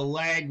 Hooks the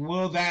leg.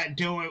 Will that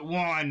do it?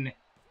 1,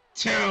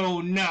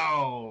 2,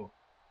 no.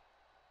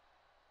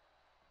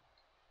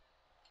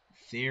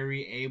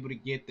 Theory able to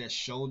get the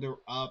shoulder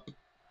up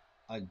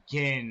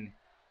again.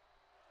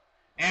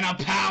 And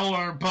a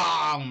power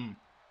bomb.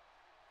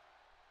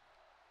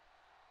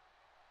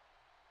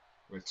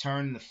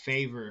 Return the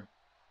favor.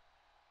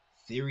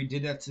 Theory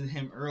did that to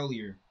him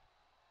earlier.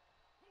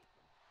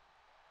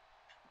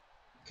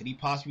 Could he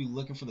possibly be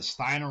looking for the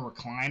Steiner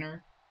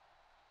recliner?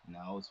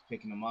 No, it's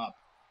picking him up.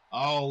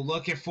 Oh,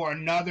 looking for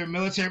another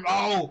military.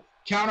 Oh,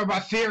 counter by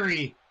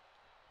Theory.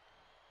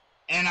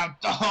 And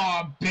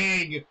a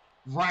big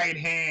right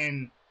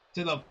hand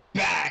to the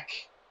back.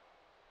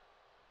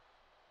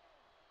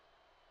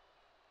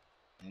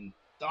 And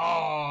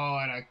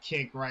a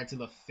kick right to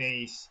the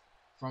face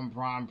from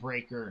Braun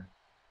Breaker.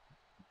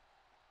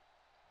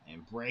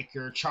 And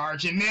Breaker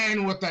charging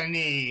in with a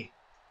knee.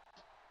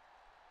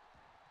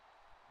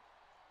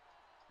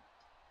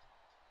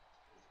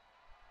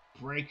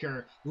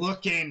 Breaker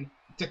looking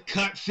to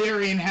cut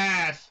Theory in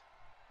half.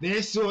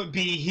 This would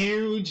be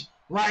huge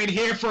right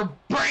here for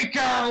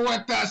Breaker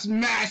with this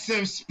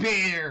massive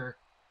spear.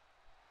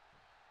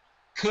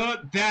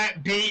 Could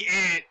that be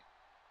it?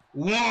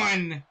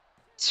 1,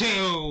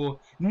 2,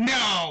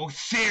 no.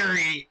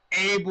 Theory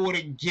able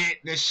to get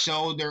the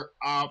shoulder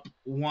up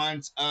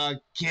once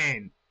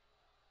again.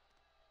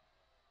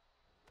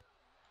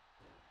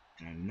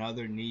 And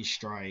another knee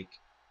strike.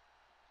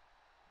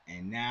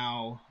 And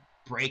now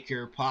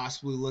Breaker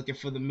possibly looking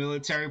for the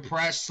military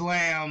press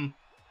slam.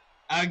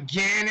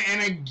 Again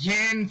and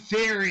again,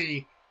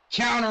 Theory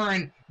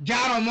countering,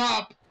 got him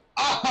up.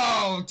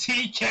 Oh,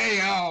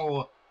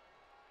 TKO.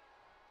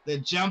 The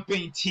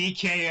jumping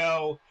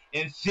TKO,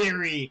 and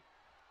Theory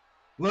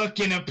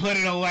looking to put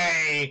it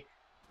away.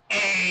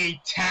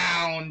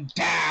 A-Town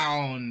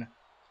down.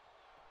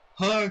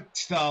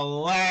 Hooked the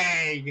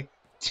leg.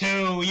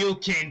 2, you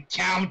can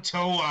count to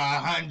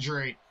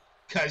 100.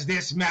 Because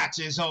this match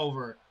is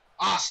over.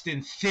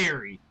 Austin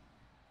Theory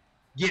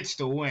gets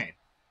the win.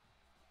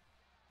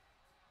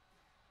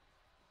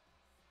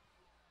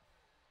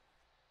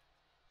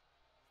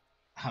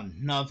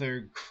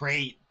 Another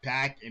great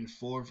back and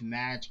forth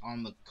match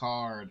on the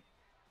card.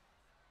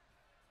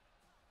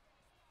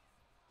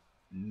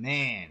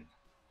 Man,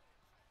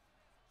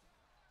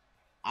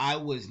 I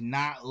was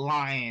not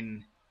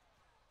lying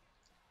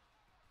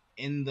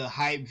in the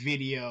hype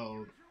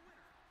video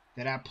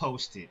that I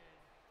posted.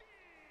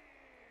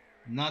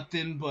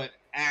 Nothing but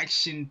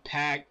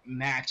action-packed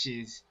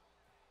matches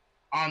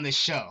on the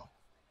show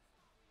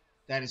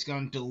that is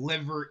going to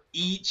deliver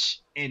each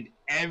and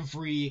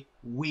every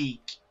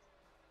week.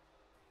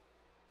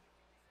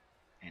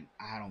 And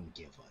I don't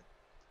give a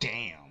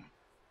damn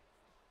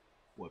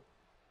what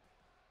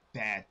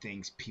bad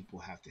things people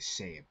have to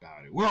say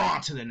about it. We're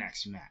on to the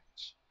next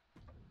match.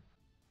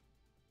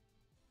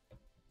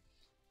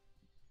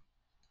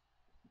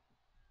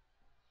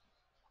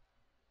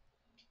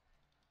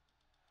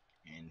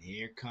 And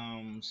here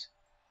comes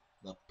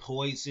the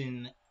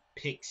Poison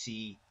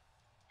Pixie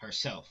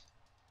herself,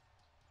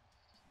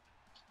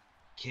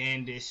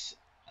 Candice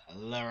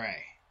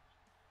LeRae.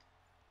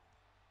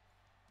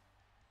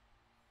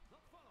 The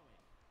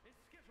following is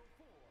scheduled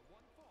for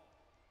one fall.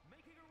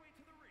 Making her way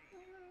to the ring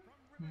from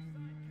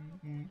Riverside,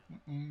 California,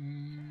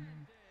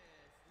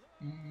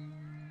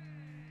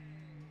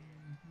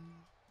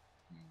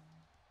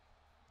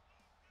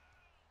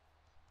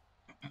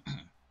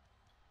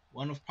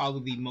 One of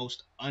probably the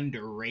most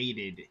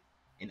underrated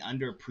and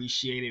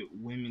underappreciated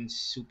women's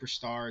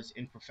superstars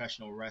in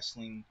professional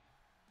wrestling.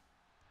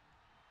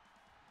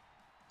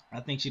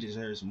 I think she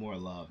deserves more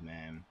love,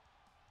 man.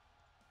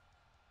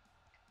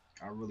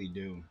 I really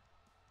do.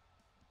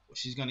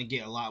 She's going to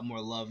get a lot more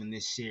love in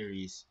this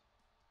series.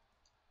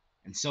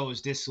 And so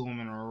is this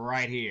woman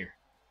right here,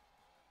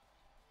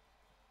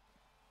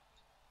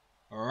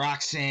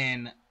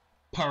 Roxanne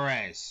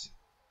Perez.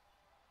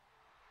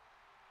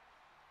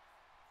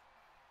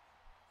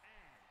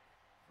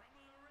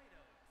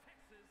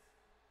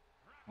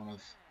 One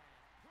of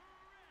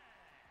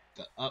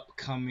the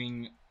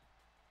upcoming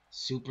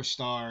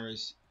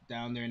superstars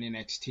down there in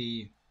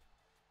NXT.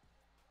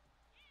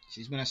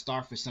 She's been a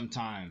star for some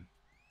time.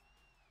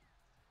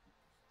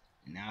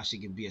 And now she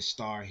can be a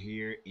star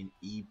here in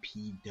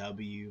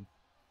EPW.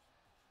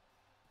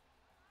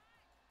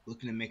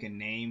 Looking to make a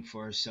name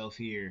for herself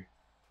here.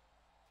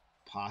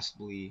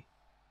 Possibly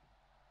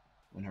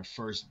win her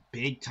first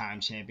big time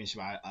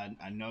championship.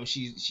 I know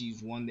she's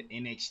won the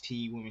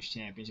NXT Women's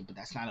Championship, but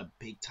that's not a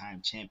big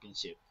time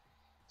championship.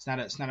 It's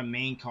not a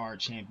main card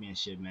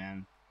championship,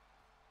 man.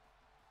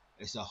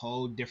 It's a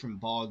whole different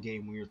ball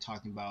game when you're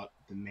talking about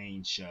the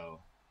main show.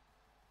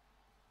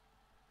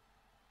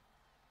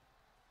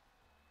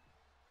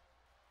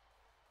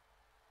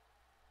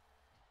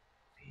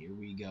 Here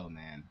we go,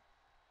 man.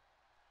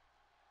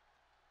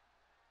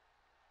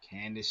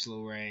 Candice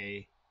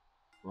LeRae,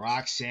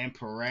 Roxanne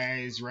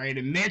Perez, ready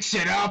to mix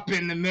it up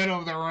in the middle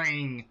of the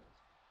ring.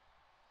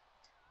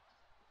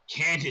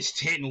 Candice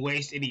didn't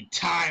waste any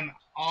time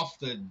off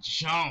the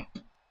jump,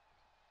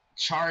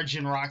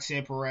 charging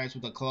Roxanne Perez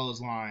with a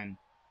clothesline.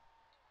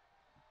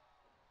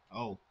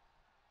 Oh,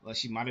 well,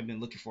 she might have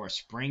been looking for a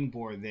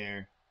springboard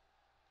there.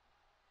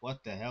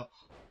 What the hell?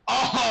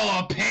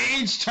 Oh, a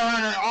page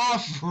turner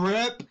off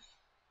rip.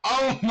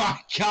 Oh my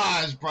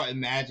gosh, bro.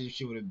 Imagine if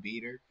she would have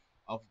beat her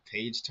off a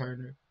page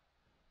turner.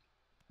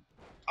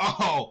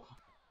 Oh,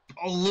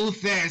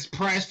 Luthez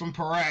press from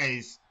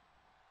Perez.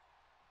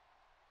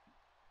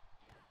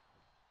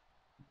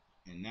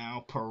 And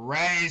now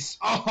Perez,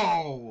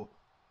 oh,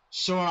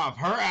 showing off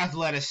her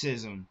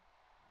athleticism.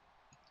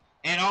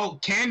 And oh,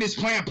 Candice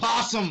playing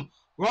possum,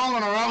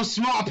 rolling her own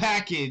small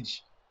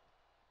package.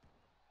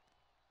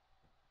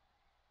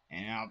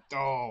 And now,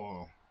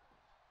 oh,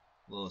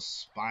 little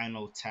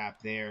spinal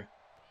tap there.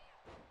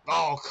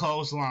 Oh,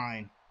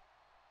 clothesline.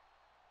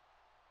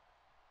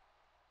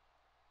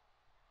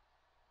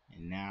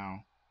 And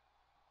now,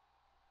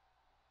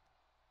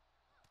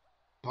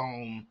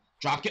 boom,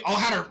 drop kick. Oh,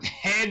 had her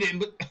head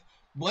in.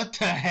 What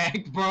the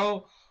heck,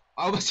 bro?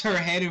 Oh, was her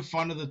head in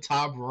front of the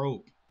top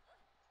rope.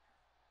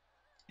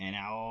 And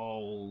now,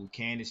 oh,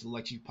 Candice looked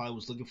like she probably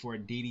was looking for a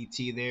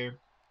DDT there.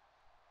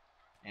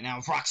 And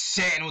now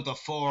Roxanne with a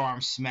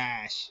forearm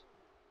smash.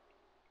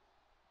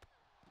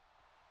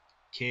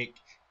 Kick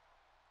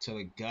to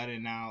the gut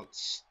and out,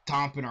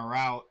 stomping her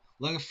out.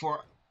 Looking for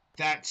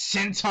that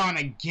senton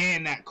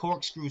again, that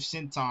corkscrew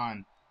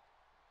senton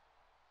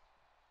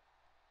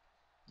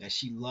that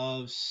she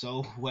loves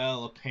so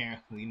well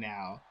apparently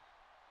now.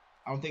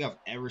 I don't think I've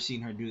ever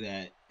seen her do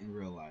that in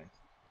real life.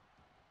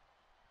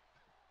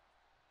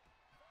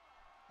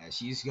 As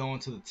she's going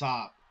to the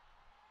top.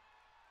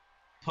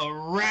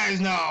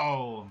 Perez,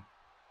 no!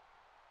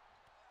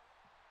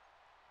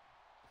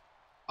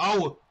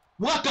 Oh,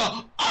 what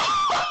the?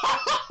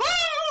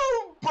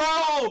 Oh,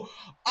 bro!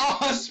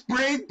 Oh,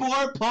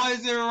 springboard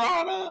poison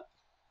rana!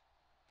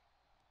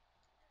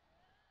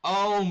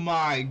 Oh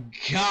my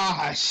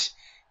gosh!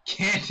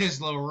 Candice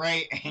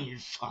LeRae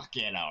ain't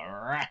fucking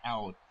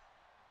around.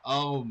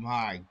 Oh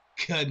my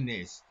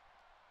goodness.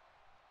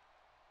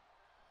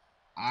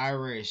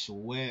 Irish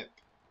whip.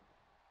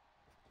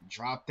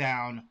 Drop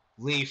down.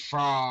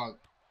 Leapfrog.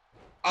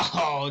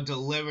 Oh,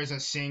 delivers a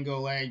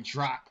single leg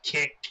drop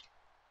kick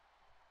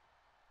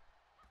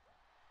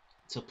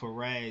to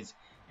Perez.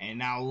 And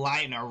now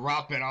lighting her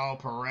up and all.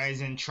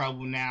 Perez in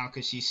trouble now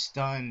because she's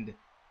stunned.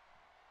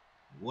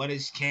 What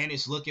is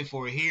Candice looking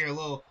for here? A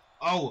little.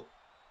 Oh!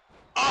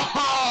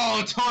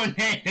 Oh!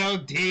 Tornado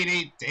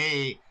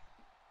DDT!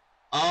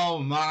 Oh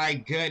my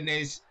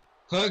goodness.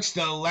 Hooks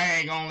the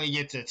leg, only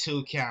gets a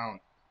 2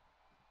 count.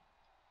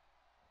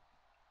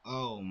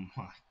 Oh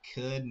my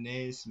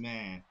goodness,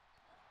 man.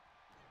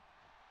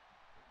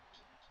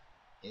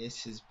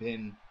 This has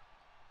been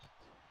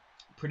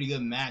a pretty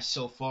good match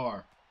so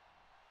far.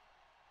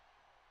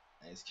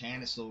 As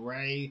Candice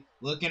LeRae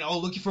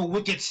looking for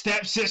Wicked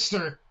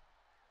Stepsister.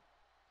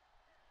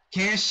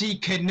 Can she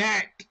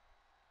connect?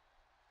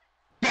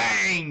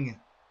 Bang!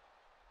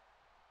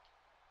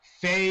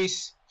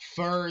 Face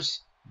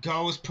first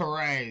goes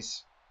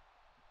Perez.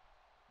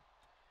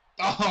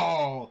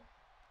 Oh!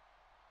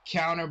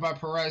 Counter by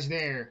Perez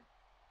there.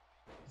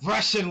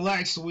 Russian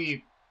leg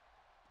sweep.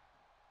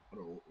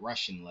 What a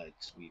Russian leg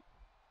sweep.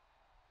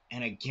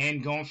 And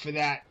again going for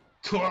that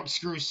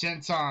corkscrew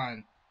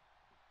senton.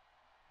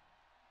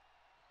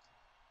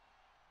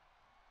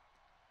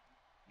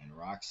 And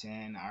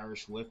Roxanne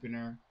Irish whipping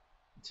her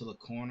into the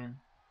corner.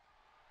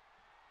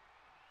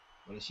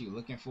 What is she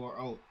looking for?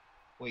 Oh,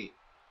 wait.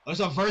 Oh, it's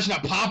a version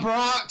of Pop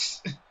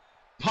Rocks?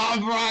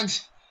 Pop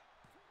Rocks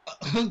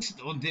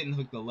didn't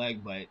hook the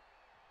leg, but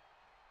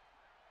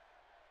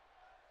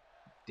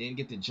didn't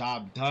get the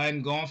job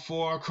done. Going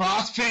for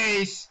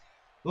crossface.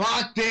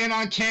 Locked in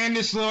on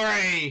Candice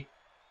LeRae.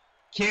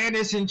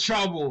 Candice in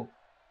trouble.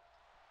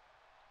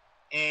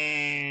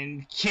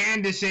 And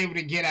Candice able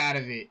to get out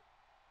of it.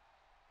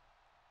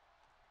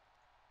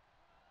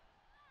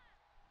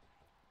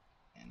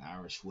 An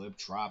Irish whip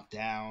drop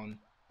down.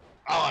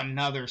 Oh,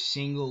 another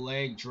single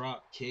leg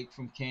drop kick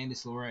from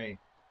Candice LeRae.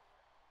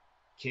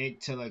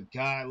 Kick to the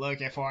gut,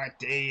 looking for a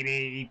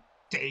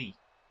DDT.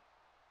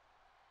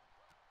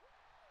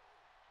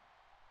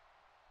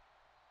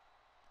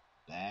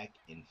 Back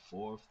and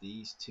forth,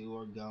 these two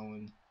are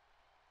going.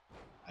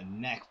 A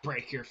neck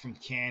breaker from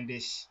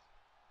Candice.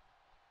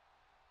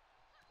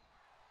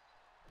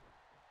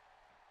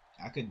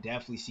 I could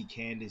definitely see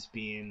Candice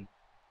being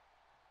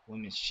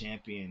women's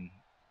champion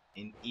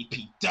in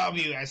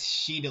EPW as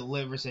she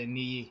delivers a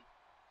knee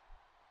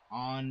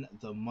on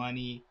the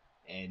money.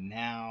 And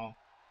now,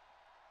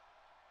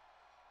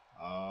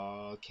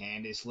 oh,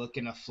 Candice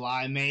looking to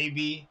fly,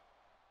 maybe.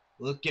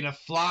 Looking to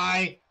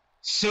fly.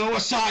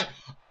 Suicide.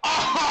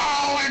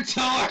 Oh, into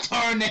a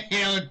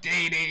tornado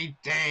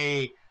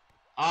DDT.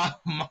 Oh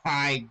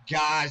my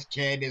gosh,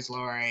 Candice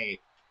LeRae.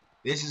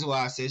 This is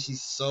why I said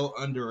she's so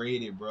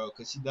underrated, bro,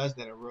 because she does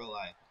that in real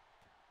life.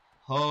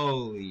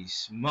 Holy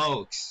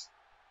smokes.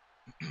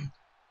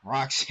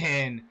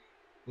 Roxanne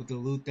with the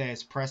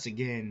Luthez press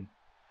again.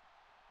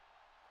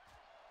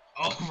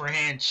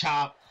 Overhand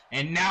chop.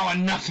 And now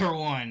another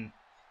one.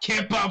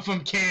 Kip up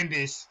from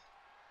Candice.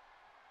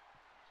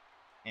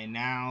 And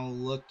now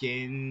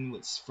looking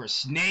for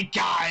snake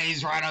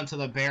eyes right onto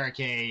the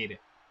barricade.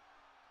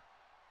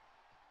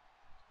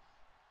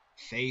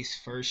 Face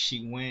first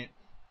she went.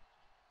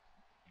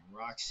 And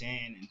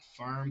Roxanne in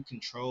firm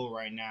control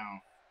right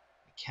now.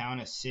 A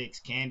count of 6.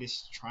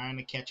 Candice trying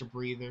to catch a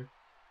breather.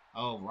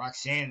 Oh,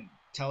 Roxanne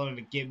telling her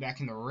to get back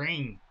in the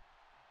ring.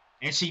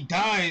 And she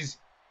does.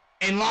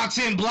 And locks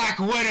in Black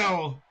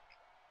Widow.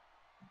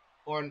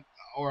 Or an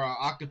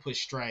octopus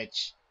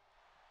stretch.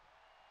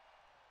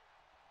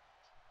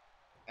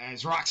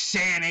 As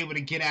Roxanne able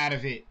to get out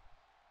of it.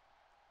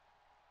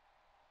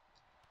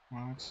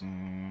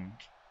 Roxanne.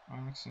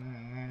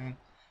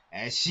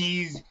 As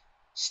she's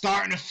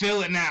starting to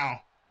feel it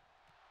now.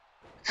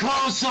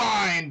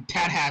 Clothesline!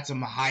 That had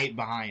some hype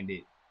behind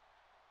it.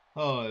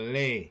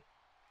 Holy.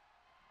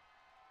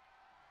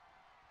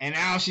 And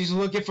now she's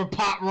looking for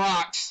Pop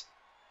Rocks.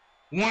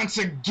 Once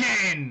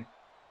again.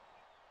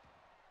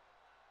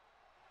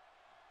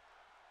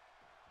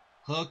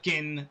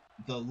 Hooking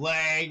the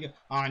leg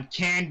on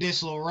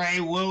Candice LeRae.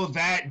 Will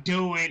that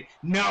do it?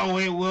 No,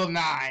 it will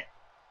not.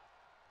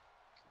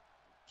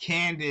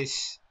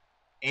 Candice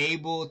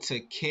able to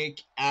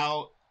kick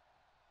out.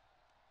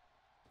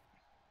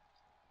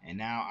 And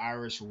now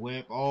Irish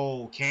whip.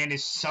 Oh,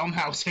 Candice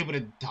somehow was able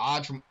to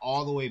dodge from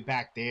all the way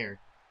back there.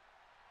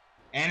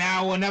 And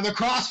now another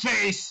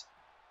crossface.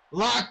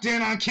 Locked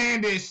in on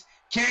Candice.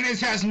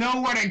 Candice has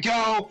nowhere to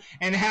go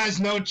and has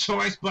no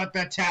choice but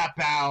to tap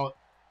out.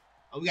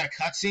 Oh, we got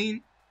a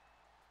cutscene?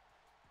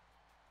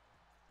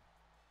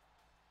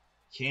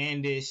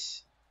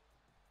 Candice.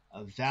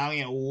 A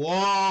valiant.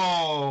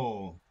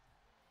 Whoa.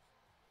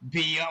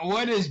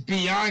 What does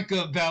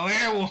Bianca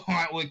Belair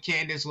want with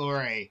Candice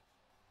LeRae?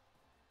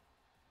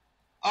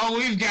 Oh,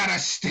 we've got a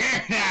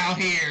stare down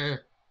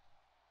here.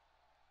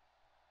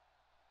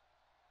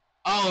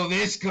 Oh,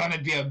 this is going to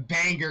be a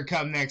banger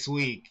come next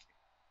week.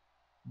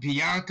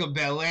 Bianca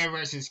Belair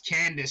versus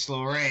Candice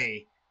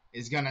LeRae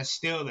is going to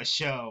steal the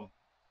show.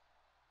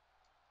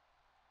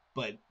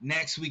 But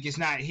next week is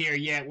not here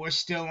yet. We're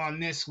still on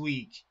this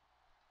week.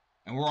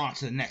 And we're on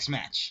to the next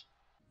match.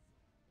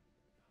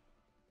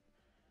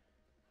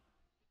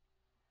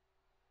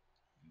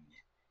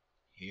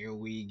 Here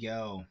we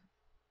go.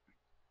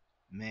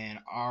 Man,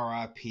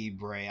 R.I.P.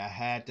 Bray. I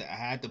had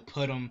to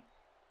put him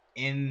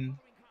in Following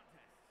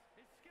contest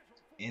is scheduled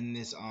for in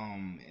this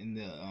in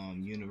the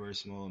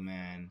universe mode,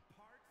 man.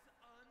 parts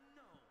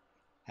unknown.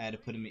 Had to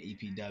put him in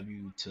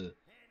EPW to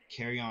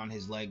carry on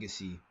his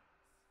legacy.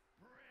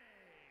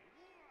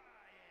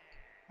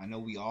 I know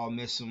we all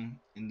miss him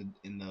in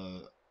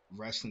the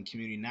wrestling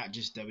community, not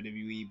just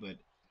WWE, but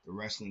the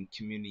wrestling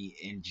community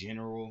in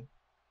general.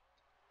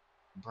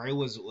 Bray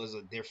was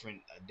a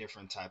different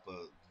type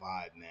of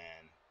vibe,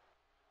 man.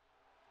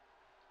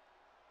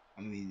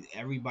 I mean,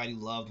 everybody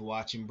loved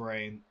watching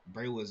Bray.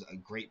 Bray was a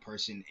great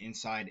person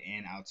inside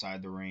and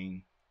outside the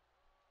ring.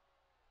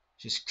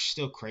 Just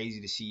still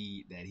crazy to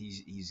see that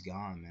he's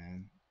gone,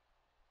 man.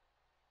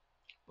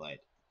 But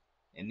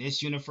in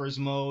this universe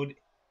mode,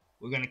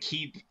 we're gonna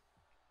keep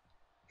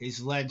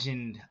his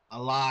legend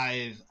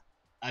alive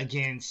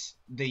against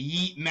the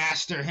Yeet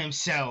Master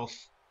himself,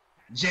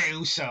 Jey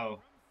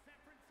Uso. From San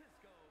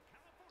Francisco,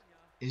 California,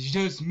 It's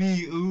just me,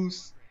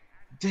 Uso.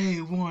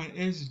 Day one,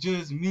 it's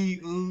just me,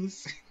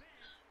 Uso.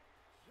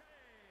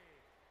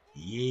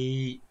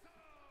 Yeet.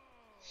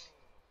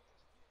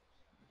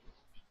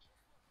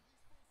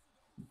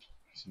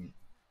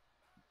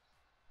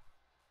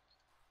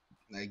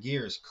 That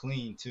gear is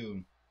clean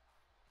too.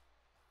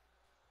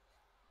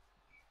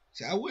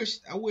 See, I wish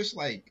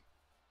like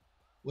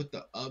with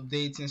the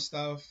updates and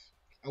stuff,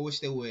 I wish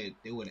they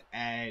would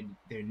add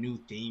their new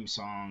theme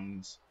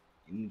songs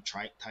and new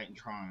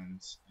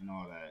Titantrons and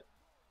all that.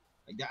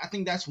 Like I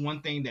think that's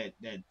one thing that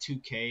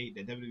 2K,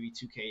 that WWE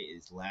 2K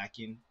is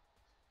lacking,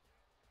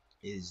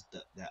 is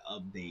that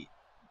update.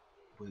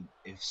 With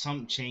if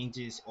something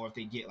changes or if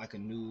they get like a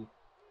new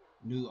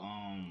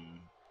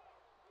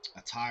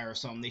attire or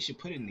something, they should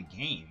put it in the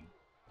game.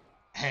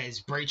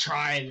 As Bray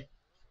tried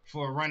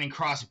for a running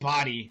cross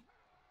body,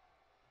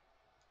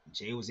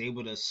 Jay was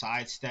able to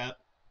sidestep,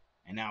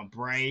 and now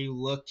Bray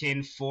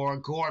looking for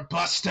Gore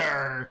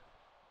Buster,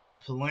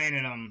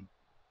 planted him.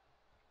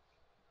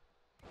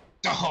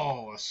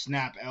 Oh, a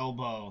snap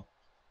elbow.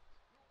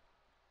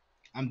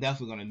 I'm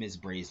definitely gonna miss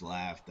Bray's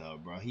laugh though,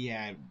 bro. He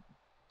had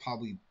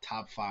probably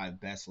top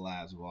 5 best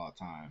laughs of all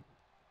time.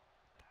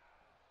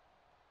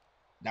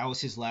 That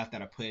was his laugh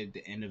that I put at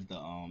the end of the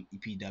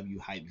EPW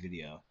hype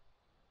video.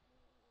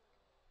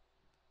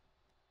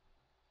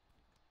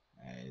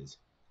 As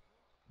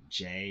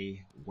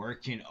Jay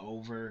working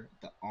over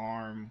the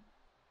arm.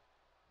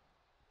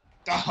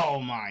 Oh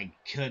my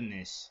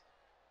goodness.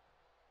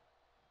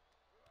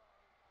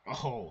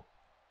 Oh.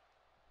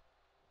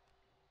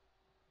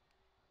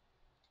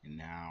 And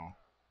now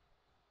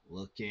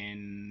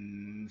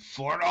looking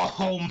for it.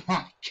 Oh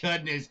my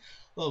goodness.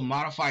 Little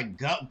modified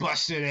gut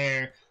buster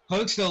there.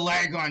 Hooks the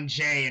leg on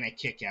Jay and a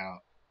kick out.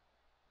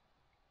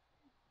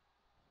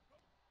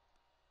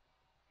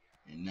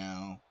 And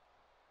now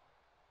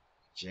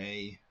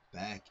Jay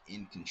back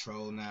in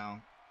control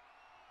now.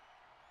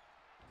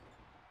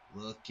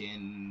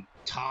 Looking,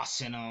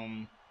 tossing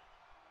him.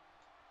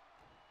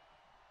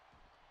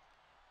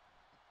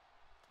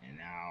 And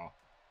now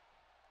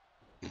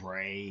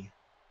Bray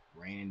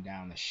raining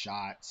down the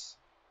shots.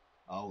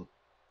 Oh,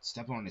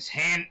 stepping on his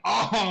hand.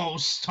 Oh,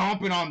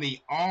 stomping on the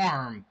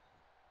arm.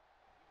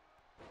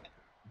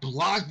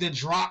 Blocked the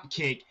drop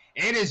kick.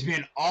 It has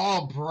been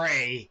all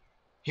Bray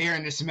here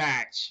in this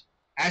match.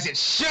 As it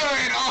should.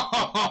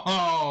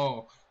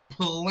 Oh,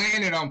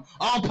 planted him.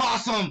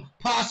 Oh,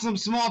 possum,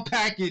 small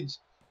package.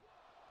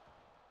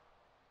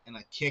 And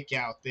a kick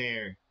out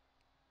there.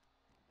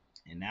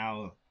 And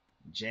now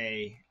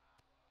Jay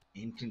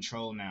in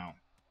control now.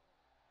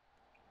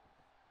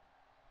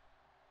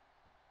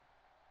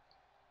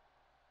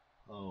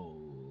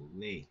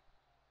 Holy.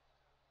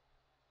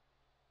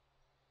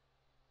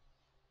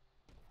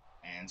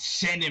 And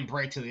sending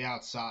Bray to the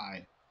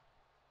outside.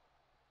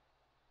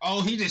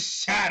 Oh, he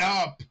just sat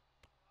up.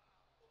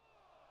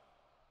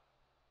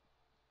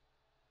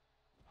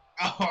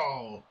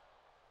 Oh.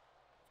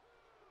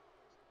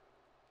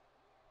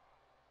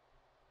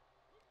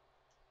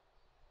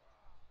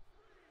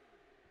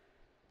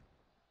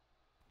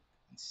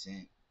 And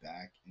sent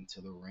back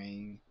into the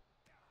ring.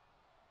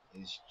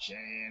 Is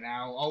Jay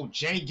now? Oh,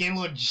 Jay getting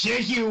a little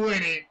jiggy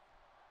with it.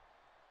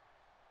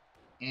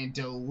 And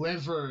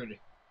delivered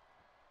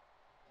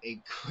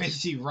a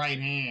crazy right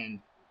hand.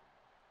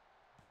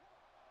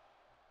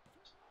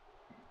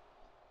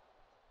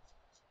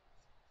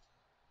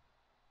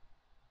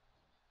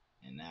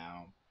 And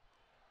now,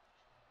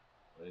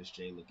 what is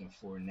Jay looking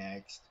for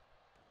next?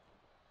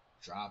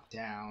 Drop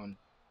down.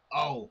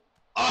 Oh!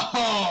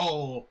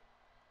 Oh!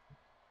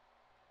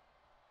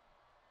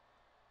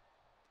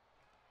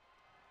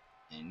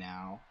 And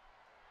now,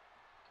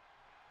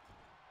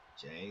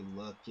 Jay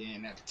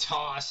looking at the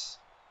toss.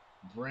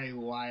 Bray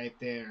Wyatt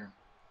there.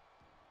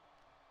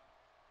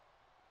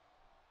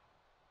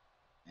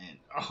 And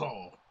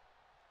oh,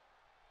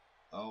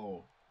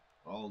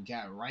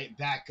 got right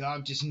back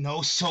up. Just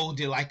no-sold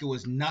it like it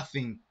was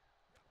nothing.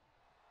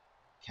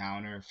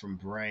 Counter from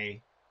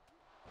Bray.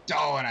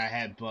 Oh, and a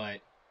headbutt.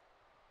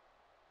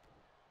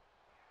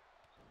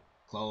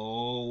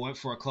 Went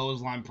for a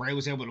clothesline. Bray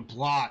was able to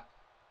block.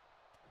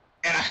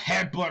 And a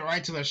headbutt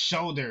right to the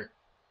shoulder.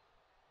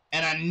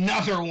 And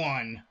another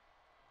one.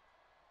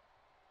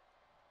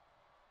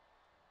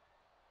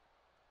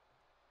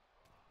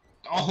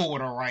 Oh,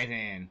 with a right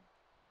hand.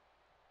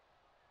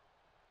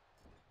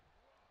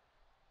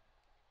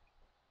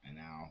 And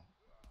now,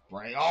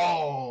 right.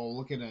 Oh,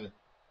 looking to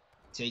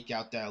take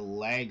out that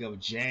leg of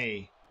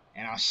Jay.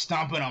 And I'm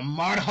stomping a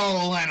mud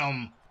hole in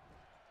him.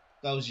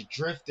 Those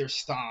drifter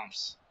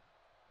stomps.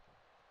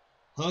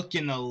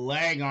 Hooking the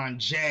leg on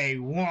Jay.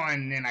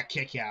 One and a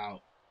kick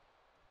out.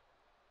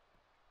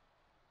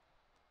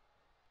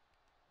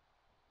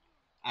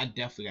 I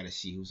definitely got to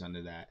see who's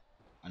under that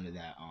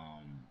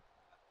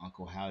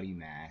Uncle Howdy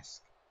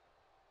mask.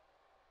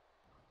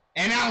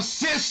 And now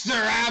Sister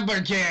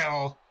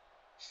Abigail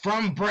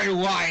from Bray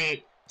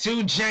Wyatt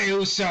to Jey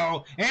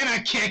Uso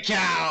and a kick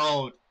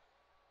out.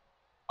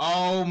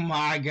 Oh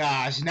my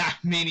gosh, not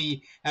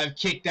many have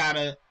kicked out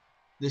of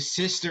the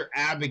Sister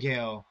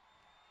Abigail.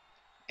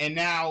 And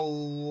now,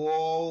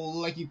 whoa,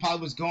 like he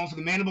probably was going for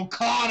the mandible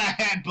claw and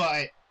a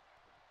headbutt.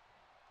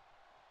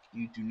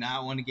 You do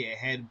not want to get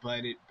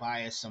headbutted by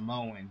a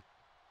Samoan.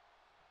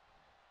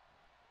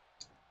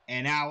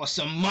 And now a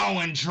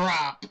Samoan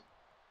drop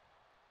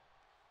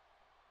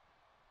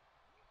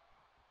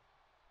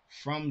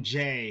from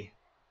Jay.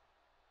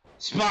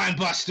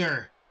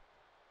 Spinebuster.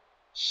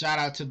 Shout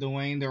out to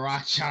Dwayne The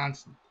Rock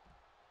Johnson.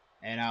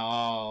 And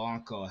now,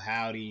 Uncle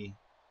Howdy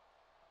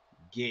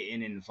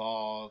getting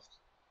involved.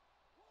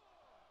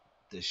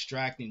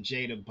 Distracting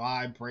Jay to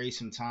buy Bray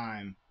some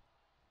time.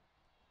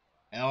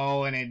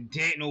 Oh, and it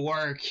didn't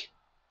work.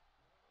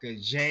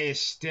 Because Jay is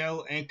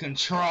still in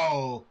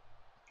control.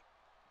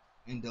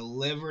 And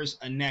delivers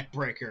a neck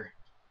breaker.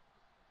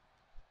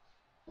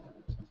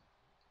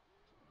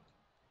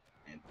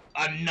 And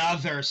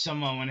another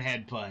Samoan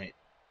headbutt.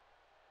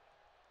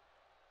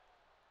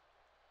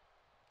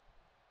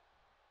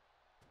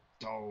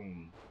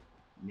 Boom.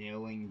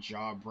 Kneeling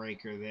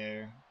jawbreaker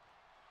there.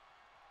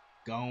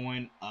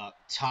 Going up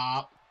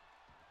top.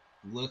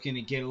 Looking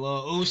to get a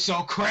little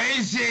Uso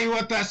crazy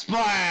with the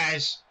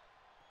splash.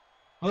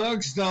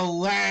 Hooks the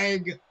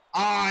leg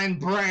on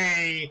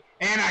Bray.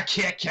 And a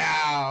kick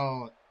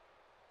out.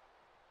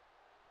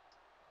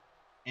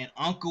 And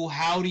Uncle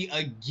Howdy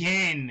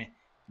again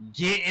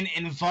getting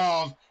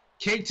involved.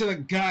 Kick to the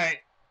gut.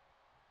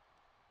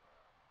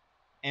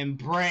 And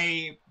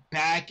Bray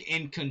back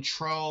in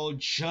control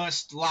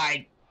just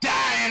like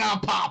that. And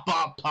a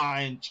pop-up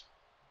punch.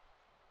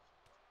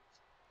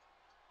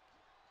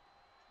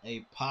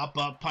 A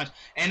pop-up punch.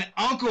 And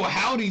Uncle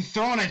Howdy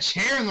throwing a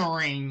chair in the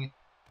ring.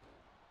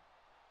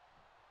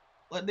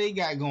 What they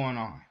got going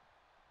on?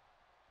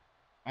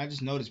 I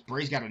just noticed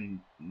Bray's got a...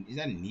 Is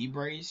that a knee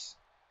brace?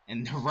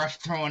 And the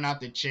ref throwing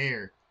out the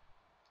chair.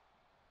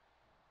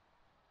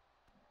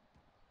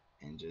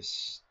 And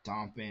just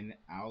stomping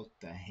out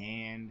the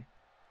hand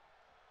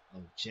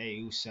of Jey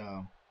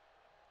Uso.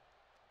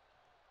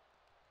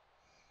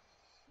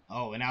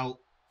 Oh, and now...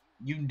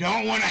 You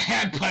don't want to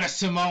headbutt a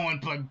Samoan,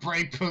 but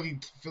Bray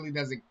really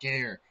doesn't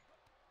care.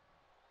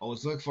 Oh,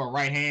 it's looking for a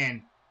right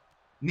hand.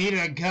 Knee to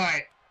the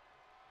gut.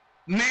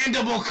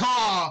 Mandible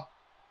claw.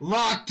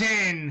 Locked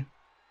in.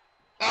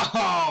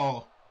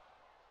 Oh.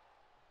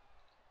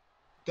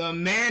 The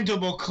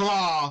mandible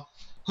claw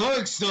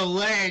hooks the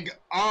leg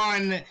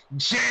on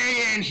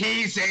Jay, and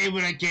he's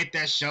able to get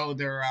the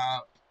shoulder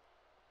up.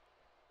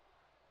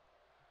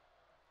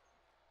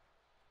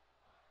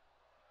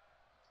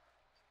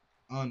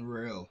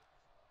 Unreal.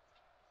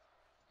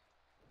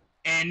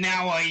 And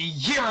now a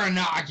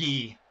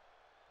Uranagi.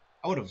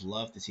 I would have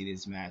loved to see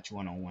this match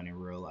one-on-one in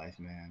real life,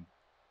 man.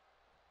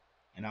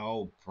 And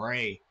oh,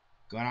 Bray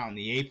going out on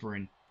the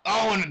apron.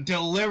 Oh, and it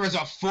delivers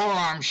a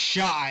forearm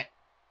shot.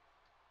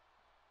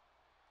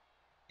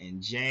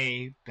 And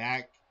Jay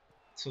back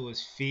to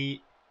his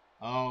feet.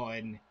 Oh,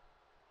 and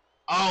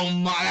oh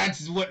my,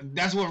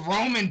 that's what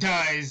Roman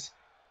does.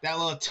 That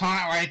little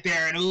taunt right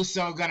there, and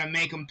Uso gonna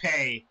make him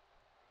pay.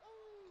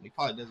 He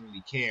probably doesn't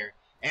really care.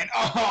 And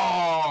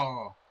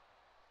oh.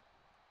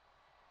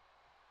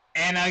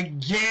 And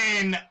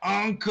again,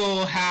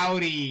 Uncle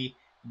Howdy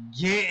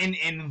getting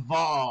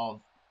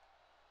involved.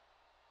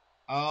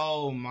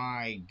 Oh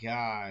my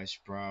gosh,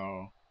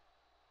 bro.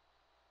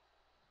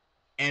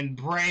 And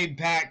Bray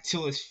back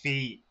to his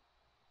feet.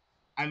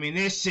 I mean,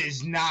 this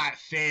is not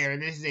fair.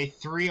 This is a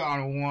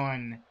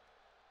 3-on-1.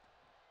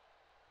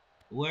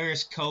 Where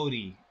is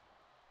Cody?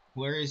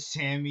 Where is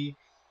Sammy?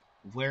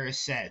 Where is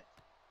Seth?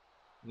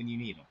 When you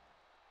need him.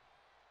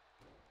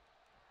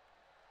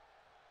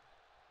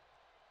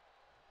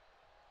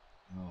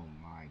 Oh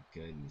my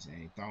goodness.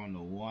 And he throwing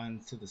the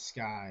one to the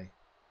sky.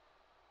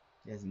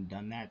 He hasn't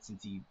done that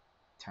since he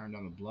turned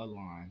on the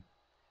bloodline.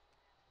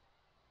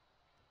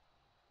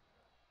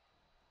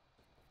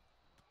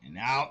 And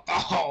now,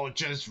 oh,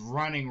 just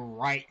running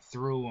right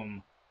through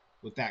him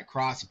with that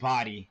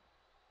crossbody.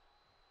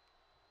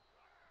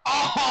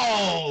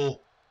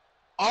 Oh!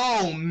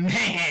 Oh,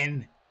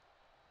 man!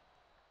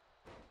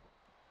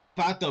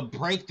 About to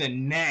break the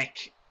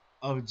neck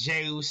of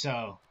Jey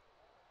Uso.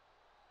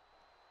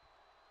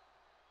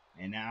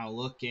 And now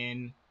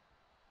looking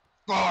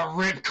Oh,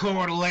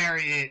 ripcord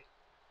lariat.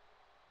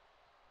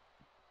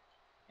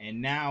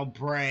 And now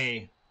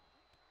Bray.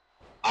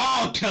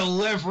 Oh,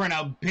 delivering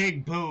a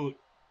big boot.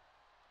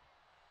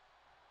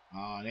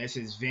 Oh, this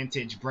is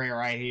vintage Bray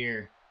right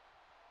here.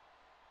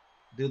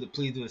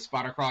 Please do the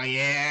spider crawl.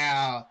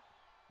 Yeah,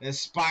 the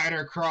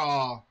spider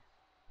crawl.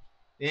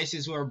 This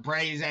is where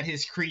Bray's at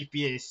his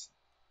creepiest.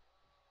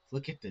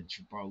 Look at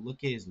bro.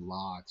 Look at his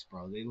locks,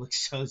 bro. They look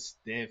so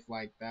stiff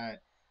like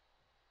that.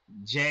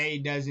 Jay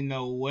doesn't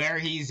know where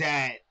he's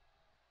at.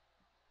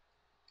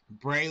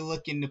 Bray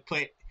looking to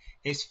put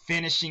his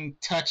finishing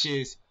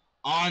touches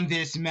on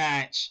this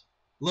match.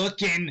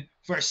 Looking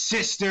for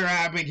Sister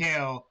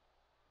Abigail.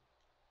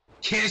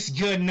 Kiss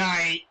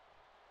goodnight.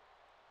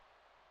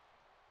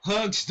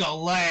 Hooks the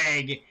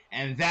leg.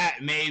 And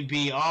that may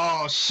be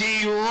all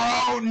she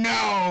wrote.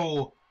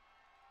 No!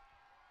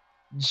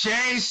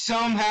 Jay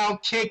somehow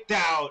kicked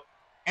out.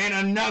 And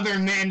another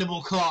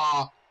mandible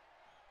claw.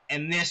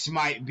 And this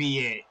might be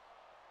it.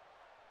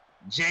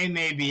 Jay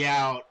may be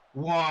out.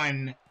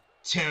 1,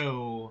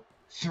 2,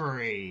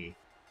 3.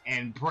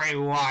 And Bray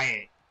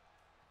Wyatt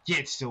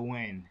gets the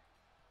win.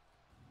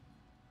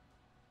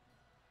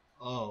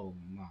 Oh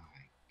my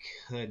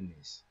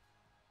goodness.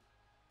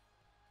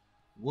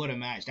 What a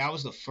match. That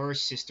was the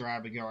first Sister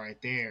Abigail right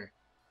there.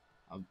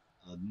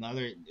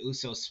 Another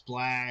Uso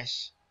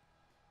splash.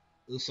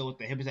 Uso with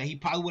the hip attack. He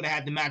probably would have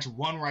had the match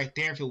won right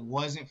there if it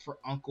wasn't for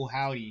Uncle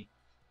Howdy.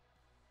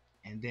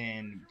 And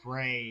then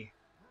Bray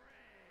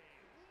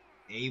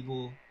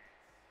able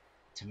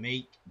to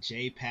make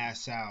Jay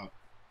pass out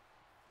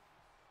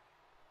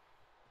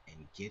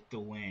and get the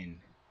win.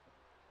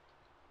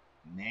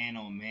 Man,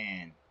 oh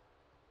man.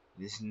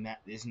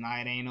 This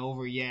night ain't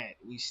over yet.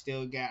 We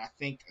still got, I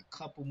think, a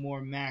couple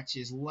more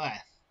matches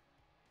left.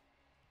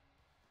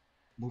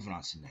 Moving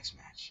on to the next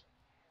match.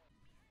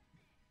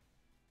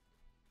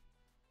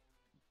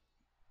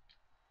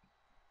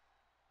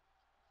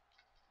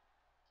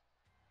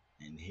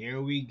 And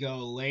here we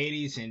go,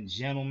 ladies and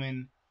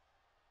gentlemen.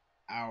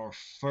 Our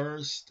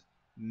first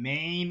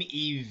main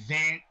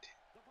event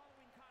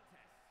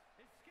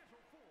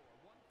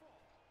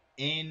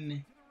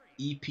in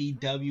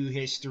EPW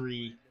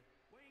history.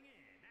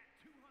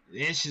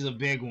 This is a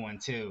big one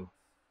too.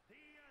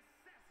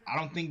 I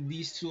don't think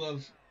these two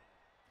have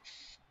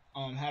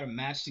had a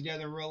match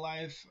together in real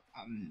life.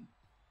 I'm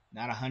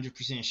not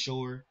 100%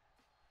 sure,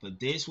 but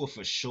this will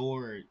for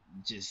sure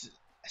just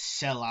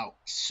sell out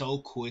so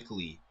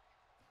quickly.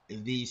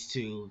 If these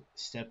two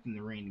step in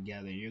the ring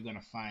together, you're gonna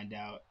find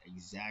out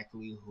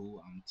exactly who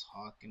I'm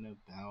talking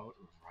about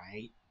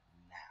right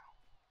now.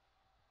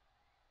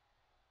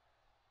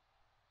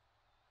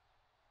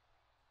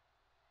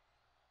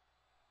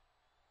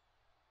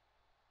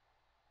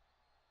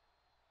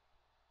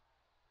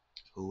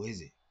 Who is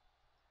it?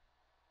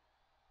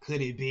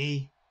 Could it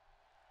be?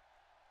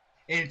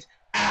 It's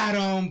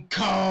Adam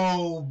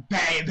Cole,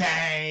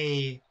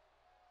 baby!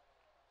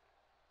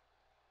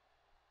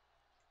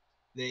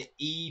 The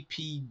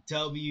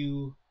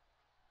EPW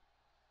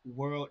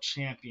World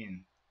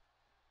Champion.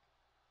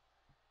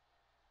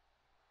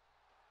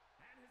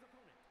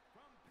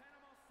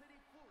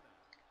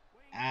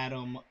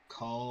 Adam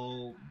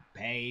Cole,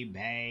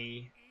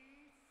 baby.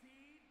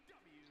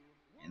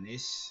 And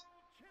this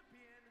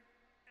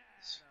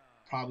is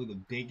probably the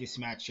biggest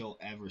match you'll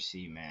ever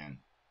see, man.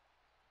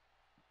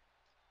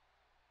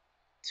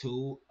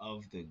 Two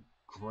of the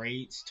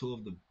greats, two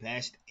of the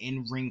best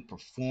in-ring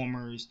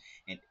performers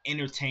and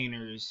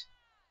entertainers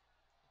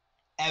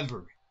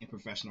ever in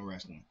professional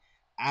wrestling.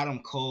 Adam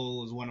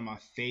Cole is one of my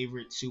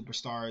favorite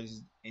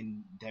superstars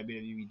in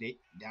WWE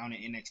down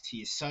in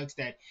NXT. It sucks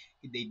that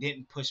they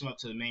didn't push him up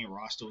to the main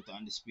roster with the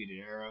Undisputed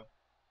Era,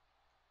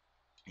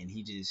 and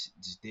he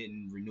just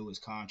didn't renew his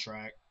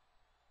contract.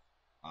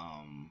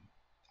 I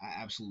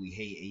absolutely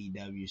hate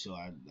AEW, so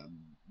I'm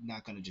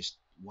not gonna just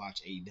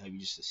watch AEW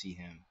just to see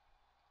him.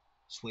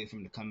 Just wait for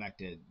him to come back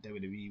to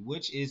WWE,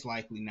 which is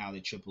likely now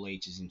that Triple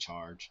H is in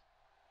charge.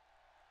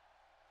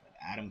 But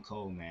Adam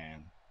Cole,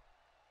 man,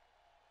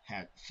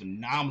 had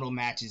phenomenal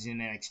matches in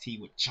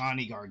NXT with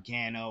Johnny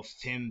Gargano,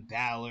 Finn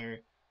Balor,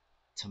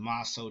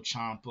 Tommaso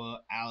Ciampa,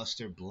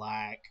 Aleister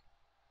Black,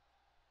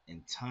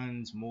 and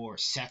tons more.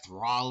 Seth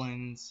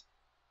Rollins,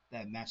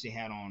 that match they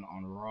had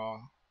on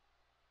Raw.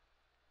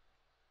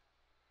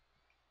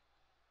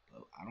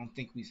 But I don't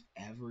think we've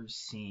ever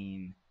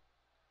seen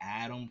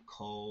Adam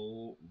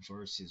Cole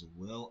versus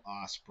Will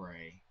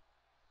Ospreay.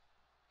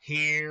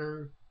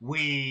 Here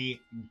we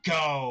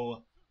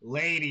go,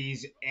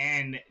 ladies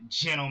and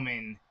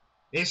gentlemen.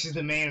 This is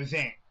the main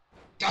event.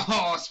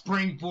 Oh,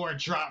 springboard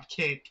drop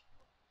kick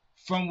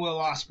from Will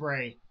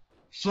Ospreay.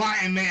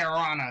 Flying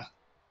Mayorana.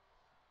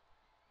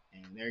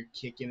 And they're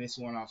kicking this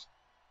one off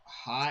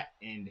hot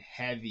and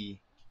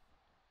heavy.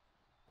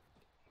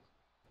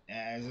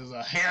 As there's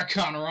a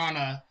haircut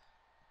Rana.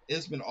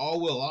 It's been all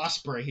Will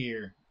Ospreay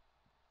here.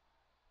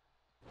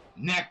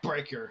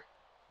 Neckbreaker.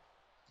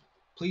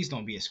 Please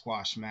don't be a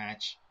squash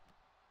match.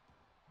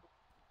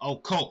 Oh,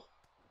 Cole.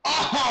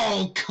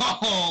 Oh,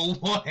 Cole.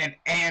 What an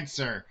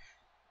answer.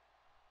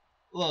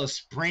 Little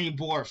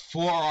springboard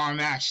forearm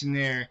action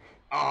there.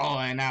 Oh,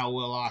 and now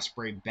Will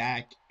Ospreay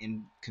back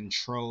in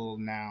control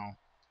now.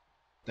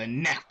 The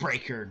neck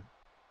breaker.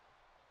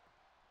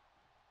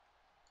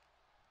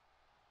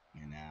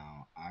 And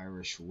now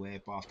Irish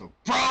whip off the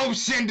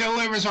ropes and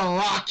delivers a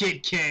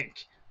rocket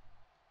kick.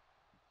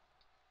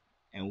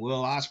 And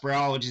Will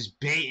Ospreay just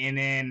baiting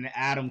in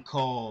Adam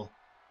Cole.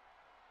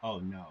 Oh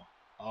no.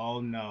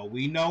 Oh no.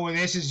 We know where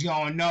this is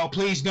going. No,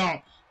 please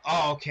don't.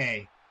 Oh,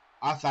 okay.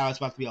 I thought it was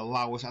about to be a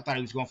lot worse. I thought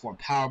he was going for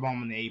a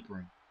powerbomb on the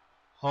apron.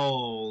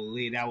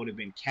 Holy, that would have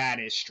been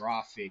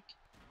catastrophic.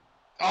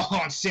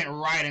 Oh, and sent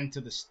right into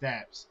the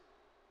steps.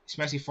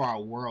 Especially for our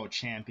world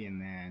champion,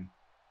 man.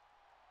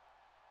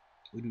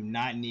 We do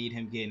not need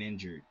him getting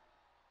injured.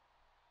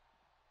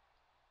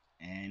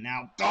 And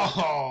now,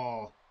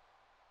 oh!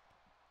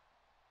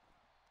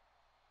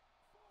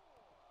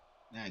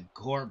 That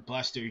Gore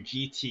Buster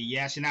GT,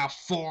 yes, and now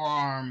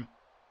forearm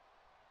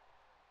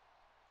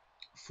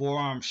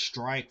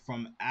strike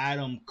from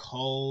Adam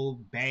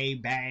Cole,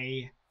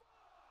 baby.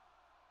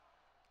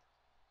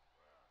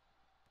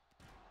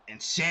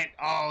 And sent,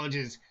 oh,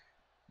 just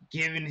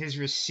giving his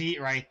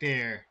receipt right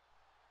there.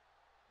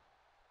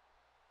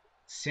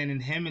 Sending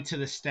him into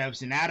the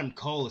steps, and Adam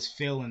Cole is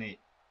feeling it.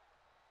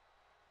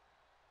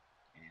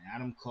 And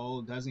Adam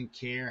Cole doesn't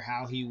care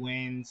how he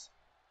wins.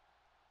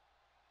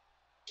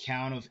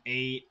 Count of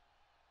 8.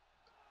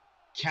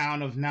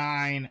 Count of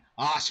 9.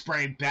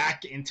 Ospreay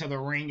back into the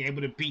ring,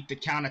 able to beat the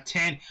count of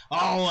 10.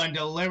 Oh, and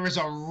delivers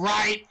a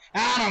right.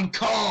 Adam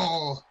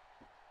Cole.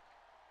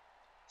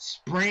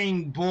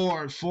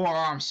 Springboard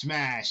forearm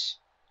smash.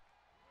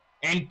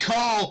 And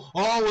Cole,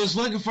 oh, was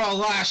looking for a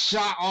last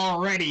shot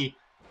already.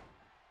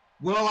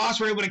 Will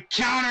Ospreay able to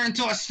counter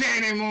into a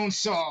standing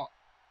moonsault.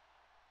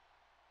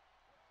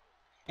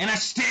 And a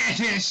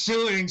standing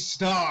shooting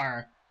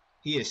star.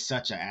 He is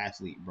such an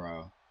athlete,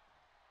 bro.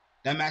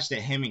 That match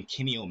that him and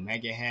Kenny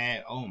Omega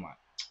had, oh my,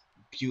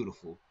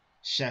 beautiful.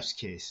 Chef's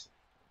kiss.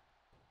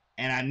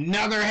 And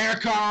another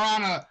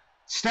Hurricanrana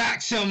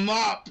stacks him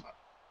up.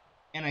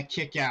 And a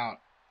kick out.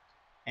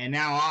 And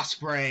now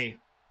Ospreay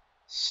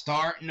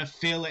starting to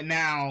feel it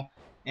now.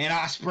 And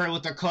Ospreay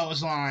with the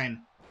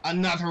clothesline.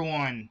 Another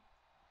one.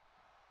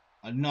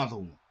 Another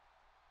one.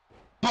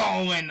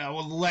 Bowen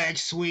with leg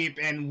sweep,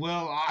 and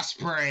Will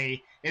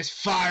Ospreay is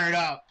fired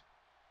up.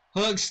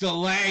 Hooks the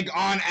leg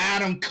on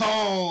Adam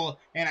Cole,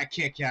 and a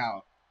kick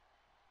out.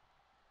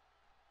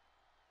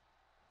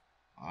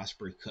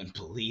 Ospreay couldn't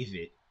believe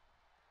it.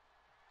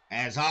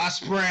 As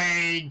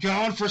Ospreay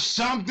going for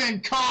something,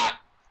 caught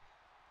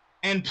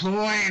and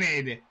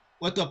planted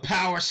with the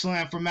power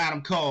slam from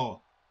Adam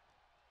Cole.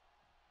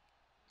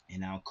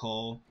 And now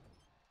Cole,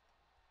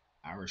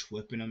 Irish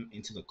whipping him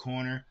into the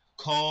corner.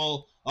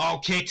 Cole, oh,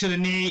 kick to the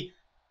knee.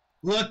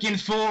 Looking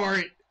for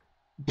it.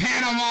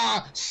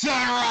 Panama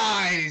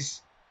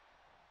Sunrise.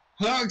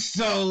 Hooks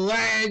the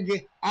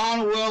leg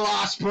on Will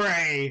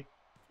Ospreay.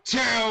 2,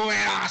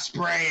 and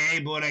Ospreay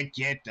able to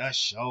get the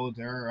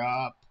shoulder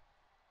up.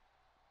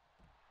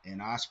 And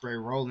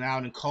Ospreay rolling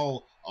out, and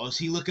Cole, oh, is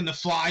he looking to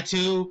fly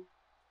too?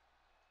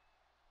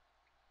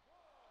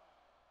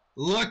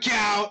 Look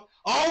out!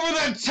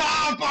 Over the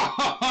top!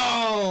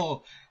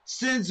 Oh!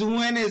 Since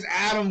when is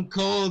Adam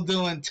Cole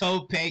doing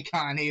tope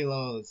con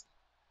helos?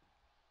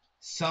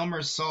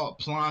 Somersault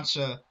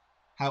plancha,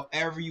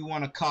 however you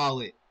want to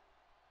call it.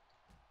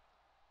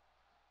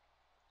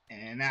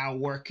 And now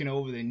working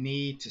over the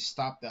knee to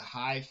stop the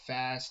high,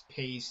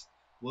 fast-paced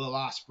Will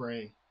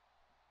Ospreay.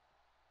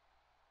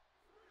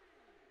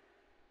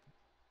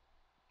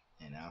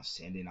 And now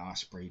sending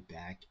Ospreay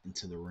back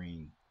into the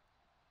ring.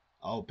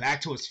 Oh,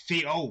 back to his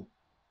feet. Oh,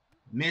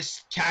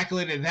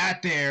 miscalculated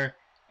that there.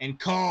 And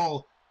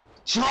Cole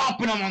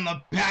dropping him on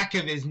the back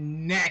of his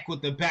neck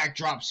with the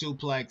backdrop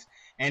suplex.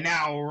 And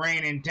now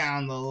raining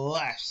down the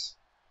lefts.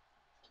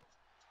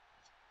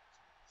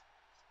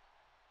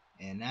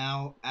 And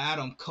now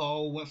Adam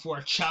Cole went for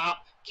a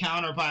chop.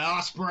 Counter by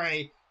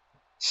Ospreay.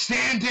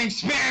 Standing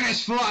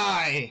Spanish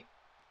fly.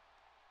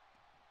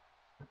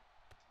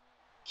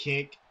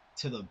 Kick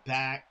to the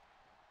back.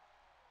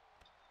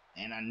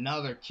 And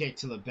another kick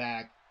to the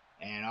back.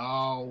 And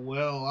oh,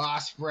 Will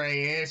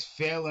Ospreay is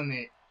feeling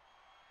it.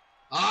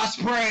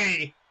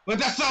 Ospreay with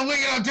the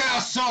Salida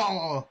del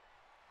Sol.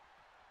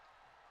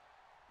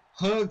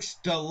 Hooks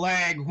the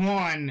leg.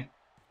 1,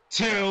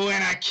 2,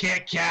 and a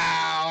kick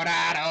out.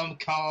 Adam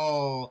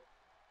Cole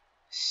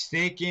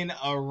sticking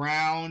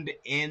around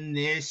in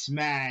this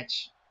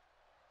match.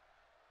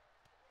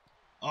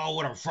 Oh,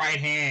 what a right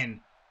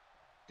hand.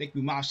 I think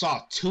we might have saw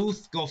a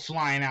tooth go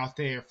flying out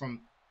there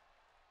from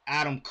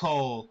Adam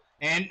Cole.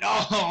 And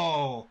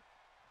oh,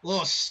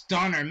 little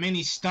stunner,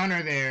 mini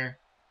stunner there.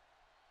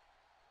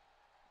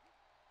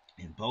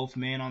 And both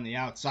men on the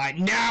outside.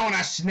 Now on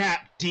a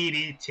snap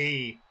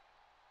DDT.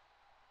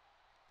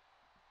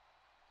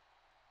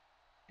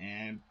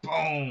 And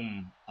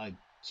boom,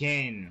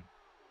 again.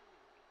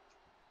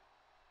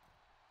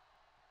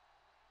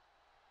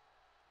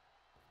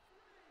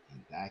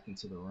 And back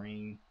into the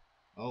ring.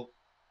 Oh,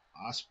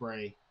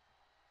 Ospreay.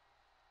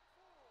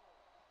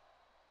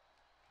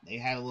 They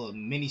had a little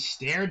mini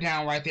stare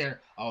down right there.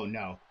 Oh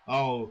no.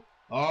 Oh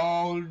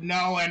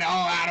no. And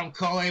Adam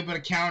Cole able to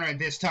counter it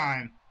this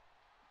time.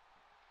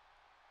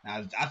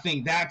 Now, I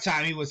think that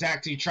time he was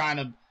actually trying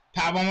to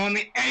powerbomb on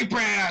the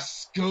apron and a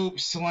scoop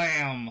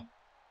slam.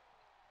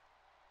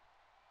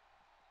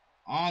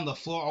 On the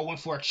floor. Oh, went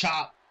for a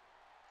chop.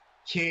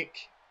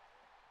 Kick.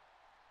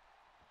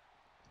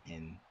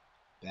 And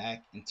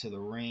back into the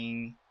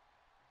ring.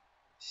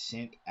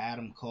 Sent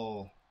Adam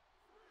Cole.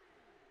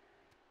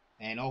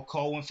 And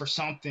Cole went for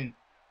something.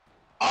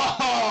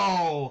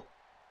 Oh!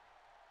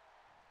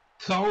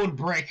 Code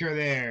breaker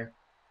there.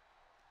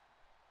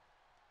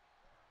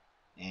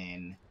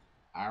 And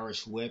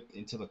Irish whip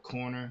into the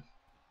corner.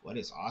 What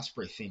is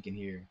Ospreay thinking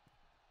here?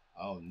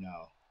 Oh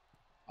no.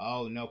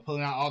 Oh no.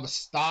 Pulling out all the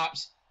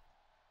stops.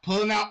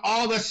 Pulling out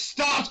all the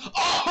stops.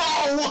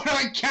 Oh,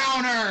 what a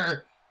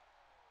counter!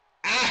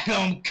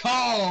 Adam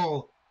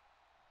Cole.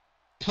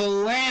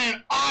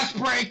 Planning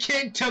Ospreay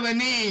kick to the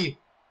knee.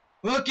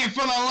 Looking for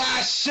the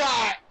last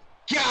shot.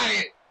 Got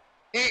it.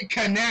 It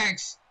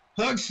connects.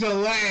 Hooks the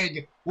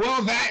leg.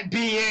 Will that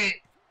be it?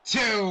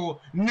 2.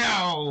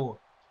 No.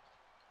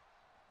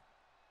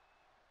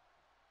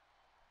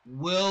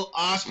 Will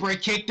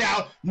Ospreay kicked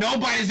out?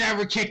 Nobody's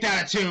ever kicked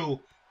out of 2.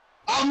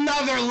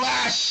 Another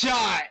last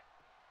shot.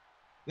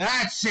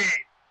 That's it.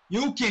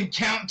 You can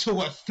count to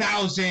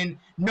 1,000.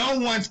 No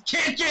one's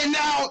kicking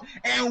out.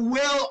 And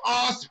Will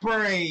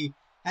Ospreay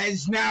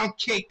has now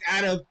kicked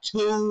out of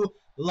 2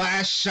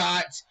 last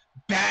shots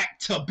back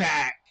to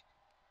back.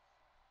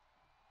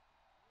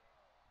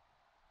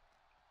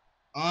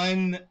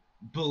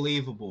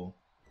 Unbelievable.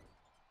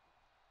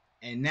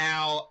 And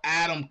now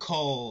Adam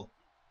Cole.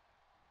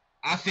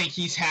 I think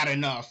he's had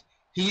enough.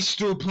 He's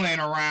through playing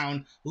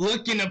around,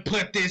 looking to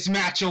put this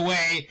match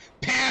away.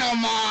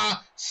 Panama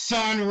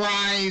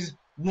Sunrise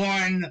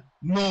one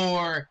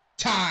more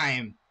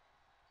time.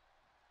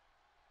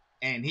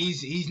 And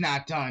he's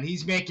not done.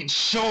 He's making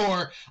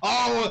sure.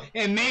 Oh,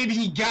 and maybe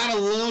he got a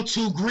little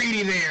too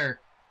greedy there.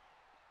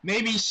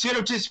 Maybe he should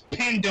have just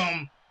pinned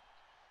him.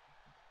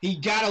 He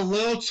got a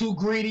little too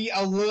greedy,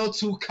 a little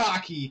too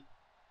cocky.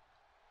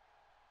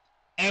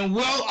 And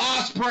Will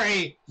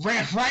Ospreay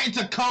ran right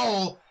into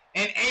Cole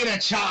and ate a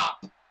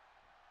chop.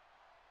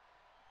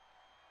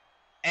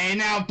 And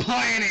now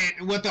playing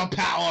it with a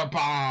power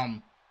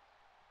bomb.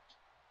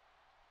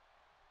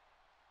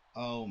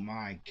 Oh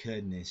my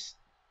goodness.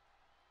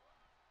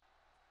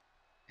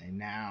 And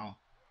now,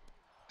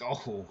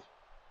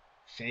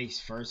 face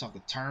first off the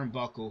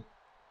turnbuckle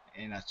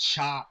and a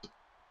chop.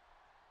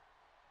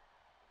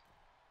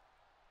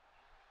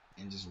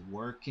 And just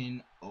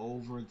working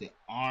over the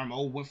arm.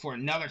 Oh, went for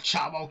another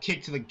chop. Oh,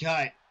 kick to the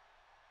gut.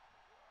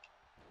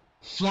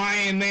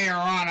 Flying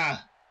Majorana.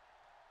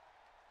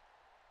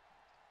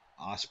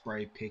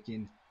 Ospreay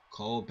picking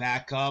Cole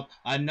back up.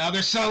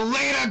 Another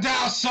Salida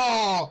Del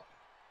Sol.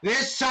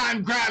 This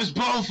time grabs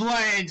both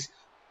legs.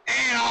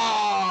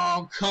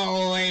 And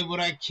Cole able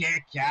to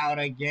kick out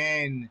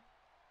again.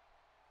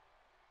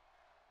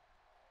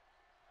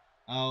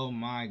 Oh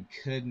my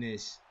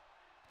goodness.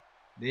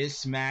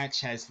 This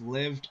match has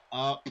lived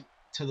up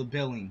to the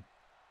billing.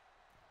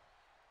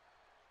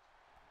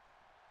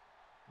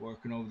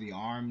 Working over the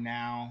arm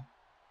now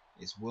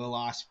is Will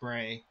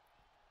Ospreay.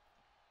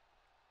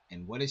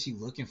 And what is he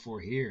looking for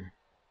here?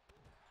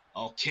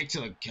 Oh, kick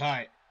to the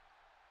gut.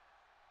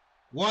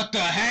 What the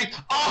heck?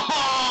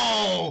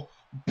 Oh!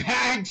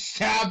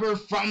 Backstabber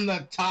from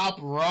the top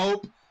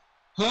rope.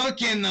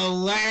 Hooking the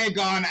leg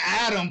on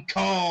Adam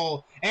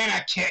Cole. And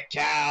a kick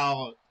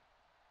out.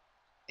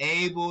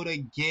 Able to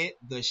get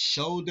the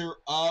shoulder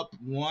up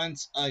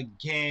once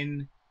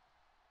again.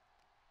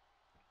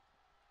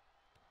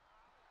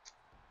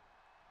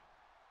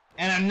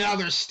 And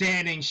another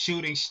standing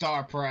shooting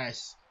star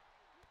press.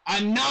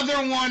 Another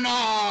one.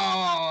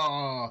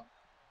 Oh!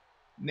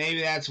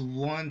 Maybe that's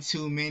one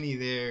too many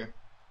there.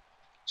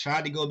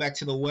 Tried to go back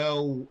to the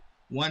well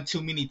one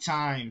too many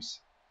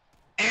times.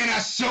 And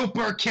a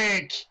super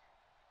kick.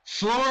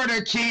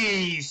 Florida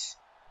Keys.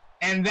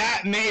 And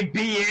that may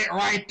be it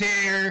right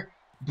there.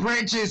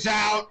 Bridges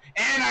out.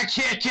 And a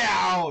kick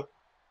out.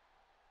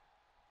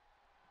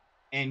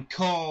 And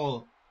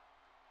Cole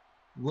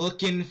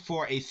looking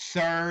for a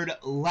third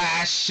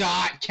last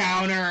shot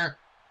counter.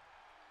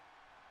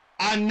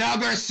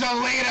 Another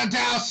Salida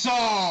Del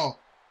Sol.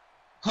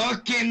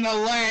 Hooking the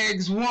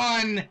legs.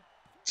 1,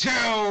 2.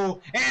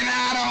 And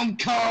Adam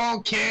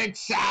Cole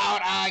kicks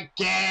out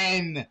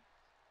again.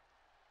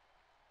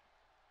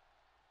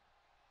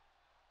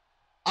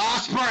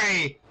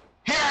 Ospreay.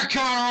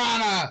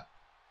 Hurricanrana.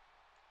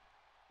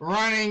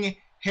 Running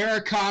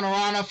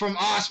Hurricanrana from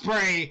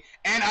Ospreay.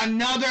 And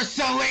another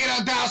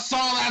Salida Del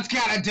Sol. That's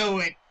got to do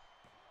it.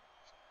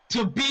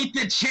 To beat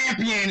the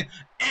champion.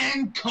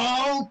 And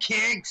Cole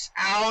kicks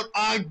out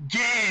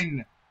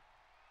again.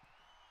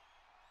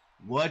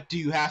 What do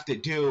you have to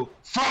do?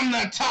 From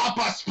the top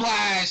of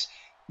Splash.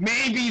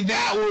 Maybe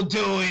that will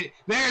do it.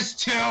 There's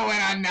 2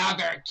 and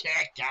another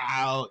kick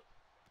out.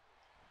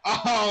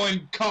 Oh,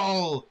 and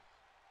Cole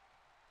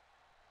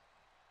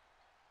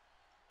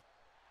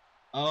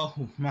Oh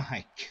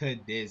my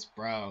goodness,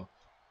 bro.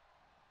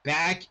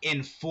 Back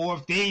and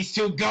forth. These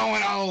two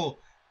going. Oh,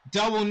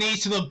 double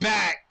knees to the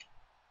back.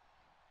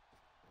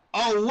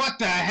 Oh, what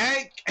the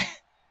heck?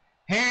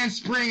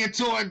 Handspring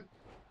into a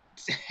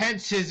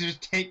head scissors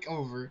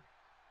takeover.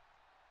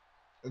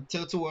 A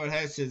tilt-a-whirl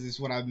head scissors is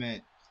what I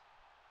meant.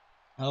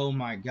 Oh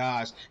my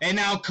gosh. And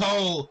now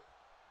Cole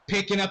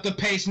picking up the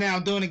pace now,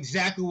 doing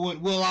exactly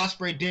what Will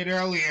Ospreay did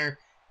earlier.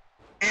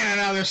 And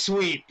another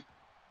sweep.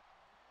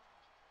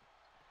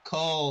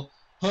 Cole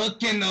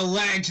hooking the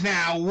legs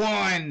now.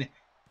 1,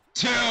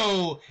 2,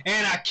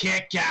 and a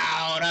kick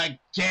out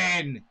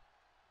again.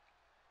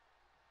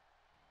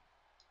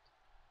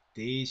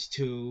 These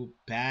two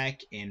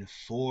back and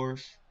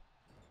forth.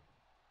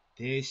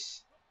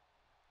 This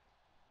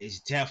is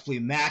definitely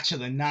match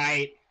of the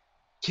night.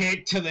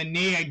 Kick to the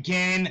knee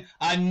again.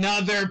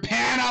 Another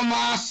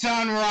Panama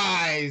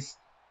Sunrise.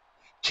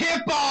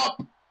 Kip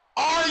up.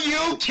 Are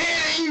you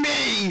kidding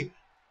me?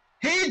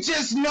 He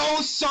just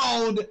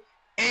no-sold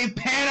a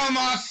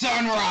Panama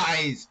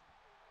Sunrise.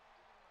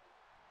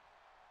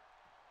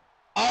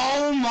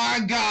 Oh my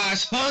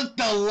gosh. Hooked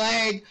the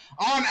leg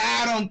on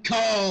Adam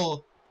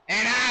Cole.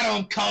 And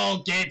Adam Cole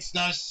gets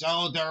the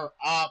shoulder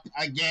up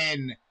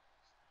again.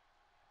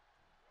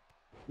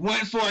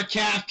 Went for a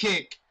calf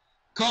kick.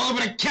 Cole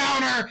with a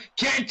counter.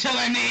 Kick to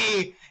the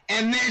knee.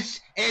 And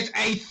this is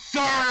a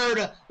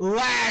third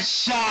last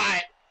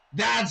shot.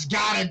 That's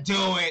gotta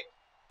do it.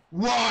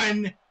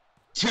 1,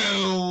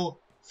 2,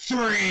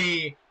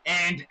 3.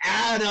 And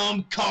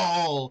Adam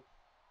Cole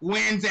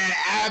wins an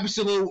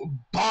absolute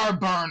bar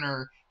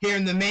burner here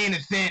in the main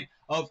event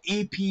of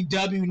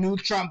EPW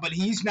Neutron. But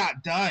he's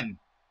not done.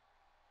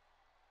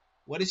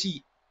 What is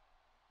he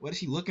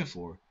looking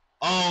for?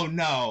 Oh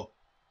no.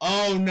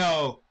 Oh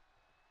no.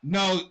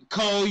 No,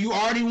 Cole, you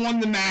already won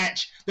the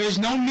match. There's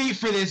no need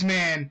for this,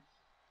 man.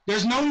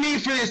 There's no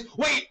need for this.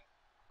 Wait.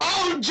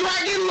 Oh,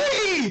 Dragon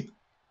Lee!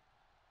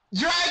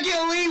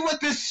 Dragon Lee with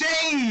the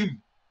save.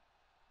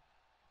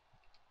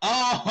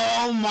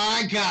 Oh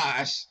my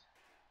gosh.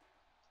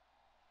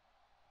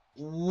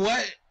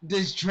 What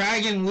does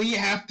Dragon Lee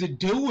have to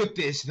do with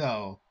this,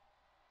 though?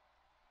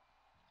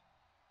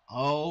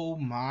 Oh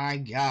my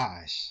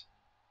gosh.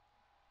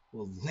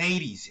 Well,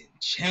 ladies and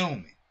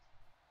gentlemen,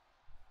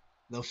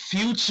 the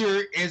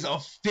future is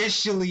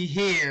officially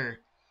here.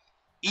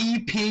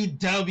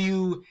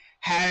 EPW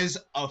has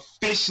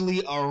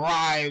officially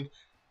arrived.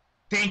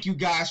 Thank you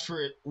guys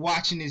for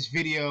watching this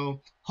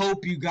video.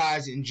 Hope you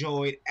guys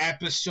enjoyed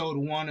episode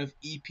 1 of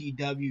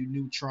EPW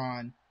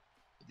Neutron.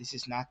 But this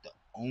is not the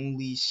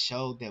only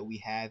show that we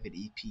have at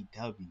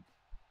EPW.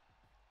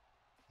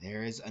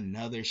 There is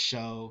another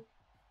show,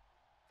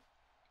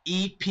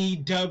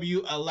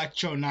 EPW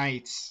Electro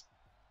Nights.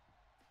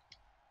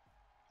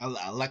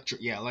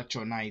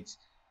 Electro Nights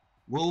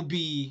will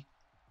be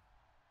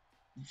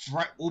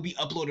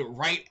uploaded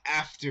right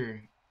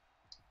after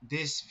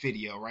this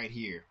video right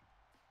here.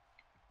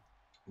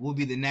 Will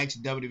be the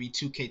next WWE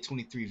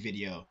 2K23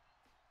 video.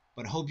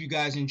 But I hope you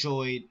guys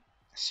enjoyed.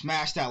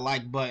 Smash that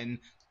like button.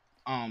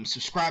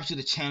 Subscribe to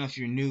the channel if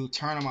you're new.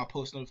 Turn on my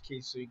post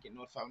notifications so you get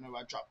notified whenever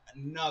I drop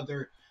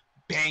another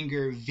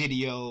banger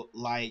video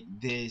like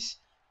this.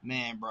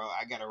 Man, bro,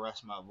 I gotta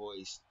rest my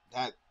voice.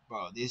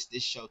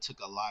 This show took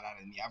a lot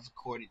out of me. I've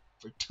recorded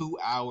for 2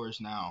 hours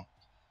now.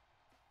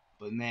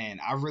 But man,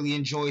 I really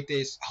enjoyed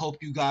this.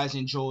 Hope you guys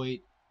enjoyed.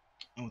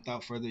 And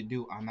without further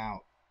ado, I'm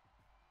out.